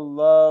girl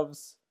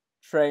loves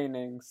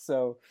training.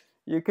 So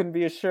you can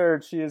be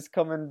assured she is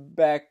coming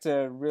back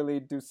to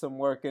really do some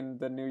work in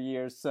the new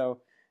year.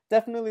 So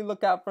definitely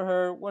look out for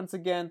her. Once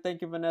again,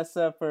 thank you,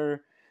 Vanessa,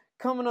 for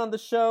coming on the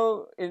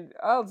show.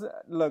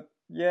 Look,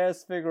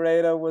 yes,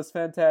 Figueiredo was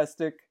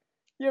fantastic.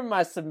 You're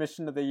my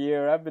submission of the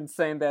year. I've been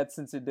saying that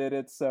since you did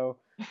it, so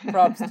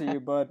props to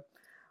you, bud.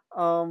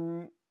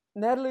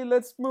 Natalie,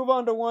 let's move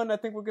on to one. I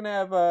think we're going to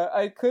have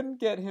I couldn't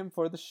get him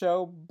for the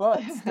show,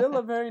 but still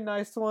a very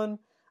nice one.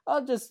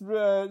 I'll just,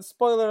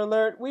 spoiler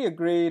alert, we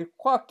agreed.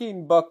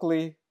 Joaquin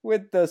Buckley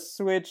with the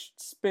switched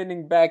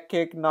spinning back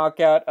kick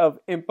knockout of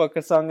Impa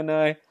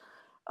Kasanganay.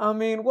 I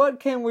mean, what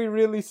can we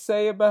really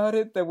say about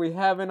it that we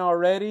haven't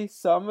already?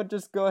 So I'm going to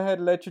just go ahead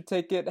and let you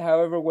take it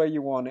however way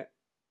you want it.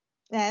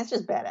 Yeah, it's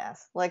just badass.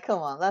 Like, come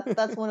on.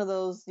 That's one of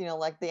those,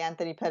 like the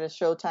Anthony Pettis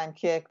Showtime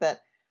kick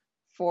that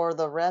for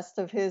the rest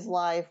of his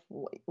life,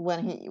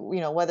 when he,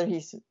 whether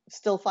he's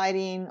still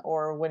fighting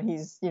or when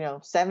he's,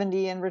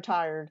 70 and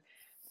retired,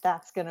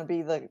 that's going to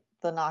be the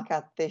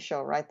knockout they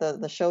show, right? The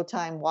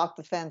Showtime walk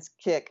the fence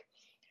kick.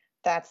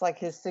 That's like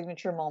his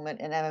signature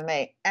moment in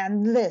MMA.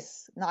 And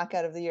this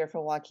knockout of the year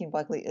for Joaquin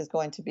Buckley is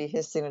going to be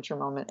his signature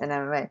moment in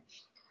MMA.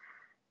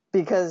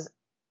 Because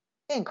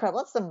incredible.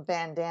 That's some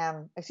Van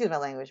Damme, excuse my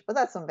language, but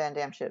that's some Van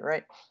Damme shit,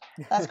 right?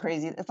 That's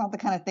crazy. It's not the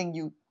kind of thing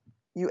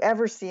you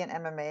ever see in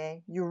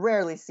MMA. You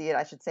rarely see it,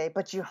 I should say,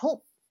 but you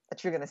hope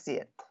that you're going to see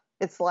it.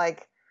 It's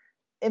like,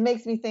 it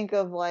makes me think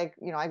of like,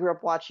 I grew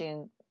up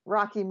watching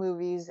Rocky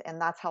movies, and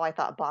that's how I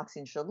thought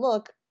boxing should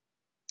look.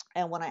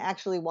 And when I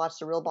actually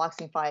watched a real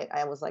boxing fight,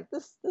 I was like,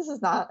 this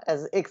is not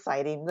as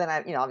exciting. Then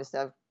I,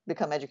 obviously I've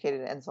become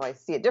educated, and so I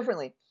see it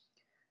differently.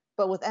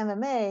 But with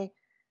MMA,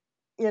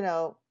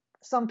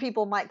 some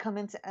people might come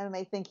into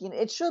MMA thinking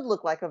it should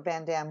look like a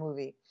Van Damme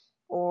movie,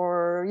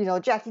 or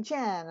Jackie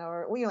Chan,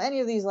 or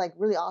any of these like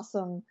really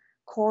awesome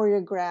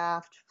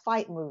choreographed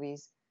fight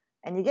movies.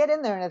 And you get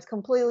in there and it's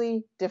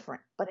completely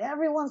different. But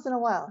every once in a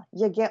while,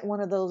 you get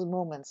one of those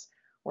moments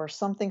where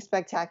something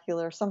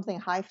spectacular, something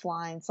high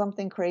flying,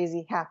 something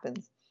crazy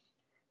happens.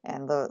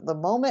 And the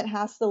moment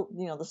has to,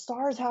 the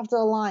stars have to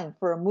align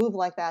for a move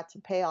like that to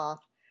pay off,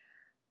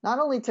 not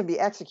only to be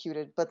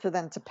executed, but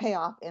to pay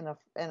off in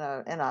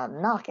a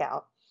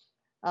knockout.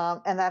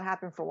 And that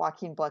happened for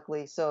Joaquin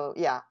Buckley. So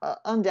yeah,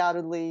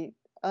 undoubtedly,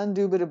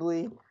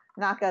 indubitably,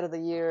 knockout of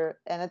the year.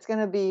 And it's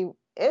gonna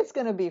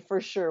be for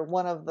sure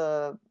one of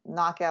the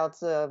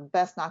knockouts,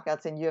 best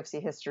knockouts in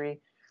UFC history.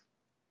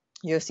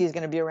 UFC is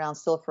going to be around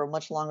still for a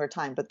much longer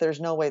time, but there's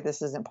no way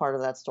this isn't part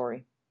of that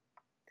story.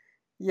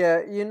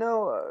 Yeah,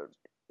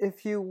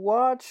 if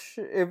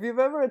you've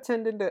ever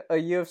attended a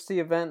UFC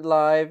event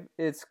live,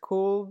 it's a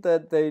cool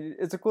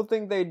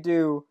thing they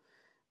do.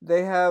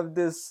 They have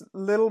this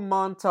little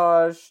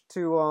montage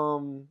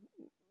to,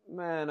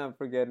 man, I'm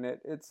forgetting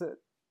it.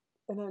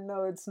 And I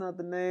know it's not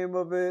the name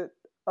of it.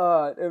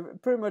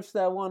 Pretty much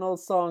that one old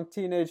song,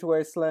 Teenage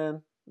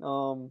Wasteland.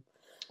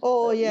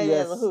 Oh yeah,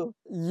 yes, The Who.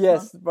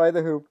 Yes, by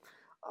The Who.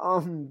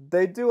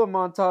 They do a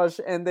montage,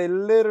 and they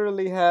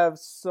literally have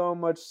so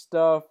much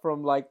stuff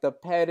from like the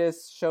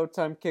Pettis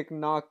Showtime kick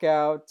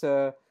knockout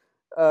to,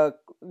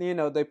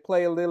 they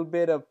play a little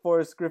bit of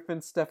Forrest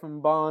Griffin,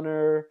 Stephen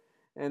Bonner,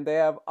 and they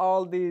have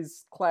all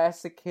these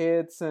classic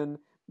hits, and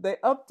they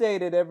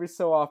update it every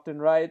so often,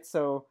 right?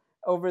 So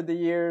over the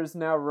years,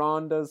 now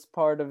Ronda's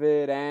part of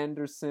it,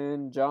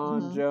 Anderson,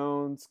 John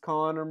Jones,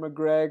 Conor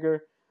McGregor,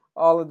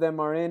 all of them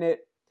are in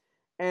it.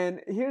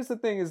 And here's the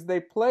thing is they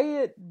play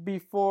it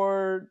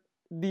before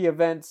the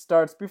event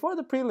starts, before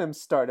the prelims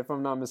start, if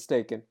I'm not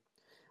mistaken.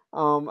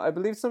 I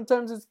believe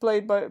sometimes it's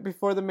played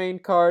before the main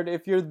card.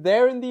 If you're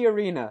there in the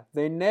arena,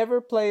 they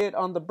never play it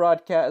on the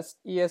broadcast,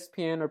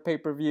 ESPN or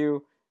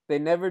pay-per-view. They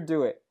never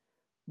do it.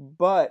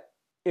 But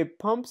it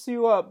pumps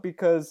you up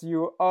because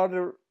you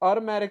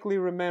automatically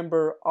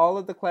remember all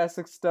of the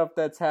classic stuff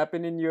that's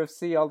happened in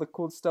UFC, all the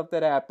cool stuff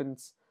that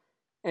happens.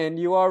 And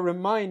you are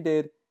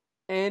reminded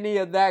any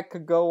of that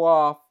could go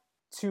off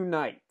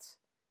tonight.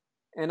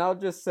 And I'll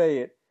just say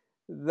it.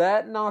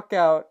 That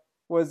knockout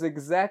was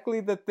exactly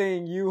the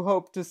thing you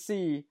hope to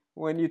see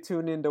when you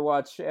tune in to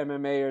watch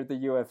MMA or the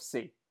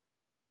UFC.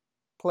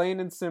 Plain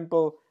and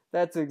simple,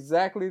 that's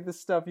exactly the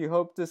stuff you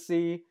hope to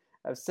see.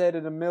 I've said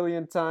it a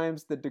million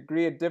times, the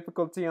degree of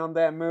difficulty on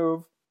that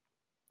move.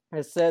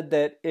 I said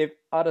that if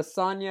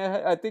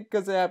Adesanya, I think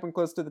because it happened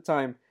close to the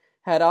time,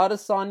 had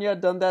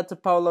Adesanya done that to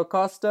Paulo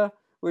Costa,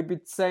 we'd be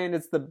saying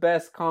it's the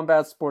best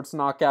combat sports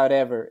knockout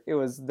ever. It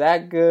was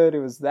that good. It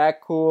was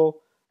that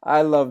cool.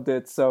 I loved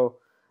it. So,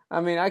 I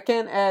mean, I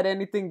can't add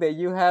anything that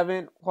you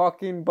haven't.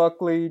 Joaquin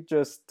Buckley,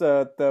 just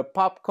the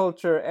pop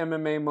culture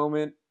MMA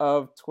moment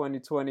of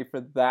 2020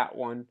 for that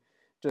one.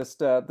 Just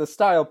the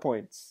style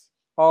points.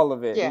 All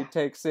of it. Yeah. He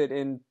takes it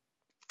in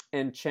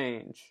and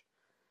change.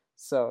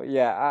 So,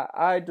 yeah,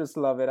 I just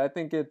love it. I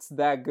think it's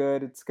that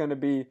good. It's going to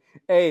be,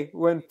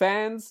 when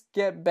fans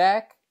get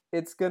back,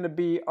 it's going to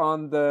be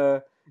on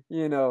the,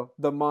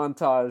 the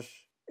montage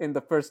in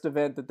the first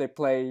event that they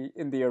play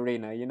in the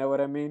arena. You know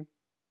what I mean?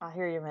 I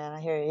hear you, man.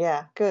 I hear you.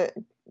 Yeah, good.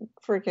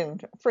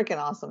 Freaking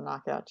awesome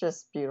knockout.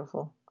 Just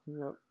beautiful.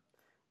 Yep.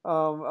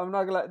 I'm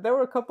not gonna lie. There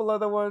were a couple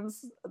other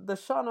ones. The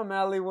Sean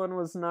O'Malley one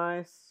was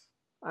nice.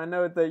 I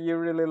know that you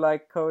really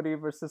like Cody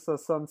versus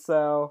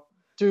Asuncao.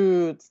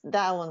 Dude,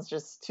 that one's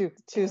just too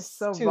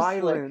so too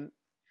violent.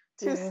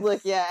 Slick. Too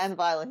slick, yeah, and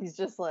violent. He's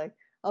just like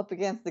up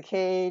against the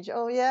cage.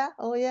 Oh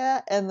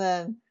yeah, and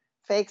then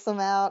fakes him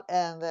out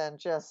and then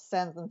just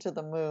sends him to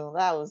the moon.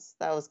 That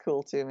was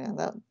cool too, man.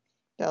 That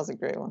was a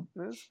great one.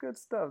 That's good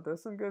stuff.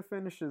 There's some good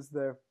finishes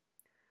there.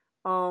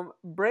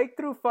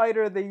 Breakthrough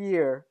Fighter of the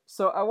Year.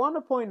 So I want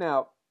to point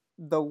out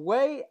the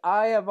way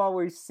I have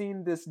always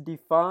seen this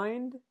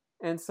defined,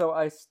 and so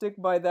I stick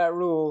by that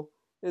rule,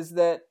 is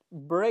that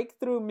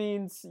breakthrough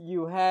means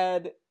you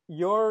had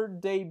your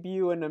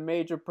debut in a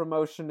major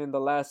promotion in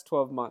the last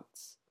 12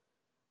 months.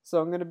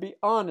 So I'm going to be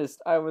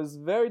honest, I was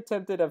very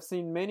tempted. I've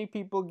seen many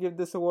people give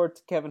this award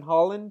to Kevin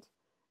Holland,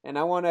 and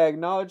I want to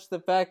acknowledge the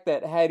fact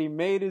that had he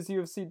made his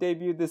UFC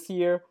debut this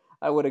year,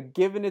 I would have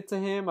given it to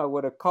him. I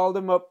would have called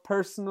him up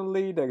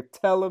personally to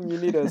tell him you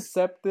need to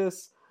accept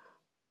this.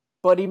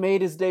 But he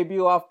made his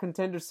debut off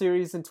Contender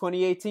Series in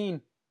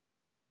 2018.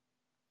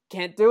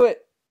 Can't do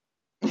it.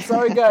 I'm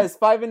sorry, guys.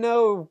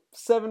 5-0,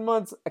 7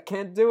 months. I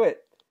can't do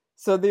it.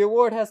 So the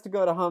award has to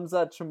go to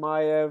Khamzat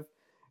Chimaev.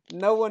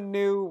 No one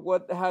knew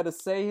how to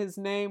say his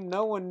name.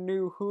 No one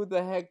knew who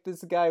the heck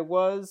this guy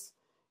was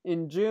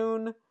in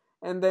June.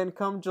 And then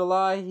come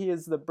July, he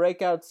is the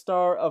breakout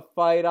star of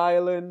Fight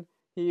Island.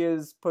 He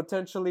is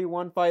potentially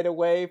one fight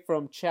away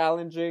from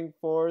challenging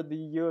for the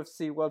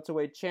UFC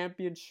Welterweight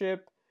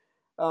Championship.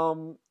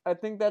 I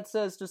think that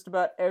says just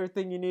about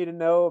everything you need to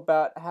know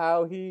about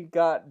how he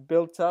got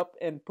built up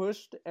and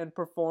pushed and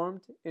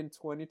performed in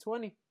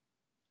 2020.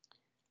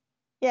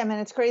 Yeah, man,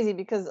 it's crazy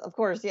because, of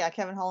course, yeah,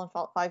 Kevin Holland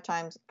fought 5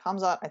 times.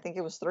 Khamzat, I think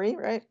it was 3,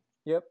 right?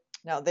 Yep.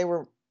 No,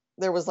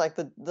 there was like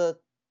the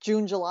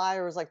June, July,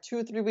 or it was like 2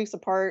 or 3 weeks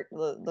apart.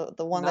 The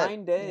one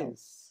 9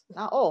 days.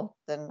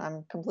 Then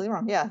I'm completely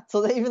wrong. Yeah,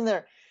 so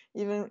they're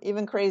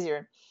even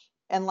crazier,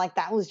 and like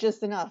that was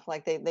just enough.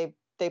 Like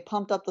they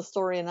pumped up the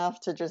story enough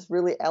to just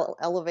really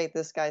elevate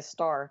this guy's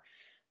star,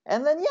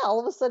 and then all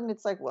of a sudden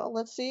it's like, well,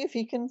 let's see if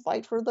he can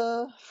fight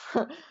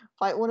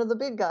fight one of the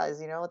big guys,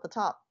 at the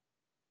top.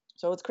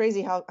 So it's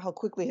crazy how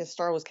quickly his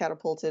star was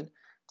catapulted.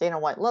 Dana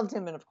White loved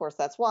him, and of course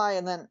that's why.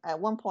 And then at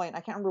one point,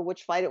 I can't remember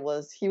which fight it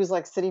was, he was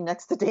like sitting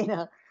next to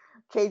Dana,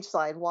 cage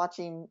side,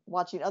 watching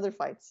other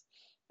fights.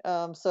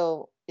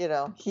 So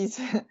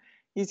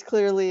he's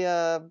clearly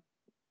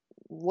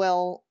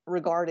well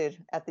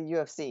regarded at the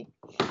UFC.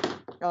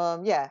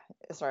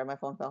 Sorry, my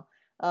phone fell.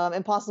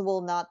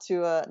 Impossible not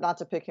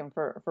to pick him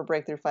for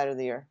Breakthrough Fighter of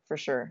the Year for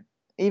sure.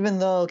 Even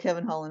though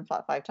Kevin Holland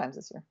fought 5 times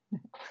this year.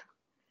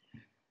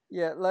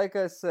 Yeah, like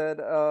I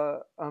said,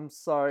 I'm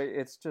sorry.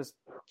 It's just,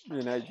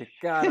 you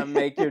gotta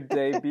make your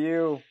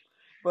debut.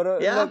 But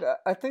look,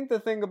 I think the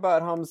thing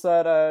about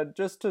Khamzat,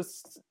 just to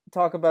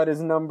talk about his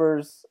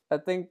numbers, I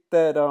think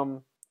that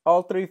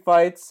all 3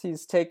 fights,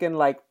 he's taken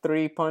like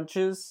 3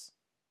 punches.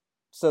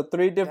 So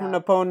 3 different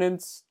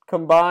opponents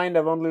combined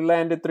have only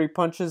landed 3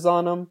 punches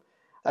on him.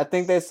 I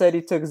think they said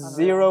he took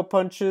 0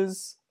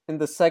 punches in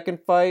the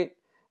second fight.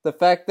 The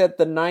fact that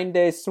the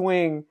 9-day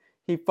swing,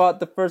 he fought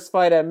the first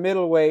fight at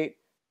middleweight,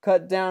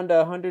 cut down to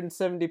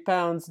 170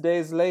 pounds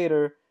days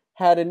later,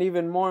 had an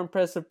even more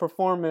impressive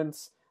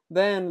performance.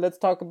 Then let's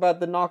talk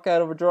about the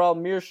knockout over Gerald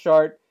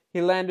Meerschaert.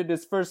 He landed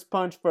his first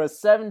punch for a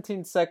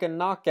 17-second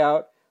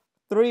knockout.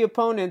 3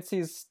 opponents,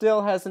 he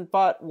still hasn't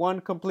fought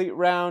 1 complete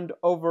round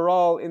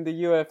overall in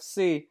the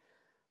UFC.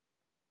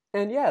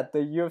 And yeah, the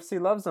UFC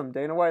loves him.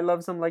 Dana White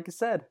loves him, like you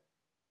said.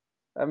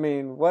 I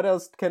mean, what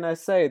else can I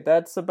say?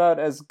 That's about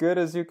as good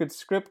as you could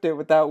script it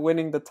without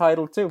winning the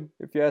title too,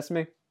 if you ask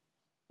me.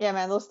 Yeah,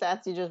 man, those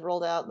stats you just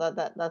rolled out,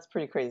 that's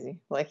pretty crazy.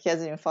 Like, he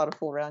hasn't even fought a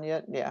full round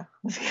yet. Yeah.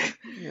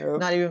 Yep.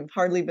 Not even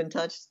hardly been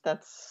touched.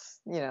 That's,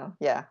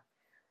 yeah.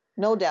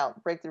 No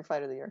doubt, Breakthrough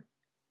Fight of the Year.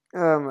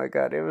 Oh my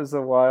God, it was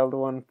a wild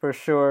one for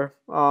sure.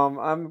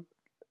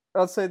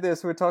 I'll say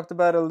this, we talked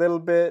about it a little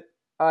bit.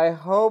 I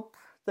hope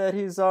that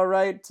he's all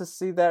right to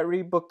see that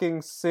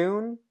rebooking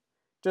soon,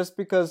 just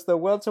because the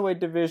welterweight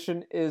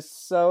division is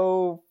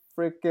so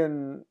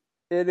freaking...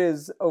 It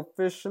is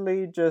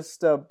officially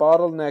just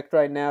bottlenecked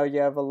right now.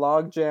 You have a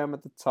logjam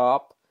at the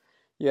top.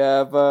 You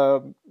have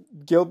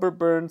Gilbert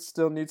Burns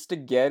still needs to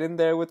get in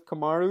there with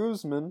Kamaru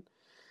Usman.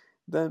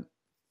 Then,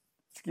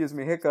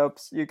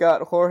 hiccups. You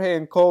got Jorge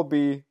and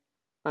Colby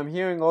I'm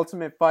hearing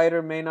Ultimate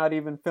Fighter may not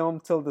even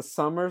film till the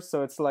summer,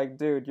 so it's like,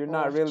 dude, you're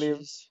not really.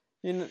 Jeez.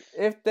 You know,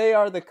 if they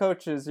are the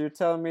coaches, you're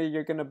telling me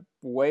you're gonna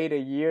wait a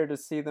year to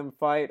see them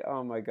fight?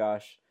 Oh my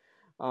gosh.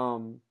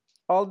 Um,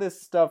 all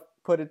this stuff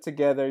put it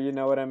together, you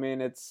know what I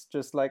mean? It's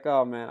just like,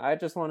 oh man, I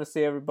just want to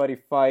see everybody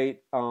fight.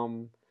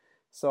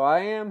 So I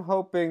am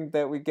hoping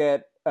that we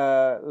get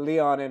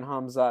Leon and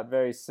Hamzat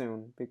very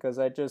soon because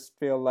I just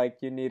feel like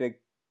you need to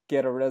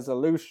get a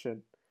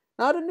resolution.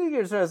 Not a New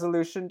Year's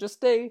resolution,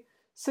 just a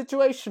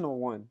situational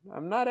one.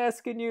 I'm not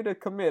asking you to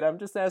commit. I'm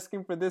just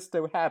asking for this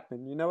to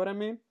happen. You know what I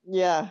mean?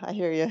 Yeah, I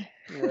hear you.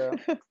 Yeah.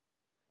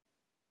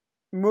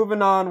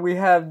 Moving on, we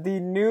have the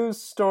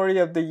news story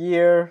of the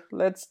year.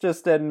 Let's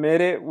just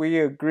admit it. We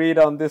agreed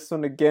on this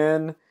one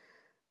again.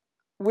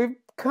 We've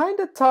kind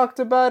of talked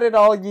about it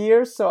all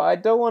year, so I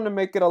don't want to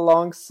make it a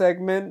long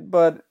segment,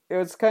 but it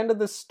was kind of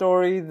the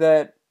story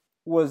that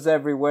was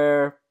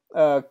everywhere.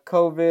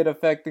 COVID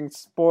affecting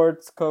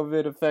sports,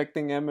 COVID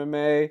affecting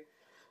MMA.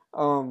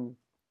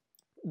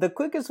 The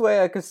quickest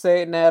way I could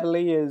say it,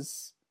 Natalie,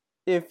 is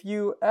if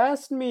you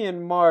asked me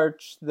in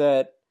March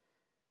that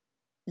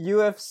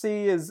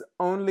UFC is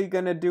only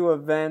going to do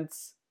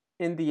events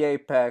in the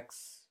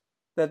Apex,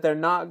 that they're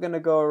not going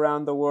to go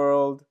around the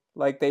world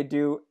like they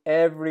do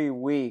every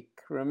week.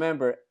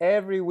 Remember,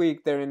 every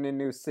week they're in a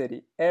new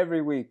city.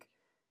 Every week.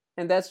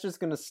 And that's just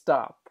going to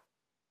stop.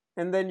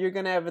 And then you're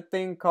going to have a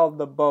thing called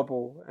the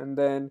bubble. And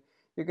then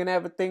you're going to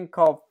have a thing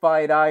called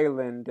Fight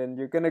Island. And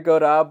you're going to go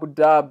to Abu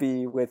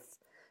Dhabi with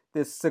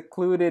this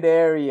secluded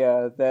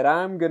area that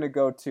I'm going to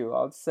go to.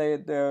 I'll say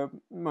it there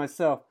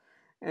myself.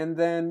 And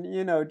then,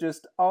 you know,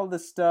 just all the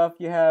stuff.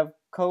 You have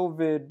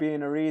COVID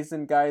being a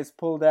reason guys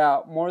pulled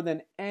out more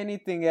than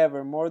anything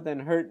ever. More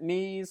than hurt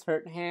knees,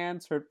 hurt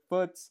hands, hurt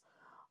foots.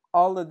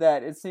 All of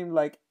that. It seemed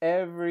like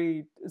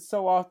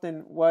so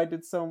often, why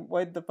did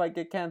the fight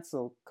get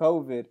canceled?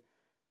 COVID.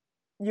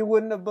 You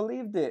wouldn't have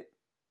believed it.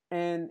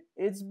 And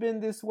it's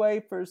been this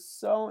way for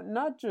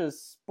not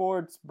just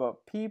sports,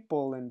 but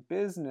people and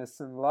business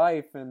and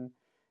life. And,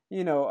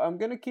 you know, I'm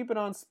going to keep it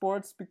on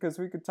sports because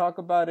we could talk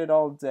about it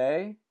all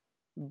day.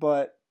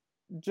 But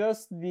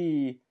just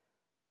the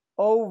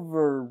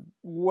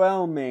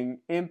overwhelming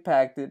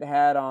impact it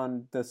had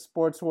on the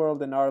sports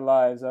world and our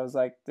lives. I was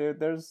like, dude,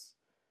 there's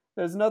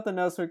nothing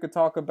else we could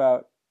talk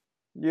about.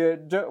 Yeah,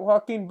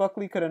 Joaquin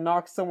Buckley could have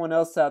knocked someone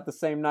else out the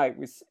same night.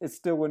 It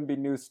still wouldn't be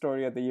news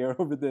story of the year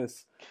over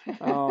this.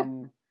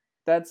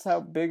 That's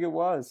how big it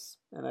was,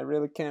 and I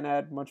really can't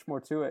add much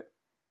more to it.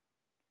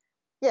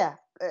 Yeah,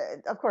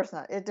 of course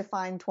not. It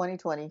defined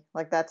 2020.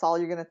 Like that's all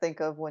you're going to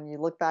think of when you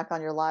look back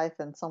on your life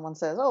and someone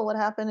says, "Oh, what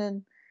happened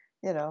in,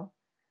 you know,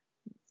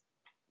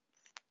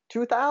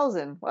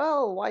 2000?"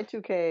 Well,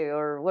 Y2K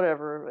or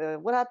whatever.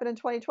 What happened in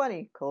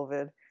 2020?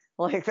 COVID.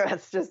 Like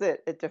that's just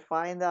it. It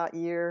defined that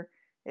year.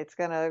 It's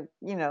gonna,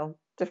 you know,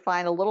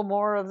 define a little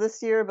more of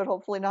this year, but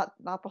hopefully not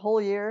the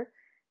whole year.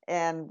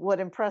 And what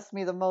impressed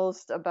me the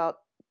most about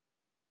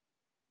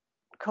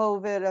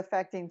COVID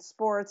affecting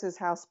sports is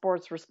how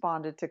sports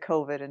responded to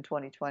COVID in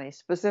 2020.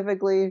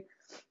 Specifically,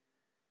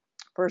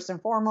 first and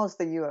foremost,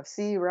 the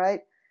UFC, right?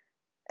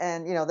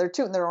 And you know, they're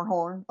tooting their own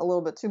horn a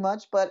little bit too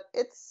much, but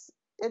it's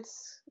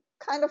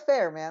kind of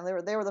fair, man.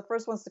 They were the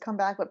first ones to come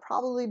back, but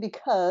probably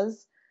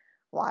because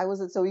why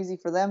was it so easy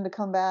for them to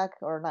come back?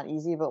 Or not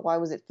easy, but why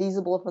was it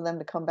feasible for them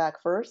to come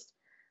back first?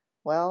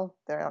 Well,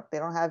 they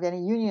don't have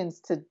any unions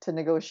to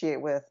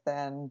negotiate with,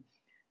 and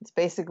it's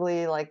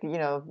basically like, you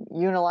know,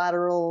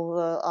 unilateral,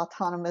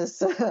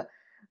 autonomous,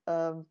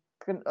 management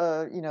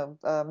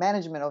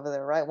over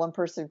there, right? One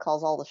person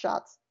calls all the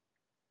shots.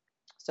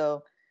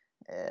 So,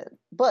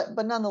 but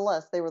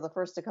nonetheless, they were the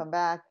first to come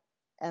back,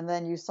 and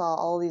then you saw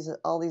all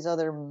these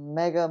other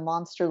mega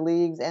monster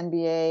leagues,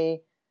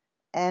 NBA,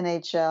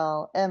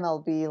 NHL,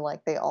 MLB,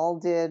 like they all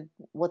did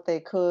what they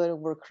could,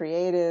 were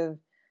creative.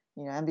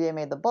 You know, NBA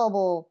made the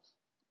bubble.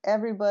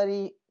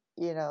 Everybody,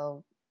 you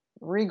know,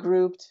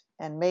 regrouped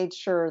and made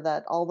sure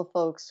that all the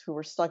folks who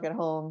were stuck at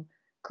home,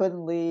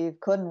 couldn't leave,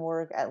 couldn't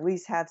work, at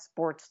least had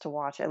sports to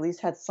watch, at least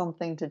had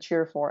something to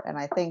cheer for. And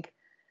I think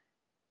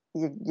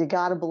you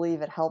got to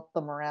believe it helped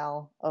the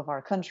morale of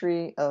our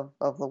country, of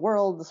the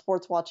world, the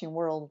sports watching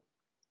world,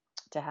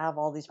 to have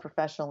all these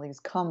professional leagues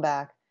come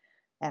back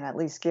and at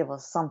least give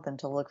us something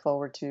to look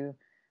forward to.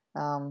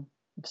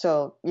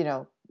 So, you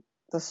know,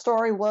 the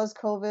story was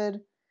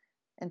COVID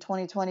in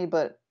 2020,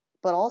 but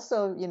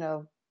also, you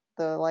know,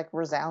 the like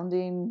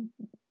resounding,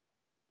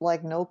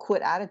 like no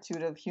quit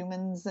attitude of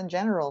humans in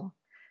general.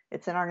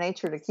 It's in our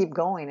nature to keep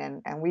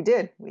going. And we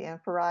did. We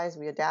improvised,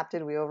 we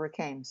adapted, we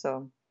overcame.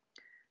 So,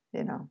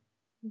 you know,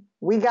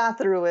 we got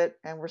through it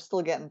and we're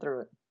still getting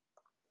through it.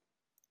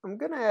 I'm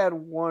going to add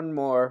one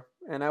more,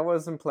 and I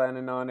wasn't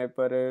planning on it,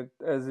 but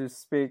as you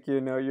speak,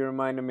 you know, you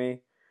reminded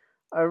me.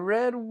 I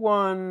read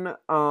one,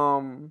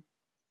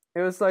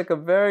 it was like a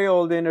very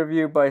old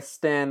interview by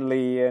Stan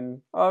Lee,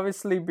 and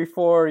obviously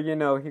before, you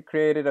know, he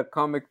created a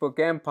comic book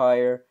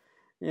empire,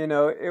 you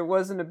know, it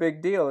wasn't a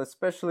big deal,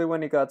 especially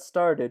when he got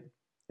started.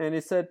 And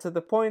he said to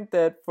the point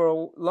that for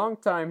a long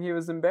time he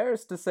was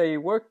embarrassed to say he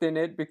worked in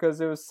it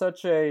because it was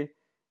such a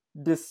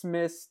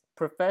dismissed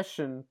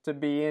profession to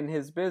be in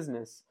his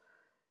business.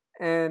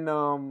 And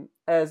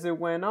as it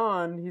went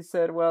on, he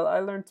said, well, I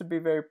learned to be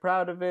very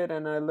proud of it,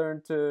 and I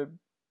learned to,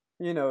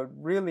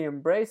 really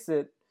embrace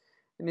it.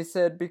 And he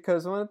said,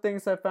 because one of the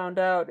things I found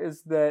out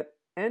is that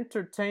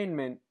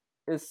entertainment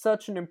is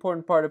such an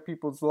important part of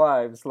people's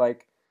lives.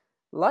 Like,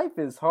 life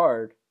is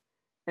hard.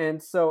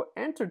 And so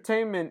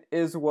entertainment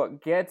is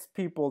what gets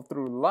people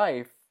through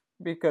life.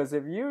 Because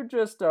if you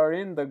just are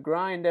in the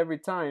grind every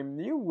time,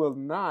 you will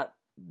not,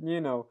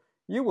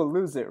 you will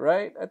lose it,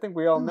 right? I think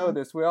we all know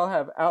this. We all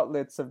have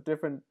outlets of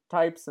different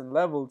types and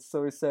levels.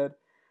 So he said,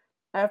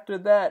 after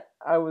that,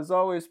 I was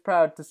always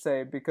proud to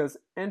say, because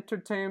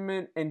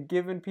entertainment and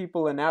giving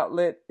people an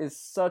outlet is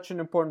such an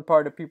important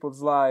part of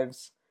people's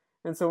lives.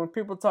 And so when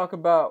people talk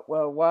about,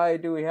 well, why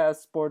do we have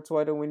sports?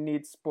 Why do we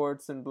need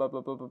sports? And blah,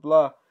 blah, blah, blah,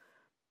 blah.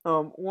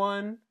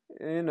 One,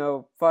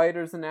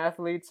 fighters and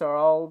athletes are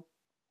all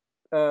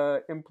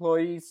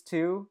employees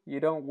too. You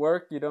don't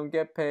work, you don't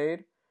get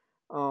paid.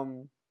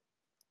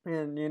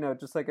 And,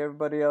 just like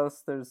everybody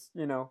else, there's,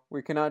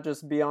 we cannot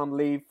just be on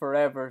leave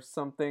forever.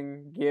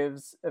 Something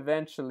gives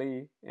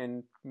eventually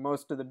in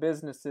most of the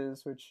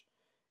businesses, which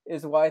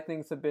is why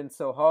things have been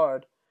so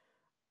hard.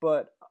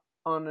 But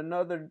on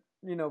another,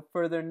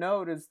 further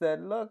note is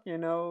that, look,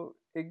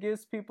 it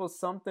gives people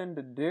something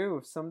to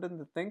do, something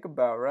to think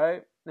about,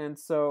 right? And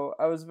so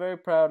I was very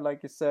proud,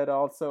 like you said,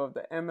 also of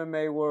the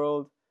MMA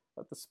world,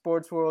 of the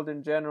sports world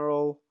in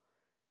general,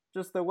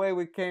 just the way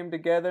we came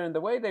together and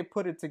the way they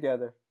put it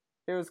together.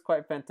 It was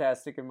quite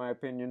fantastic in my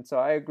opinion. So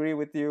I agree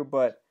with you,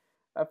 but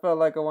I felt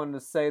like I wanted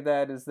to say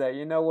that is that,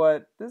 you know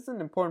what, this is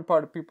an important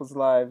part of people's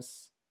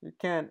lives. You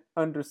can't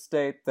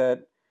understate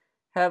that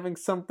having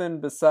something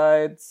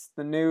besides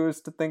the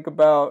news to think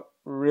about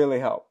really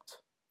helped,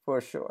 for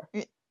sure.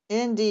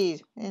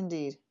 Indeed,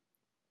 indeed.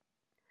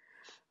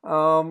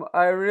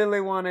 I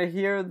really want to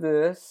hear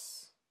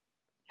this.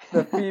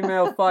 The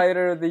female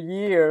fighter of the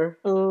year.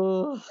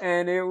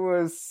 And it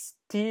was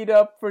teed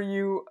up for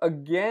you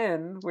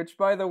again, which,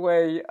 by the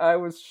way, I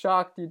was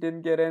shocked you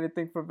didn't get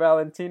anything for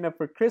Valentina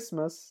for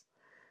Christmas.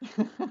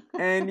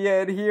 And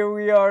yet here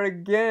we are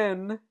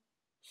again.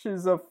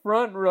 She's a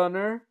front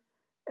runner,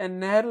 and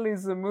Natalie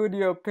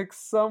Zamudio picks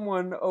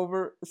someone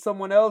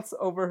else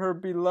over her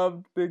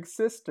beloved big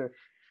sister.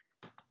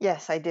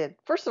 Yes, I did.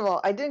 First of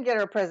all, I didn't get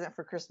her a present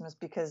for Christmas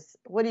because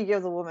what do you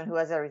give the woman who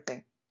has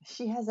everything?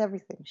 She has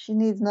everything. She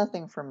needs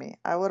nothing from me.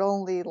 I would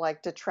only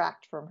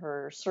detract from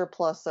her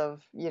surplus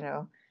of,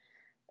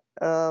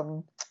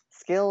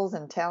 skills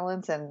and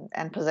talents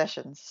and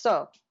possessions.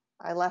 So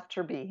I left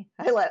her be.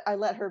 I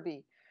let her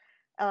be.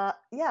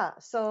 Yeah.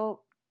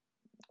 So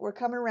we're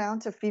coming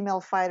around to female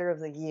fighter of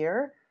the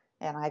year,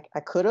 and I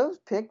could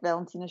have picked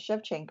Valentina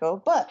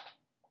Shevchenko, but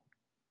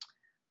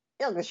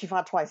because she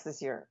fought twice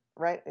this year,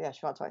 right? Yeah,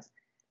 she fought twice,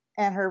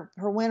 and her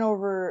win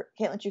over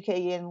Caitlin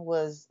Chookagian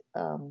was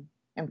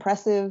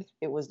impressive.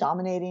 It was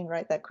dominating,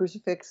 right? That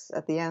crucifix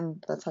at the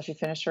end, that's how she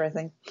finished her, I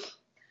think.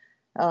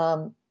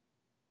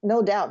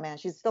 No doubt, man,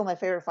 she's still my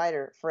favorite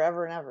fighter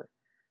forever and ever.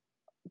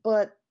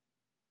 But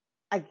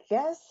I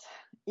guess,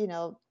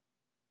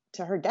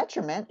 to her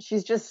detriment,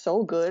 she's just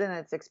so good, and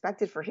it's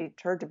expected for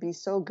her to be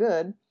so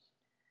good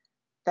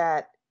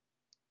that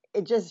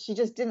she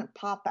just didn't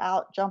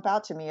jump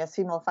out to me as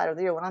female fighter of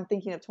the year. When I'm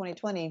thinking of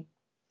 2020,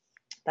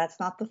 that's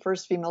not the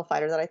first female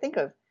fighter that I think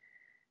of.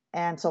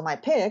 And so my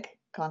pick,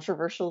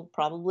 controversial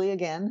probably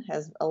again,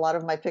 as a lot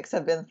of my picks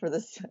have been for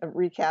this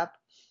recap,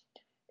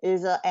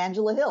 is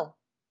Angela Hill.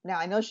 Now,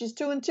 I know she's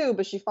 2-2,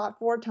 but she fought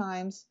 4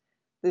 times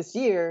this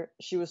year.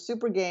 She was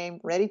super game,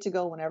 ready to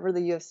go whenever the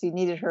UFC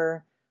needed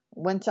her,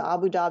 went to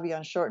Abu Dhabi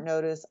on short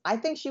notice. I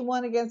think she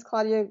won against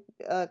Claudia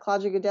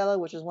Gadelha,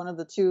 which is one of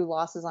the 2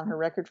 losses on her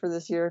record for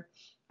this year.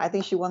 I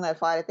think she won that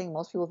fight. I think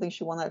most people think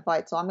she won that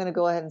fight. So I'm going to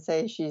go ahead and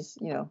say she's,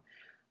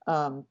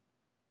 3-1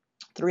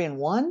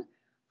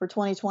 for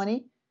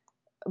 2020.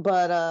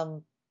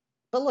 But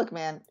look,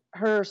 man,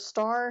 her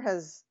star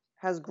has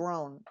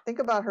grown. Think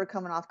about her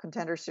coming off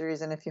Contender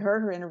Series, and if you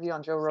heard her interview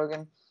on Joe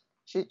Rogan,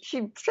 she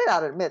straight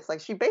out admits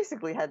she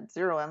basically had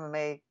 0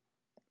 MMA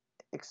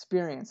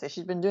experience.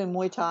 She's been doing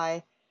Muay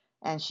Thai,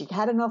 and she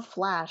had enough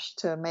flash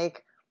to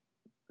make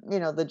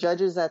the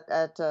judges at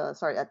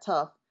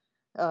Tough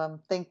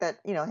think that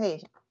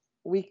hey,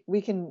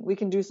 we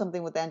can do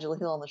something with Angela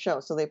Hill on the show.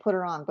 So they put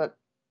her on, but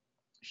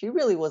she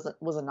really was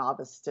a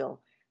novice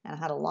still, and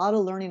had a lot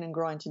of learning and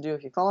growing to do.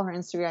 If you follow her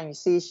Instagram, you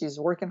see she's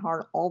working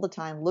hard all the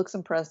time, looks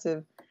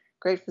impressive,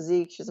 great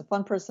physique. She's a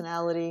fun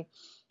personality.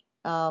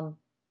 And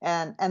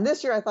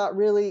this year I thought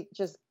really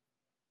just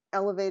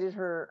elevated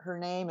her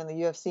name in the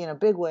UFC in a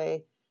big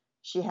way.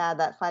 She had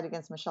that fight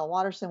against Michelle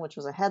Waterson, which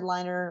was a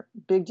headliner,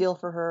 big deal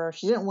for her.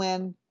 She didn't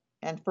win.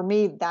 And for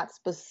me, that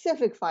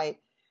specific fight,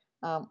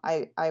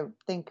 I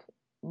think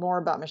more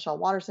about Michelle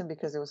Waterson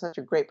because it was such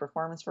a great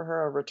performance for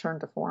her, a return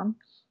to form.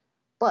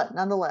 But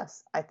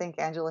nonetheless, I think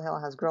Angela Hill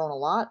has grown a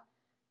lot.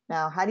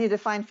 Now, how do you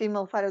define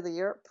female fighter of the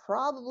year?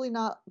 Probably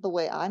not the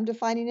way I'm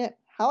defining it.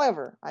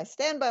 However, I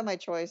stand by my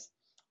choice.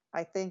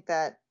 I think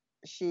that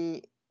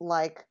she,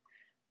 like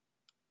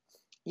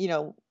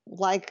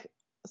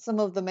some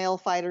of the male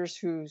fighters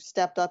who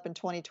stepped up in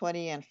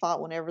 2020 and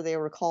fought whenever they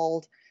were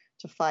called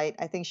to fight,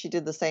 I think she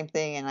did the same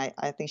thing, and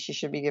I think she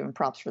should be given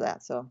props for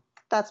that. So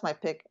that's my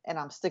pick, and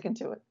I'm sticking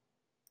to it.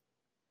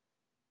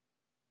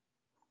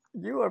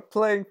 You are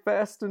playing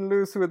fast and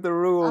loose with the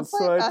rules,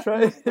 so I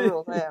try.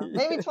 Yeah.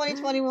 Maybe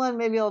 2021,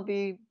 maybe I'll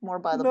be more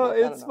by the book.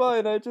 No, it's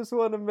fine. I just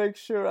want to make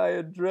sure I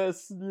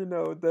address,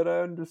 that I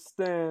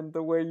understand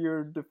the way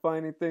you're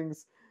defining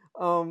things.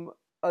 I'll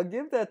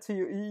give that to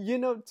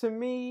you. To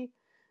me,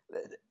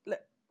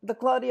 the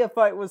Claudia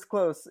fight was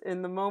close.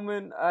 In the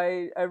moment,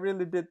 I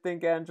really did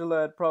think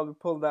Angela had probably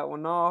pulled that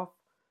one off.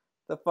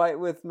 The fight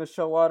with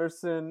Michelle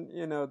Waterson,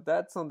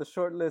 that's on the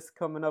short list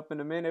coming up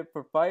in a minute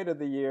for Fight of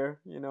the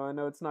Year. I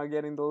know it's not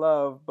getting the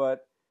love,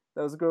 but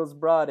those girls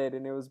brought it,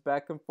 and it was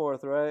back and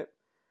forth, right?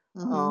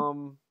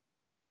 Mm-hmm.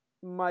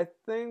 My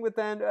thing with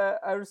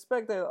I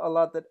respect a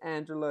lot that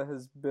Angela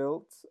has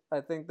built. I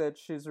think that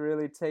she's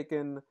really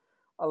taken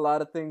a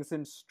lot of things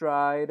in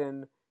stride,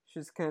 and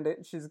she's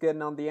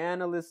getting on the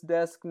analyst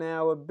desk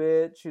now a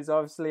bit. She's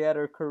obviously at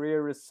her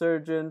career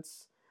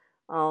resurgence.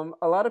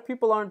 A lot of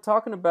people aren't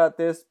talking about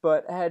this,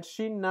 but had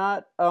she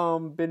not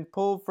been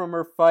pulled from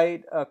her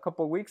fight a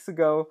couple weeks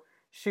ago,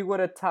 she would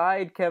have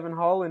tied Kevin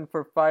Holland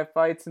for 5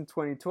 fights in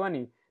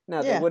 2020.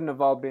 Now, they wouldn't have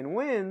all been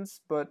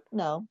wins, but,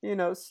 no,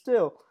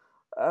 still.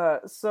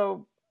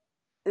 So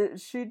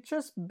she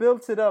just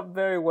built it up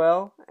very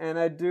well, and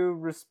I do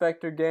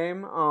respect her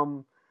game.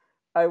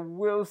 I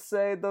will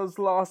say those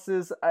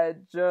losses, I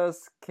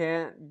just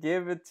can't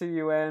give it to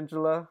you,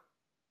 Angela.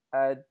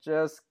 I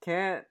just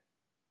can't.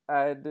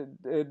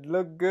 It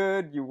looked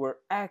good. You were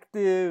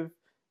active.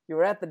 You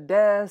were at the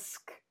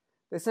desk.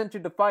 They sent you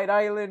to Fight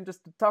Island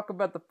just to talk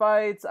about the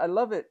fights. I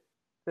love it.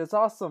 It's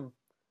awesome.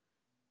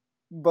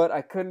 But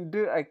I can't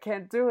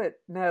do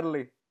it,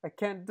 Natalie. I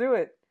can't do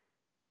it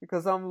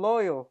because I'm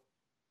loyal.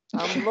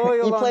 I'm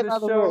loyal you play on by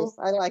the the show. rules.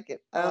 I like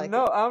it.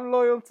 I'm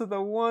loyal to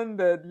the one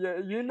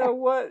that you know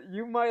what?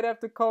 You might have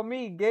to call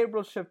me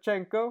Gabriel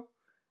Shevchenko.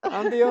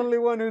 I'm the only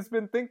one who's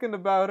been thinking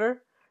about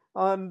her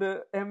on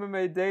the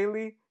MMA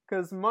Daily.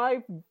 Because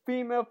my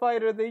female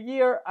fighter of the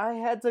year, I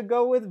had to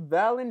go with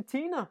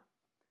Valentina.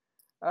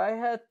 I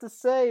had to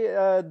say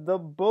the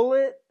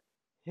bullet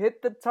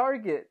hit the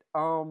target.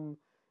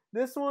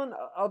 This one,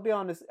 I'll be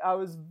honest, I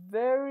was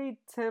very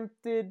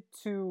tempted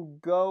to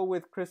go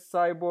with Chris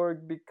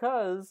Cyborg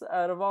because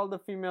out of all the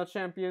female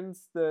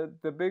champions,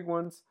 the big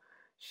ones,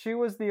 she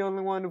was the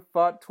only one who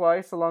fought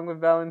twice along with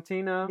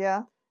Valentina.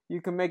 Yeah. You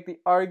can make the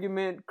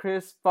argument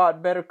Chris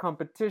fought better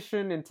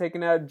competition in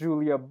taking out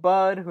Julia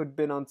Budd, who'd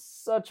been on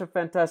such a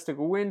fantastic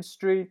win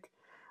streak.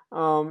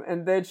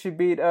 And then she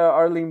beat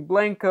Arlene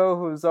Blanco,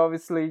 who's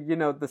obviously,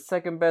 the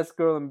second best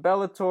girl in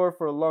Bellator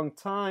for a long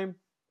time.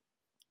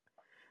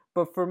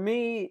 But for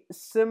me,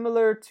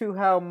 similar to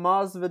how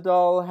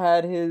Masvidal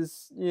had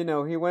his,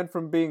 he went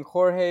from being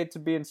Jorge to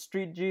being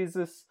Street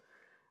Jesus,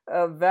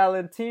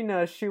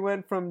 Valentina, she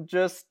went from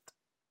just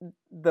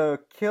the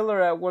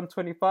killer at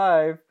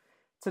 125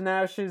 to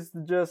now she's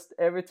just,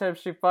 every time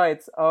she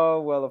fights,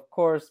 oh, well, of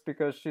course,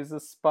 because she's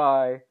a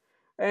spy.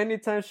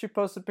 Anytime she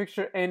posts a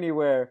picture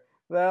anywhere,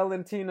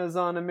 Valentina's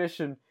on a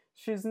mission.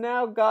 She's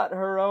now got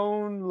her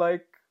own,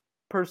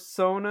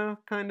 persona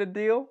kind of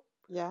deal.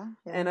 Yeah.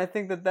 And I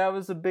think that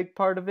was a big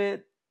part of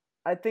it.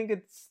 I think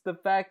it's the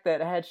fact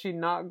that had she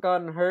not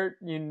gotten hurt,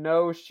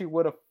 she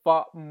would have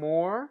fought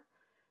more.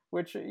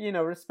 Which,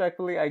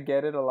 respectfully, I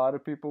get it. A lot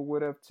of people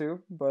would have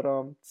too. But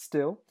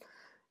still.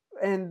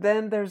 And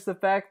then there's the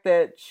fact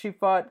that she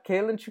fought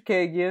Katlyn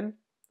Chookagian,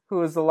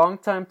 who is a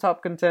longtime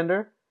top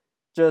contender.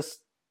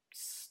 Just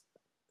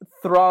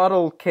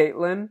throttled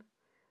Katlyn.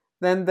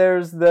 Then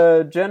there's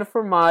the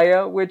Jennifer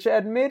Maia, which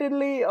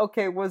admittedly,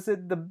 okay, was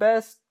it the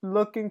best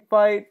looking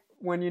fight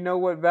when you know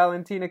what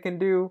Valentina can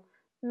do?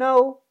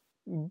 No,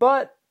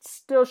 but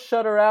still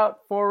shut her out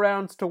 4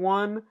 rounds to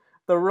 1.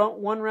 The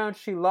one round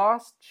she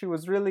lost, she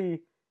was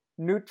really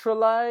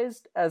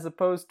neutralized as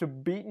opposed to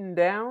beaten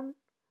down.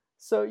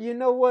 So you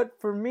know what,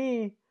 for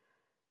me,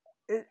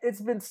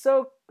 it's been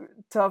so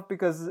tough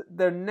because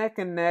they're neck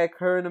and neck,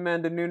 her and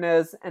Amanda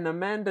Nunes, and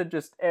Amanda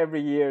just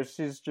every year,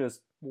 she's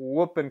just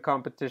whooping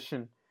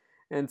competition.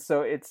 And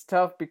so it's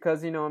tough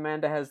because,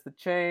 Amanda has the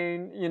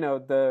chain,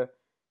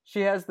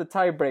 she has the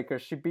tiebreaker,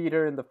 she beat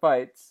her in the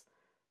fights.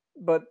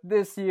 But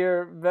this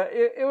year,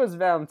 it was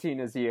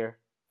Valentina's year,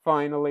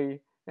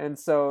 finally. And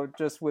so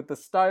just with the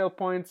style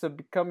points of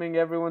becoming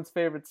everyone's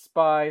favorite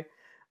spy,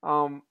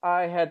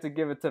 I had to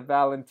give it to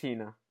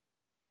Valentina.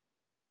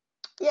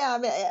 Yeah, I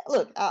mean,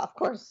 look, of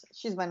course,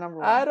 she's my number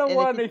one. I don't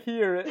want to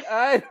hear it.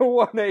 I don't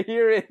want to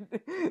hear it.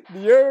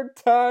 Your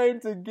time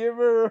to give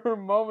her her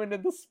moment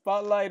in the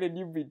spotlight and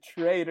you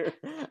betrayed her.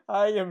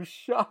 I am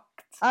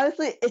shocked.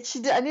 Honestly, I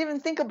didn't even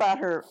think about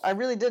her. I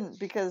really didn't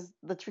because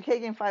the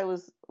Chookagian fight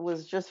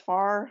was just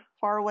far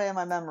away in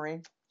my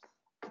memory.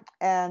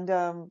 And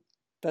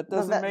That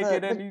doesn't make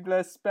it any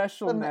less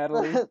special,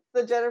 Natalie.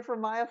 The Jennifer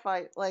Maia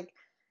fight, like,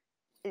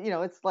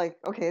 it's like,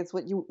 okay, it's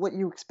what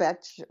you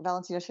expect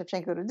Valentina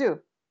Shevchenko to do.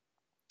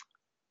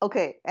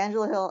 Okay,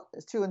 Angela Hill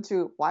is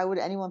 2-2. Why would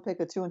anyone pick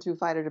a 2-2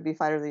 fighter to be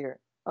fighter of the year?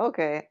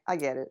 Okay, I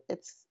get it.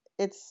 It's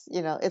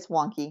it's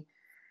wonky.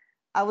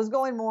 I was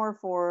going more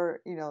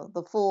for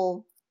the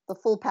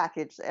full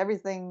package,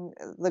 everything,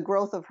 the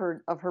growth of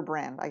her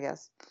brand, I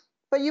guess.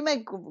 But you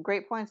make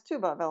great points too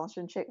about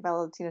Valentina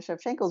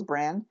Shevchenko's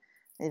brand.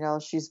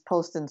 She's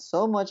posting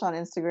so much on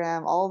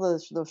Instagram, all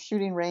the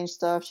shooting range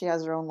stuff. She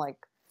has her own, like,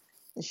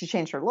 she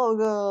changed her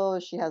logo.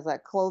 She has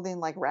that clothing,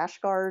 like, rash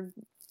guard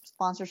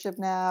sponsorship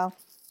now,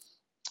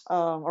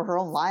 or her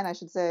own line, I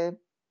should say.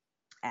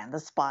 And the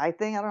spy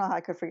thing, I don't know how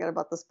I could forget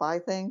about the spy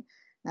thing.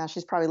 Now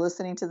she's probably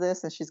listening to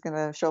this, and she's going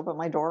to show up at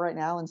my door right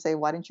now and say,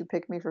 "Why didn't you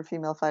pick me for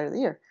Female Fighter of the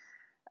Year?"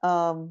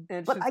 And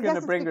she's going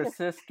to bring her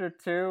sister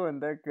too,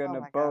 and they're going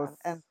to both. God.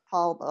 And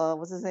Paul,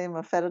 what's his name?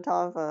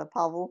 Fedotov,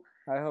 Pavel.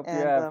 I hope you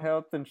have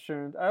health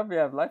insurance. I hope you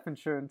have life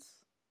insurance.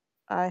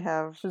 I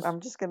have.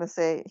 I'm just going to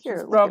say, here,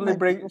 she's look probably at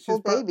my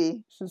beautiful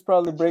baby. She's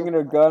probably bringing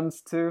her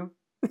guns too.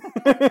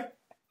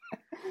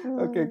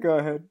 Okay, go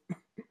ahead.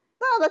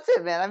 No, that's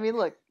it, man. I mean,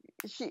 look,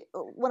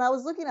 when I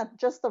was looking at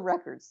just the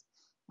records,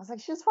 I was like,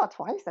 she just fought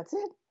twice. That's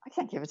it. I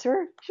can't give it to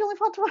her. She only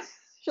fought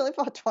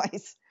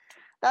twice.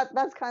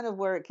 That's kind of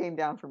where it came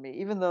down for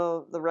me. Even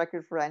though the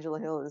record for Angela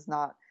Hill is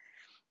not,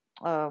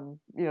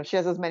 she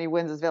has as many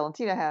wins as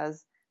Valentina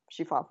has.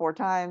 She fought 4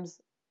 times.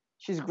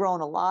 She's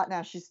grown a lot.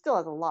 Now she still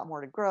has a lot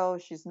more to grow.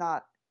 She's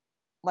not,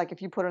 like,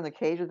 if you put her in the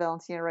cage with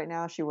Valentina right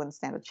now, she wouldn't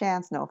stand a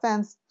chance. No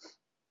offense,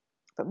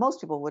 but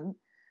most people wouldn't.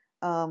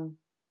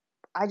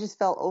 I just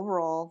felt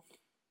overall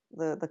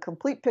the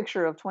complete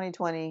picture of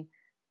 2020.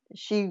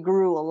 She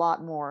grew a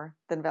lot more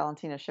than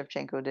Valentina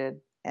Shevchenko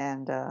did,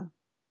 and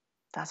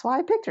that's why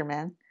I picked her,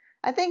 man.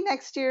 I think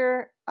next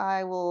year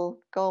I will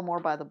go more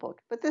by the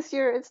book, but this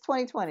year it's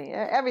 2020.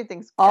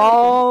 Everything's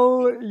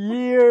all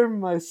year,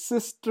 my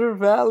sister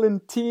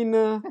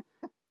Valentina.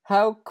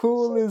 How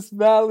cool is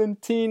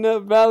Valentina?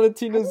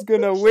 Valentina's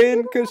gonna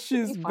win because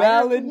she's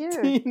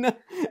Valentina,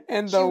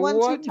 and she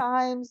won 2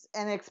 times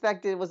and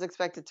was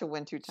expected to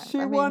win 2 times.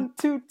 She won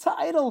 2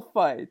 title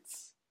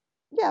fights.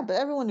 Yeah, but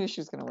everyone knew she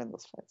was going to win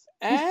those fights.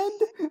 And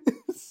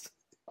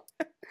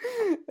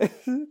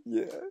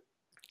yeah.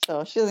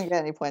 So she doesn't get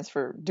any points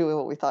for doing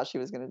what we thought she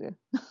was going to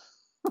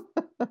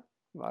do.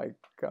 My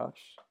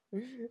gosh.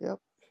 Yep.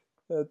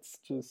 That's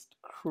just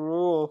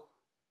cruel.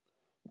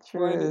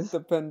 Sure is. The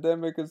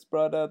pandemic has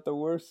brought out the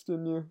worst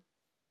in you.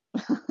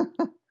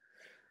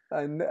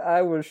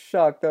 I was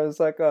shocked. I was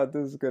like, oh,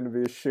 this is going to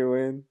be a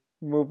shoo-in.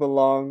 Move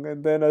along.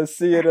 And then I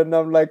see it and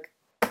I'm like,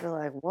 you're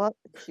like, what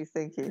is she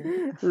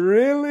thinking?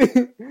 Really?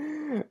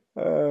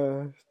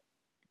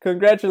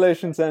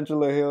 Congratulations,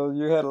 Angela Hill.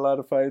 You had a lot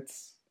of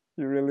fights.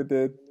 You really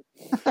did.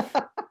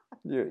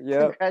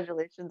 Yeah.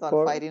 Congratulations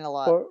on fighting a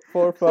lot.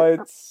 4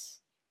 fights.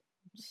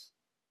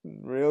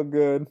 Real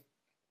good.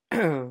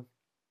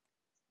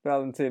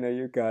 Valentina,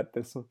 you got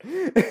this one.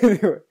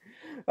 Anyway,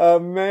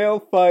 male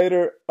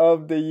fighter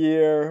of the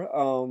year.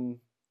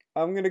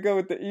 I'm going to go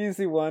with the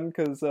easy one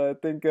because I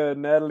think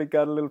Natalie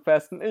got a little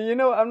fast. And,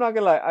 I'm not going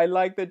to lie. I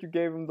like that you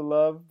gave him the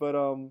love, but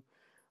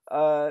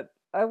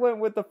I went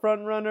with the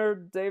front runner,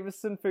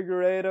 Deiveson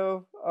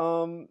Figueiredo.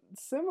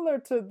 Similar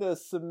to the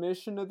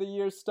submission of the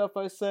year stuff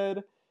I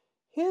said,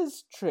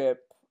 his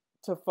trip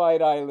to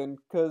Fight Island,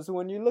 because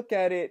when you look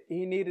at it,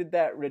 he needed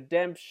that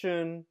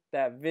redemption,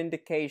 that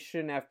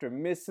vindication after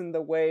missing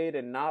the weight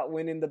and not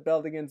winning the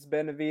belt against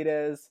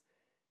Benavidez.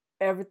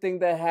 Everything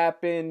that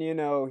happened,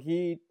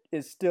 he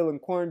is still in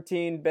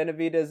quarantine.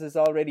 Benavidez is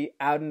already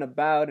out and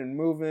about and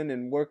moving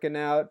and working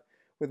out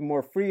with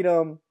more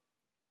freedom.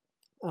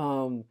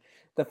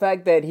 The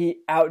fact that he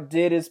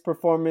outdid his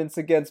performance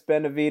against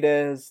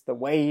Benavidez, the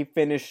way he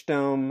finished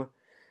him,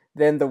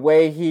 then the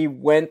way he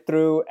went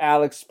through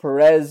Alex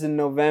Perez in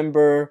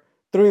November,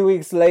 3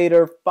 weeks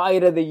later,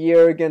 fight of the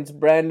year against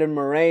Brandon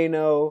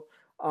Moreno.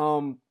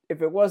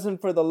 If it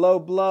wasn't for the low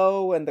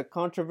blow and the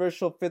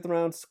controversial 5th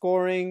round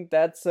scoring,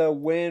 that's a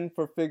win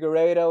for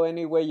Figueiredo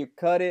any way you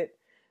cut it.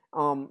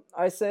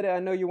 I said it, I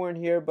know you weren't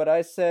here, but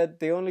I said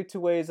the only 2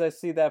 ways I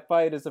see that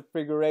fight is a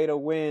Figueiredo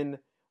win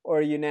or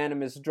a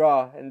unanimous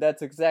draw, and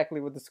that's exactly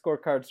what the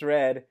scorecards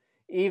read.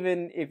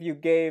 Even if you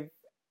gave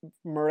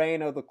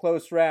Moreno the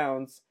close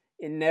rounds,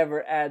 it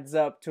never adds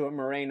up to a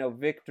Moreno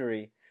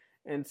victory.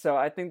 And so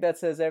I think that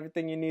says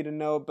everything you need to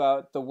know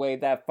about the way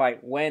that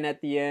fight went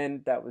at the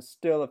end. That was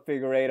still a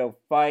Figueiredo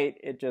fight.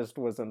 It just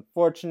was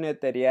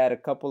unfortunate that he had a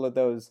couple of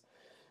those.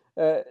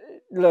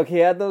 Look, he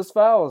had those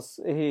fouls.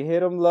 He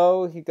hit him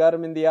low. He got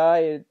him in the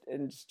eye.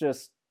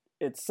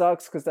 It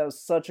sucks because that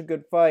was such a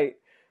good fight.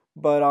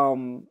 But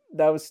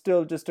that was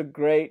still just a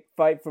great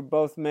fight for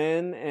both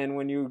men. And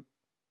when you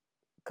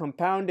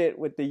compound it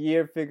with the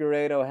year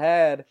Figueiredo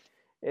had,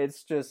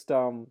 it's just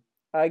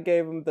I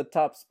gave him the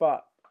top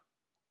spot.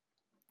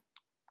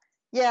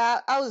 Yeah,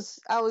 I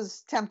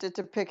was tempted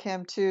to pick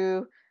him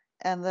too,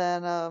 and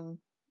then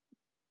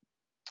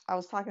I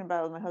was talking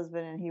about it with my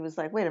husband, and he was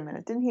like, "Wait a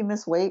minute, didn't he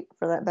miss weight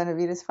for that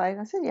Benavidez fight?"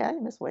 I said, "Yeah, he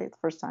missed weight the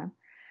first time."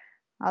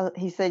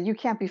 He said, "You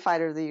can't be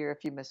fighter of the year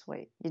if you miss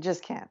weight. You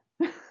just can't."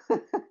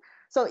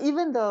 So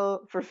even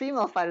though for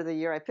female fighter of the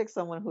year, I picked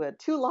someone who had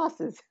 2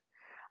 losses,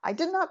 I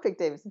did not pick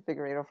Davison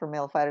Figueiredo for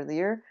male fighter of the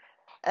year,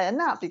 and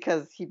not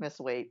because he missed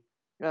weight.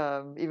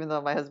 Even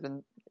though my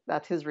husband,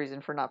 that's his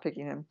reason for not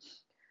picking him.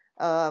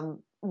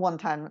 One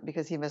time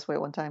because he missed weight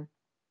one time.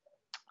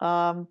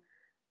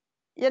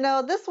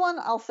 This one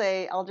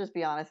I'll just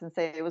be honest and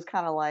say it was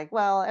kind of like,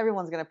 well,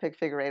 everyone's gonna pick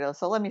Figueiredo,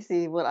 so let me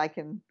see what I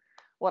can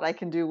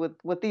do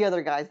with the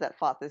other guys that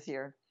fought this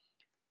year.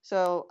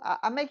 So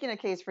I'm making a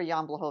case for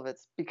Jan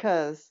Blachowicz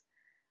because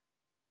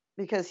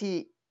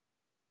he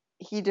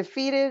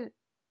defeated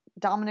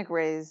Dominic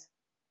Reyes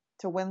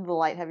to win the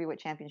light heavyweight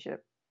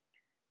championship,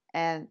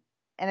 and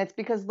it's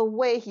because the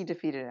way he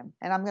defeated him.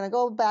 And I'm going to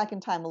go back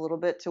in time a little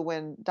bit to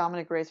when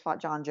Dominic Reyes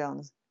fought John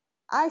Jones.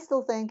 I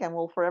still think and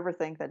will forever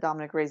think that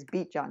Dominic Reyes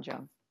beat John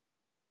Jones.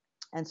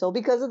 And so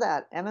because of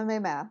that, MMA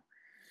math,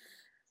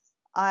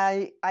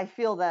 I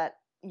feel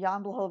that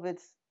Jan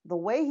Blachowicz, the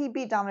way he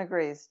beat Dominic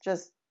Reyes,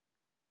 just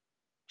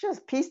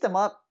pieced him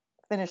up,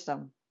 finished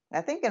him.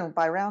 I think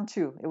by round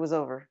 2, it was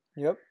over.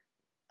 Yep.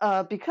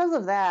 Because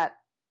of that,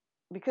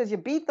 because you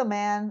beat the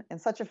man in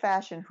such a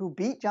fashion who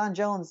beat John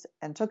Jones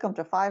and took him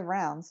to 5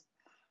 rounds,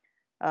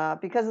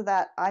 because of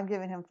that, I'm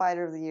giving him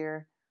fighter of the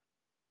year.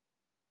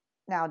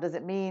 Now, does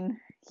it mean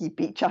he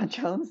beat John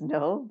Jones?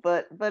 No,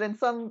 but in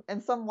some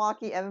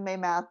wacky MMA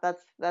math,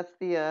 that's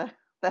the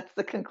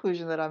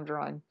conclusion that I'm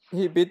drawing.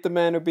 He beat the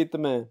man who beat the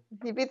man.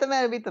 He beat the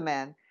man who beat the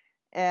man,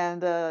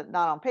 and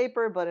not on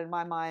paper, but in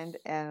my mind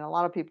and in a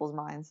lot of people's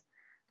minds.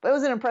 But it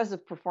was an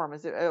impressive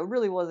performance. It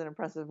really was an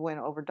impressive win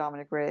over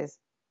Dominic Reyes,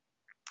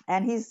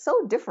 and he's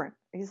so different.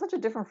 He's such a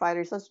different fighter.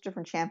 He's such a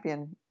different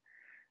champion.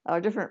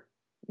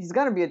 He's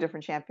going to be a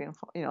different champion,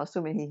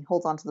 assuming he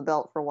holds on to the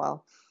belt for a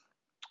while.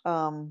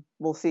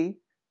 We'll see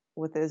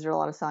with Israel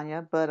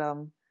Adesanya, but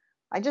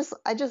I just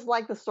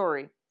like the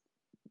story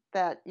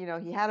that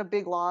he had a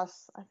big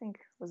loss. I think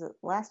was it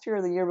last year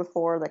or the year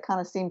before that kind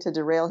of seemed to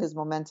derail his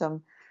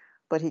momentum,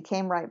 but he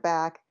came right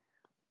back.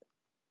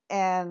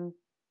 And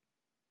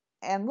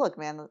look,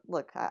 man,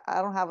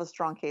 I don't have a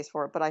strong case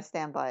for it, but I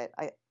stand by it.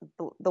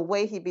 The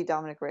way he beat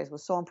Dominic Reyes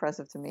was so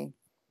impressive to me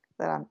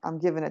that I'm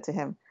giving it to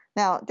him.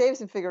 Now,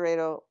 Davison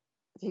Figueiredo,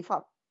 did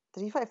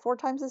he fight 4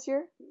 times this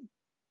year?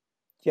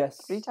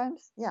 Yes. 3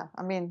 times? Yeah.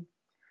 I mean,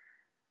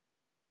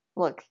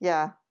 look,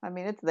 yeah. I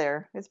mean, it's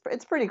there.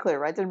 It's pretty clear,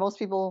 right? Did most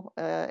people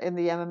in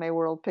the MMA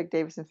world pick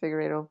Davison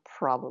Figueiredo?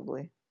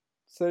 Probably.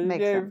 So you Makes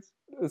gave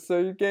sense. So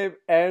you gave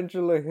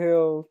Angela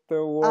Hill the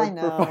award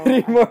know, for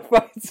fighting more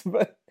fights,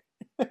 but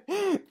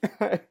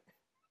it's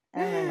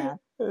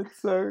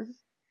so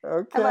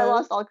okay. Have I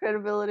lost all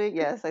credibility?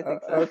 Yes, I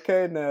think so.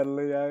 Okay,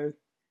 Natalie,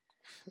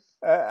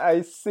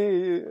 I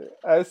see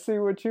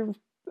what you're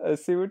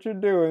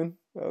doing.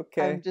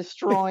 Okay. I'm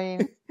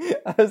destroying.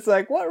 I was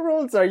like, what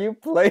rules are you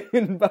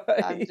playing by?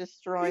 I'm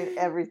destroying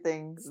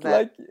everything.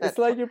 It's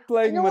like you're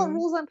playing. You know what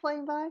rules I'm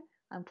playing by?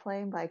 I'm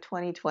playing by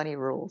 2020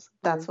 rules.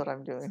 That's what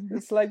I'm doing.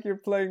 It's like you're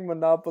playing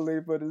Monopoly,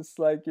 but it's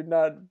like you're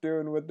not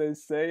doing what they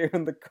say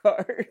on the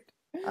card.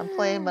 I'm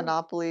playing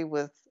Monopoly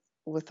with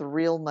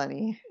real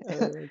money.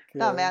 Okay.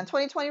 No, man,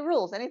 2020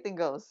 rules. Anything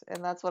goes,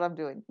 and that's what I'm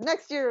doing.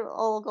 Next year,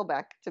 I'll go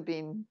back to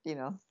being,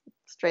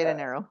 straight and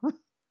narrow.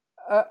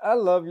 I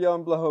love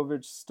Jan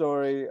Blachowicz's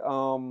story.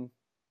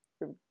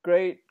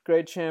 Great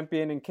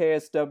champion in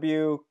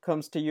KSW,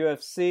 comes to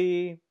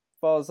UFC,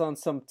 falls on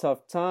some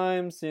tough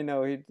times. He's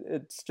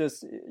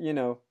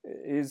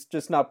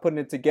just not putting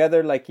it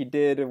together like he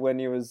did when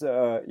he was,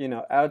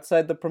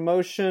 outside the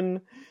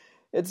promotion.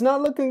 It's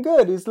not looking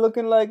good. He's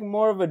looking like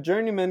more of a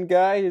journeyman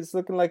guy. He's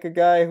looking like a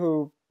guy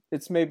who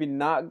it's maybe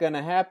not going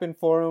to happen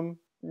for him.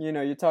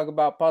 You talk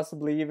about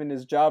possibly even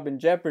his job in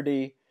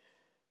jeopardy.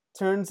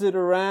 Turns it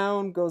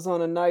around, goes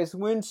on a nice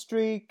win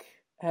streak,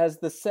 has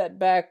the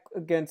setback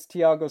against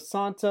Thiago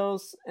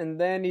Santos, and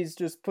then he's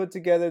just put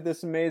together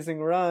this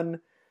amazing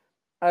run.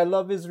 I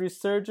love his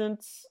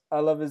resurgence. I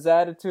love his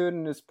attitude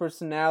and his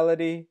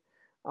personality.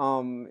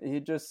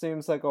 He just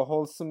seems like a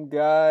wholesome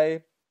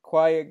guy,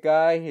 quiet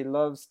guy. He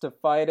loves to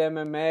fight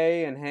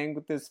MMA and hang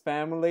with his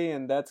family,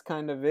 and that's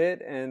kind of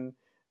it, and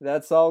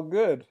that's all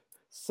good.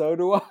 So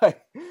do I.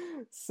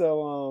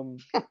 So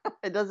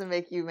it doesn't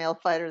make you male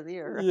fighter of the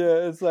year. Right?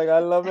 Yeah, it's like I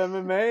love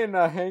MMA and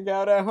I hang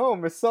out at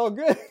home. It's all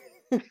good.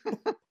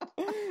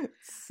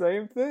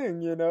 Same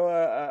thing,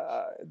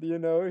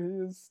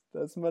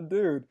 that's my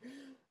dude.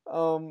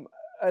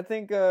 I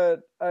think I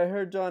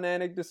heard John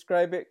Anik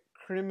describe it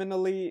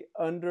criminally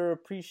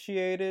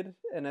underappreciated,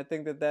 and I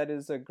think that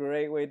is a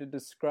great way to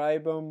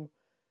describe him.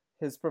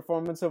 His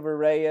performance over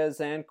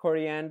Reyes and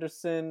Corey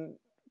Anderson,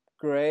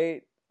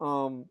 great.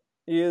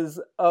 He is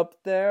up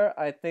there.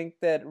 I think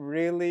that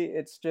really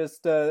it's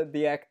just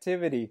the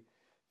activity.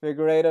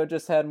 Figueiredo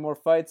just had more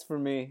fights for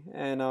me,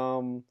 and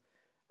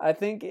I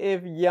think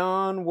if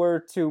Jan were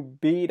to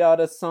beat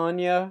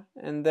Adesanya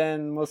and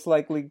then most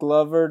likely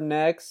Glover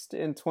next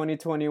in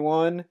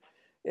 2021,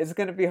 it's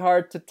going to be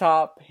hard to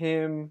top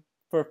him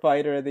for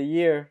Fighter of the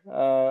Year,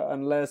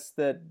 unless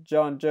that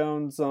John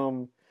Jones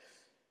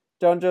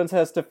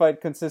has to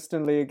fight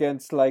consistently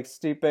against like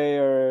Stipe,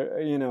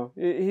 or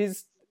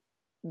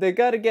they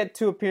got to get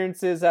 2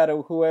 appearances out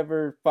of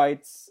whoever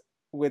fights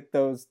with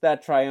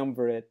that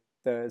triumvirate,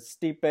 the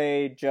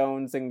Stipe,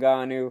 Jones, and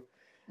Ngannou.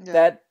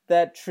 Yeah.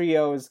 That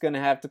trio is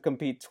gonna have to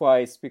compete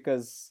twice,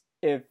 because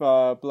if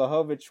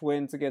Blachowicz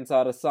wins against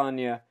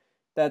Adesanya,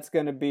 that's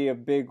gonna be a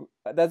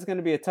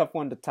tough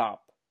one to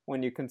top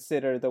when you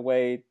consider the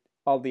way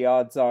all the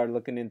odds are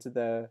looking into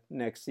the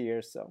next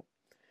year. So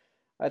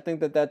I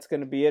think that's going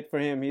to be it for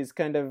him. He's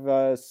kind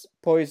of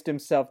poised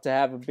himself to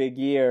have a big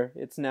year.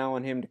 It's now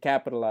on him to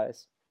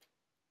capitalize.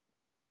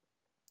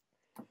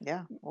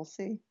 Yeah, we'll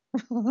see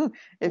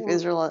if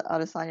Israel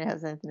Adesanya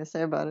has anything to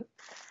say about it.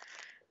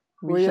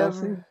 We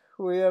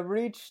have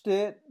reached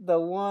it,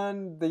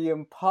 the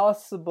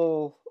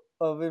impossible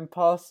of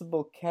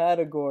impossible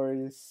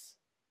categories.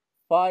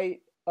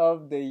 Fight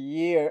of the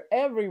year.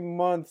 Every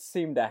month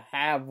seemed to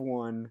have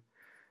one.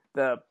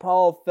 The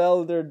Paul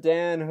Felder,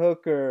 Dan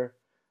Hooker.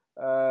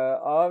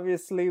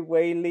 Obviously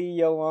Weili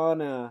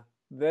Joanna.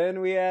 Then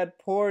we had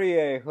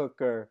Poirier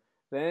Hooker.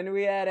 Then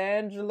we had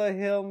Angela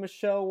Hill,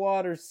 Michelle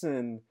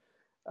Watterson.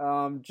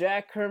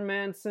 Jack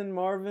Hermanson,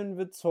 Marvin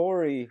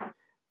Vittori.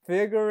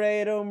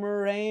 Figueiredo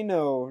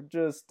Moreno.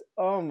 Just,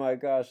 oh my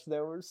gosh,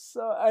 there were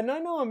and I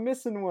know I'm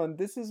missing one.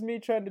 This is me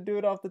trying to do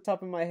it off the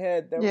top of my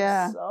head. There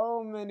were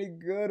so many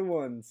good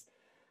ones.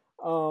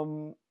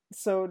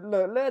 So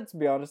look, let's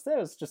be honest, there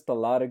was just a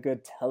lot of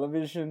good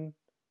television.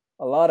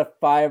 A lot of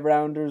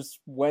 5-rounders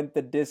went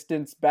the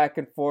distance back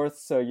and forth,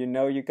 so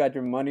you got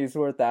your money's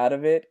worth out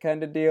of it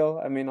kind of deal.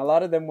 I mean, a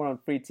lot of them were on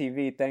free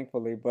TV,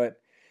 thankfully,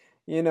 but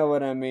you know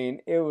what I mean.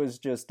 It was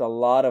just a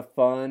lot of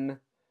fun.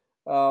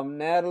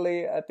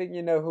 Natalie, I think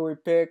you know who we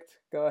picked.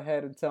 Go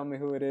ahead and tell me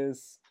who it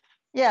is.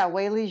 Yeah,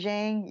 Weili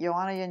Zhang,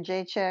 Joanna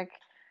Jędrzejczyk.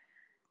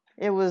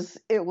 It was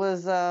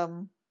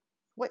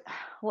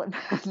what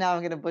now I'm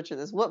going to butcher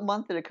this. What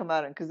month did it come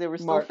out in? Because there were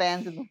still March.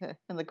 Fans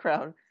in the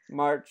crowd.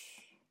 March.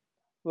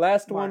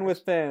 Last one with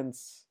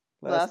fans.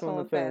 Last one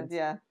with fans.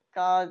 Yeah.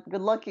 God,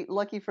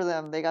 lucky for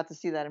them. They got to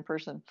see that in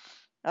person.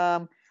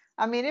 I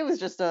mean, it was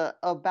just a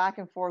back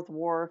and forth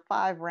war,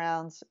 5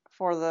 rounds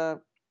for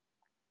the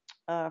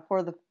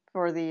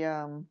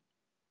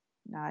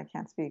now I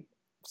can't speak.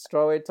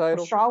 Strawweight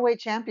title. Strawweight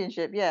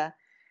championship. Yeah.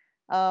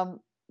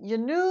 You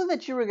knew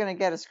that you were going to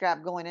get a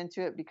scrap going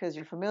into it because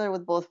you're familiar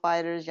with both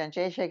fighters.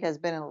 Jędrzejczyk has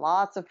been in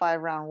lots of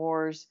 5-round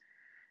wars.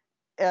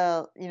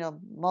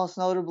 Most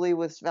notably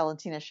with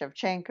Valentina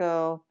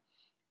Shevchenko.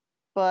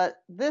 But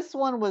this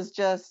one was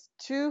just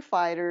 2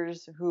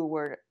 fighters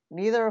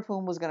neither of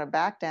whom was going to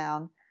back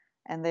down,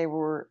 and they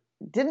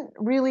didn't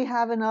really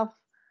have enough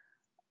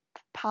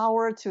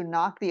power to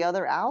knock the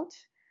other out.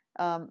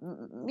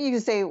 You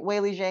can say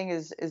Weili Zhang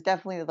is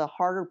definitely the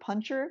harder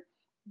puncher,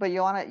 but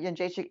Joanna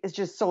Jędrzejczyk is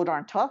just so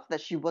darn tough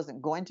that she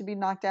wasn't going to be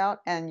knocked out,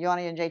 and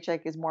Joanna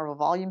Jędrzejczyk is more of a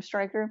volume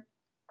striker.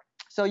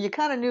 So you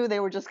kind of knew they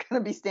were just going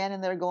to be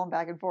standing there going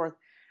back and forth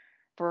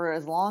for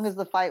as long as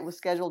the fight was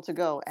scheduled to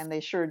go, and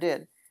they sure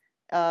did.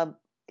 It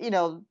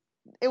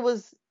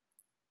was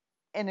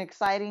an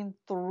exciting,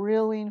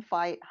 thrilling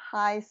fight,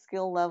 high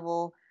skill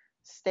level,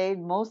 stayed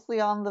mostly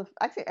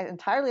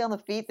entirely on the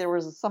feet. There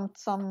was some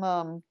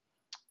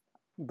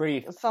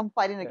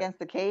fighting against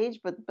the cage,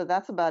 but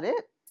that's about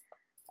it.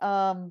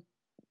 I'm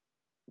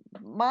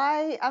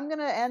going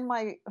to end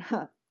my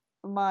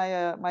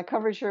my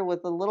coverage here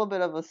with a little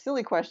bit of a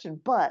silly question,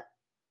 but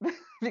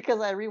because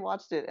I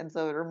rewatched it and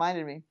so it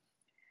reminded me.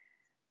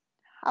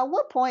 At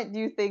what point do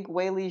you think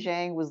Weili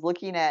Zhang was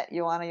looking at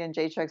Joanna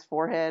Jędrzejczyk's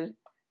forehead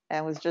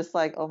and was just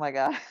like, "Oh my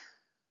god,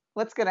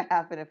 what's gonna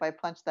happen if I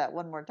punch that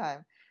one more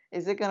time?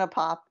 Is it gonna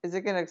pop? Is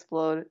it gonna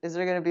explode? Is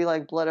there gonna be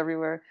like blood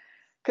everywhere?"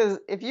 Because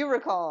if you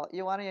recall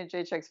Joanna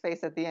Jędrzejczyk's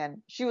face at the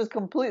end, she was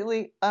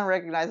completely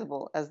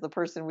unrecognizable as the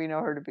person we know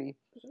her to be.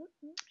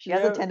 She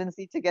has a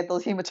tendency to get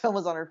those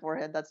hematomas on her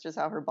forehead. That's just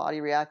how her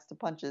body reacts to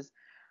punches.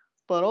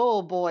 But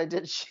oh boy,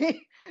 did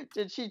she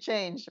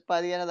change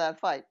by the end of that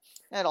fight.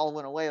 It all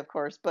went away, of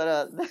course.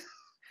 But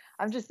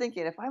I'm just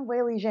thinking, if I'm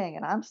Weili Zhang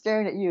and I'm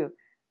staring at you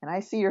and I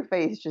see your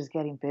face just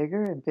getting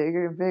bigger and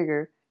bigger and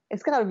bigger,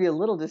 it's got to be a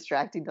little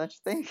distracting, don't you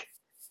think?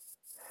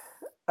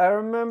 I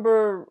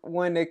remember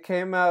when it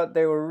came out,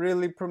 they were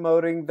really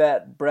promoting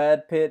that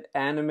Brad Pitt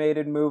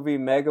animated movie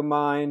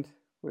Megamind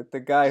with the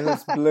guy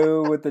who's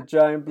blue with the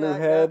giant blue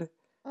head.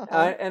 Yeah.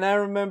 Uh-huh. I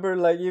remember,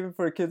 like, even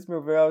for a kids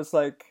movie, I was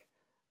like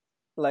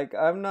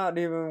I'm not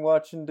even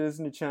watching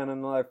Disney Channel,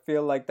 and I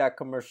feel like that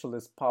commercial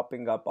is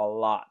popping up a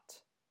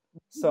lot.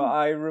 So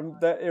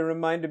it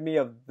reminded me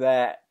of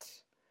that.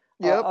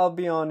 Yep. I'll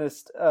be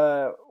honest.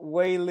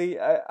 Weili,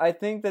 I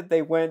think that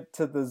they went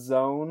to the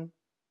zone.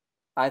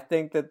 I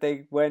think that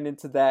they went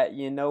into that,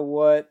 you know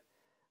what?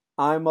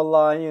 I'm a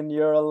lion,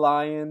 you're a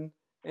lion,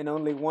 and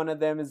only one of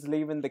them is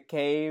leaving the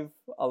cave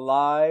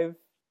alive.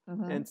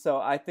 Mm-hmm. And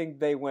so I think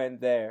they went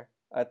there.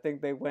 I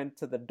think they went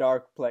to the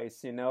dark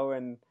place,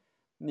 and,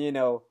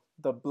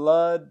 the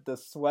blood, the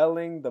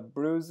swelling, the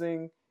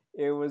bruising.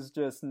 It was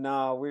just,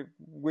 nah,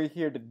 we're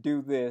here to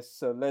do this,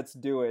 so let's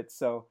do it.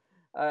 So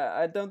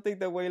I don't think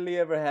that Wei Li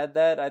ever had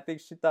that. I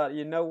think she thought,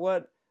 you know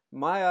what?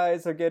 My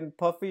eyes are getting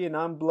puffy and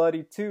I'm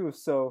bloody too,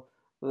 so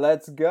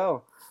let's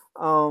go.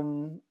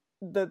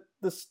 The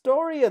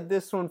story of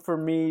this one for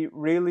me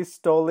really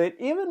stole it,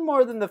 even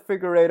more than the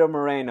Figueiredo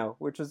Moreno,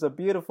 which is a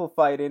beautiful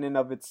fight in and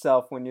of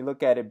itself when you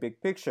look at it big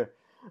picture.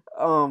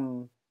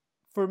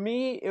 For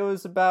me, it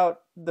was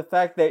about the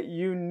fact that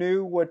you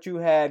knew what you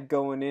had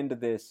going into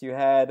this. You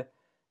had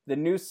the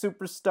new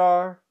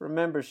superstar.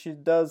 Remember, she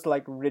does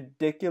like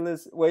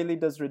ridiculous. Wei Li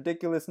does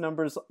ridiculous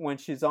numbers when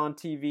she's on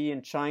TV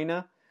in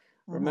China.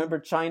 Mm-hmm. Remember,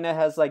 China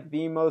has like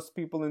the most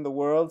people in the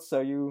world, so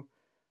you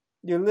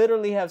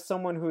literally have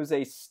someone who's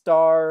a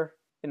star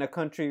in a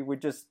country we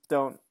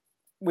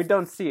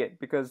don't see it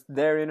because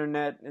their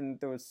internet and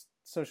those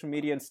social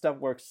media and stuff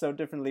works so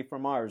differently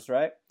from ours,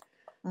 right?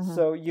 Mm-hmm.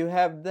 So you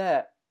have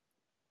that.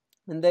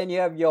 And then you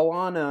have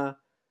Joanna,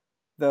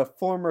 the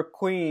former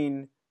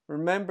queen.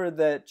 Remember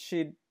that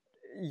she'd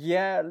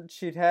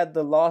had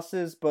the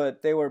losses,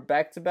 but they were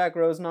back-to-back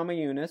Rose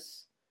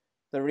Namajunas.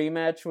 The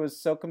rematch was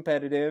so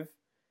competitive.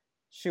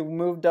 She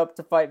moved up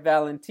to fight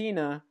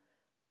Valentina,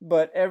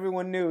 but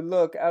everyone knew,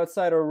 look,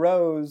 outside of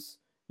Rose,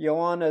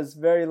 Joanna is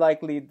very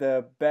likely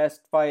the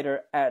best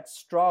fighter at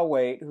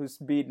strawweight who's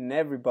beaten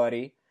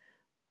everybody.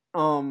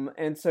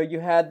 And so you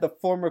had the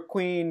former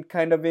queen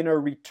kind of in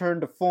her return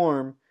to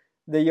form.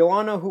 The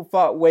Joanna who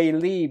fought Wei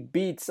Li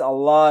beats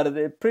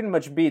pretty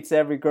much beats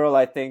every girl,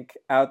 I think,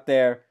 out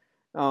there.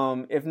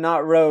 If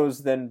not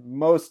Rose, then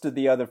most of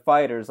the other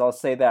fighters. I'll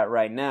say that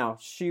right now.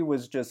 She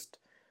was just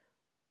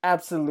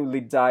absolutely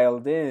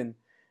dialed in.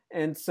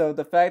 And so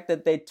the fact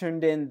that they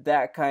turned in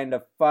that kind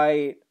of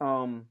fight,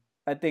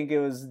 I think it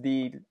was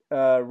the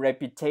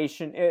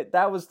reputation.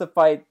 That was the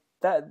fight.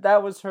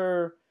 That was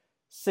her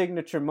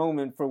signature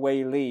moment for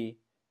Wei Li.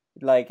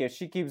 Like, if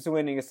she keeps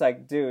winning, it's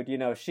like, dude,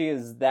 she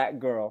is that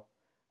girl.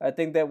 I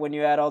think that when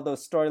you add all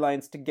those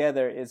storylines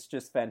together, it's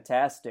just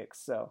fantastic.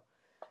 So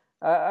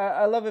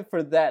I love it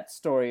for that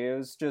story. It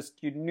was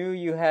just, you knew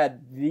you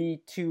had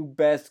the two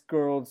best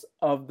girls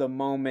of the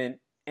moment,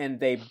 and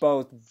they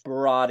both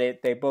brought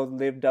it. They both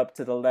lived up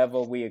to the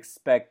level we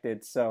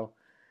expected. So,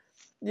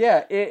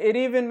 yeah, it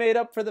even made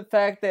up for the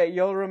fact that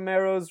Yoel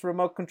Romero's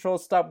remote control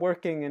stopped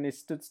working and he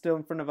stood still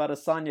in front of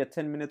Adesanya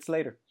 10 minutes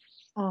later.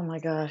 Oh my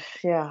gosh,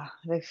 yeah.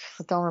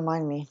 Don't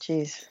remind me,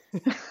 jeez.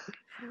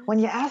 When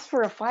you ask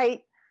for a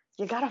fight,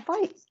 you gotta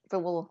fight.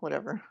 But well,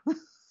 whatever.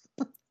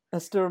 I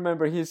still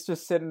remember he's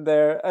just sitting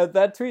there.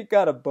 That tweet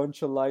got a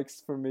bunch of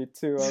likes for me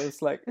too. I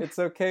was like, it's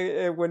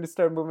okay when it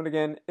started moving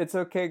again. It's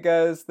okay,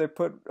 guys. They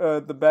put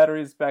the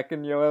batteries back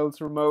in Yoel's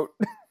remote.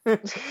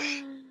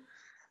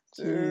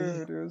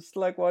 Dude, it was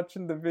like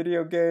watching the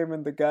video game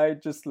and the guy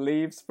just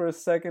leaves for a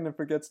second and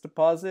forgets to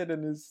pause it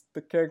and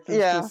the character's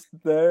just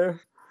there.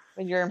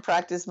 When you're in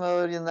practice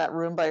mode in that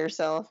room by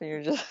yourself and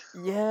you're just...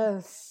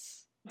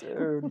 Yes,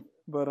 dude.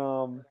 But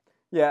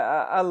yeah,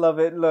 I love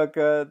it. Look,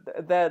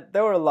 that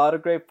there were a lot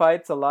of great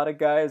fights. A lot of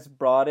guys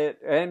brought it,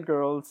 and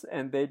girls,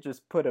 and they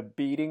just put a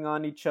beating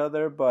on each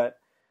other. But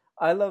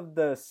I love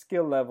the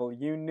skill level.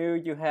 You knew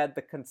you had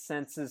the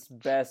consensus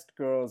best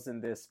girls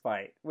in this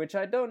fight, which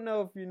I don't know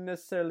if you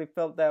necessarily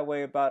felt that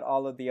way about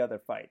all of the other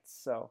fights.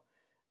 So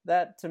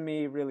that, to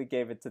me, really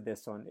gave it to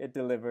this one. It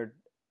delivered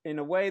in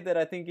a way that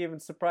I think even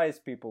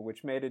surprised people,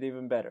 which made it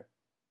even better.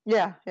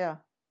 Yeah.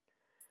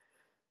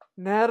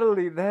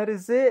 Natalie, that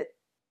is it.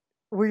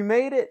 We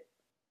made it.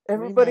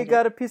 Everybody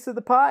got a piece of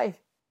the pie.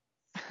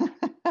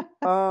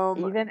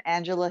 Even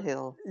Angela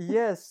Hill.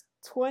 Yes,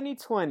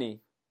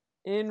 2020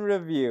 in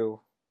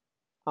review.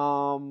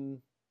 You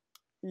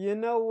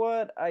know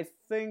what? I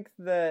think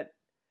that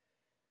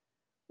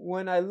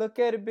when I look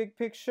at a big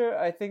picture,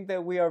 I think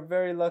that we are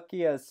very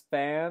lucky as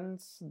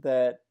fans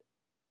that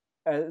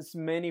as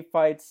many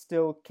fights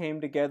still came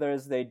together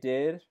as they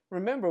did.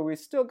 Remember, we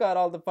still got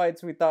all the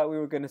fights we thought we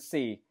were going to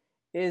see.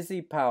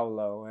 Izzy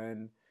Paulo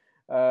and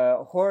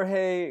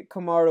Jorge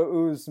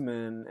Kamaru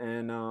Usman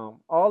and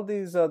all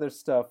these other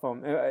stuff.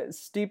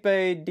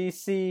 Stipe,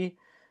 DC.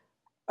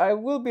 I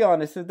will be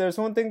honest, if there's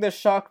one thing that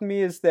shocked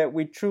me is that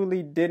we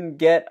truly didn't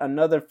get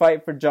another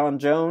fight for John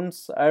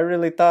Jones. I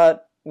really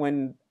thought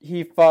when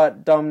he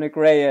fought Dominic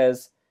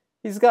Reyes,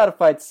 he's got to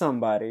fight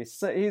somebody.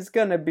 So he's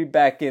going to be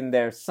back in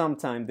there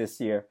sometime this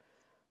year.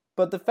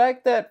 But the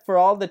fact that for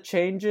all the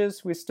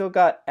changes, we still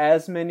got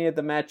as many of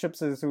the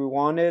matchups as we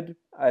wanted,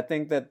 I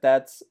think that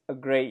that's a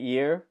great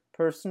year,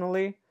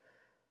 personally.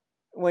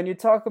 When you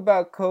talk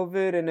about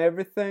COVID and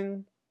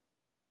everything,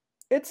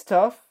 it's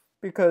tough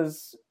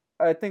because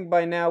I think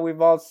by now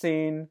we've all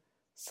seen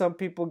some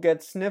people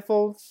get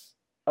sniffles,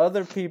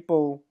 other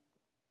people,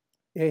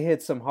 it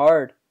hits them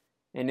hard,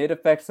 and it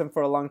affects them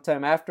for a long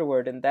time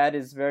afterward, and that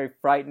is very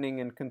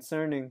frightening and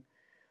concerning.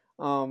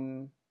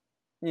 But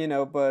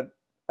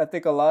I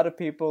think a lot of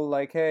people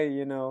like, hey,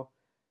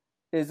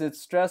 is it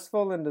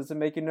stressful and does it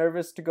make you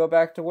nervous to go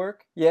back to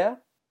work? Yeah,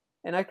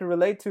 and I can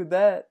relate to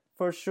that.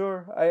 for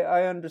sure.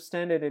 I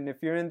understand it, and if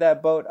you're in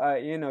that boat,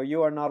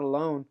 you are not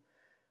alone.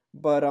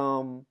 But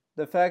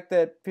the fact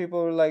that people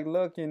are like,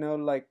 look,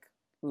 like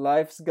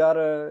life's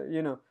gotta,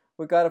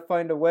 we gotta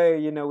find a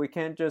way. We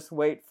can't just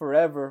wait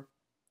forever.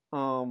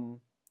 And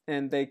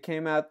they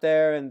came out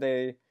there and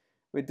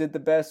we did the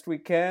best we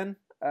can.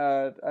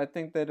 I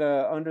think that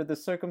under the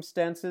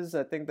circumstances,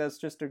 I think that's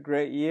just a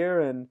great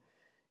year, and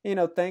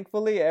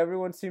thankfully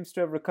everyone seems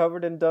to have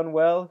recovered and done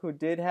well who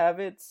did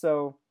have it.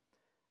 So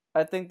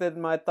I think that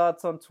my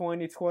thoughts on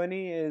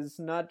 2020 is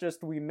not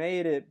just we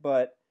made it,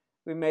 but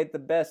we made the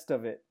best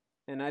of it.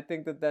 And I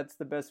think that that's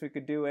the best we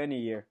could do any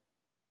year.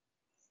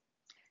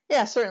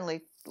 Yeah,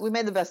 certainly. We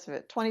made the best of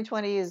it.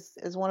 2020 is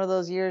one of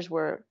those years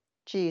where,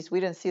 geez, we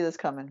didn't see this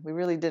coming. We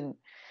really didn't.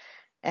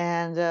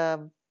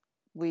 And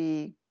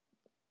we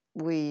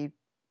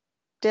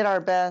did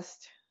our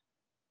best.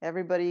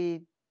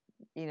 Everybody,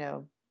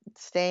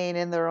 staying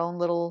in their own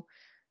little,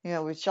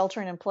 with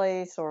sheltering in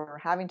place or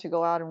having to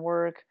go out and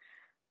work,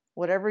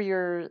 whatever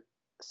your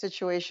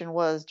situation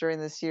was during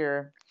this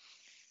year,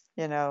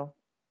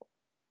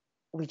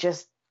 we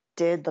just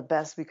did the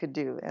best we could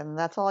do. And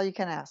that's all you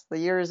can ask. The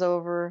year is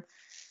over.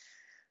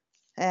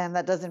 And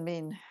that doesn't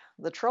mean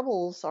the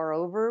troubles are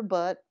over,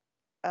 but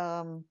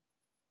I'm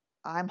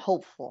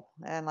hopeful.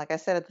 And like I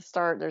said at the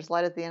start, there's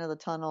light at the end of the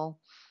tunnel.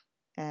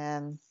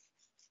 And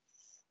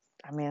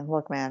I mean,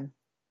 look, man,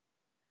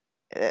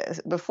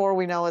 before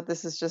we know it,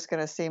 this is just going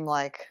to seem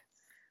like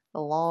a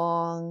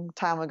long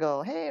time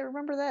ago. Hey,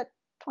 remember that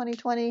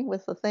 2020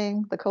 with the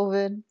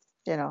COVID?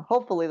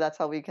 Hopefully that's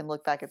how we can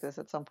look back at this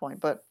at some point.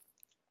 But,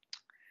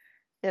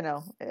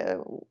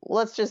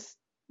 let's just,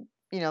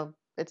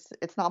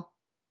 it's not,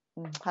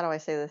 how do I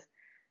say this?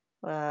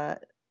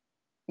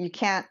 You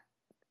can't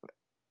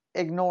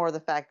ignore the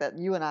fact that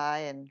you and I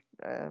and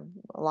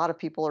a lot of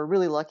people are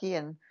really lucky,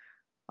 and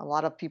a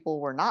lot of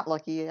people were not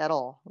lucky at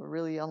all. Were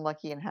really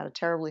unlucky and had a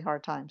terribly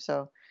hard time.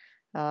 So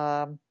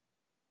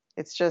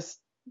it's just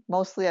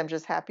mostly I'm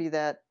just happy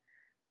that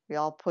we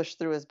all pushed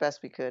through as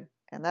best we could,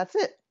 and that's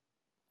it.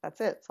 That's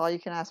it. That's all you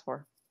can ask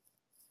for.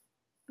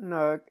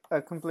 No,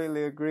 I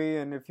completely agree.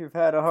 And if you've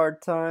had a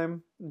hard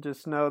time,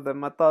 just know that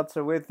my thoughts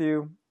are with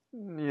you.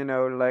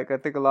 Like I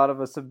think a lot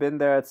of us have been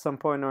there at some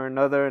point or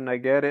another, and I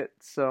get it.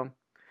 So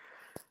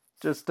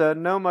just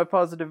know my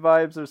positive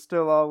vibes are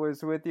still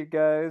always with you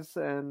guys.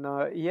 And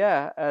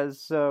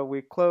as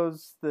we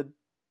close the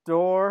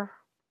door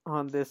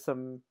on this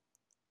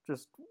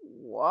just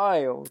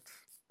wild,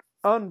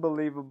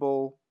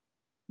 unbelievable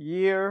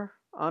year,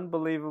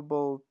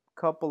 unbelievable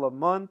couple of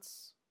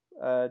months,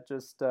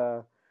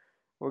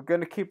 we're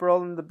going to keep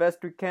rolling the best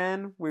we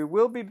can. We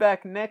will be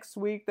back next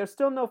week. There's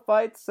still no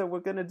fights, so we're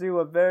going to do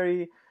a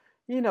very,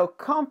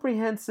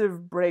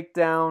 comprehensive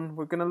breakdown.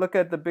 We're going to look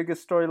at the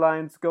biggest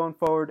storylines going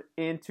forward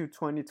into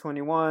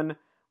 2021.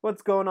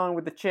 What's going on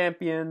with the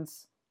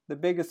champions, the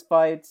biggest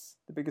fights,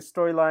 the biggest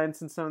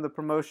storylines in some of the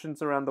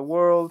promotions around the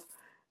world,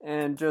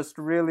 and just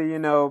really,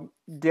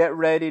 get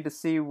ready to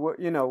see what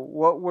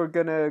we're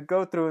going to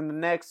go through in the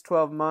next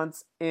 12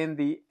 months in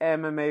the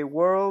MMA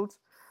world.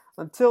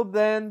 Until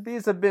then,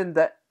 these have been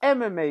the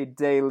MMA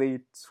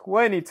Daily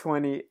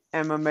 2020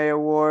 MMA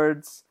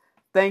Awards.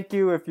 Thank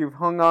you if you've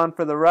hung on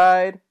for the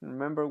ride.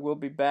 Remember, we'll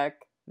be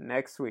back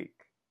next week.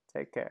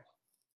 Take care.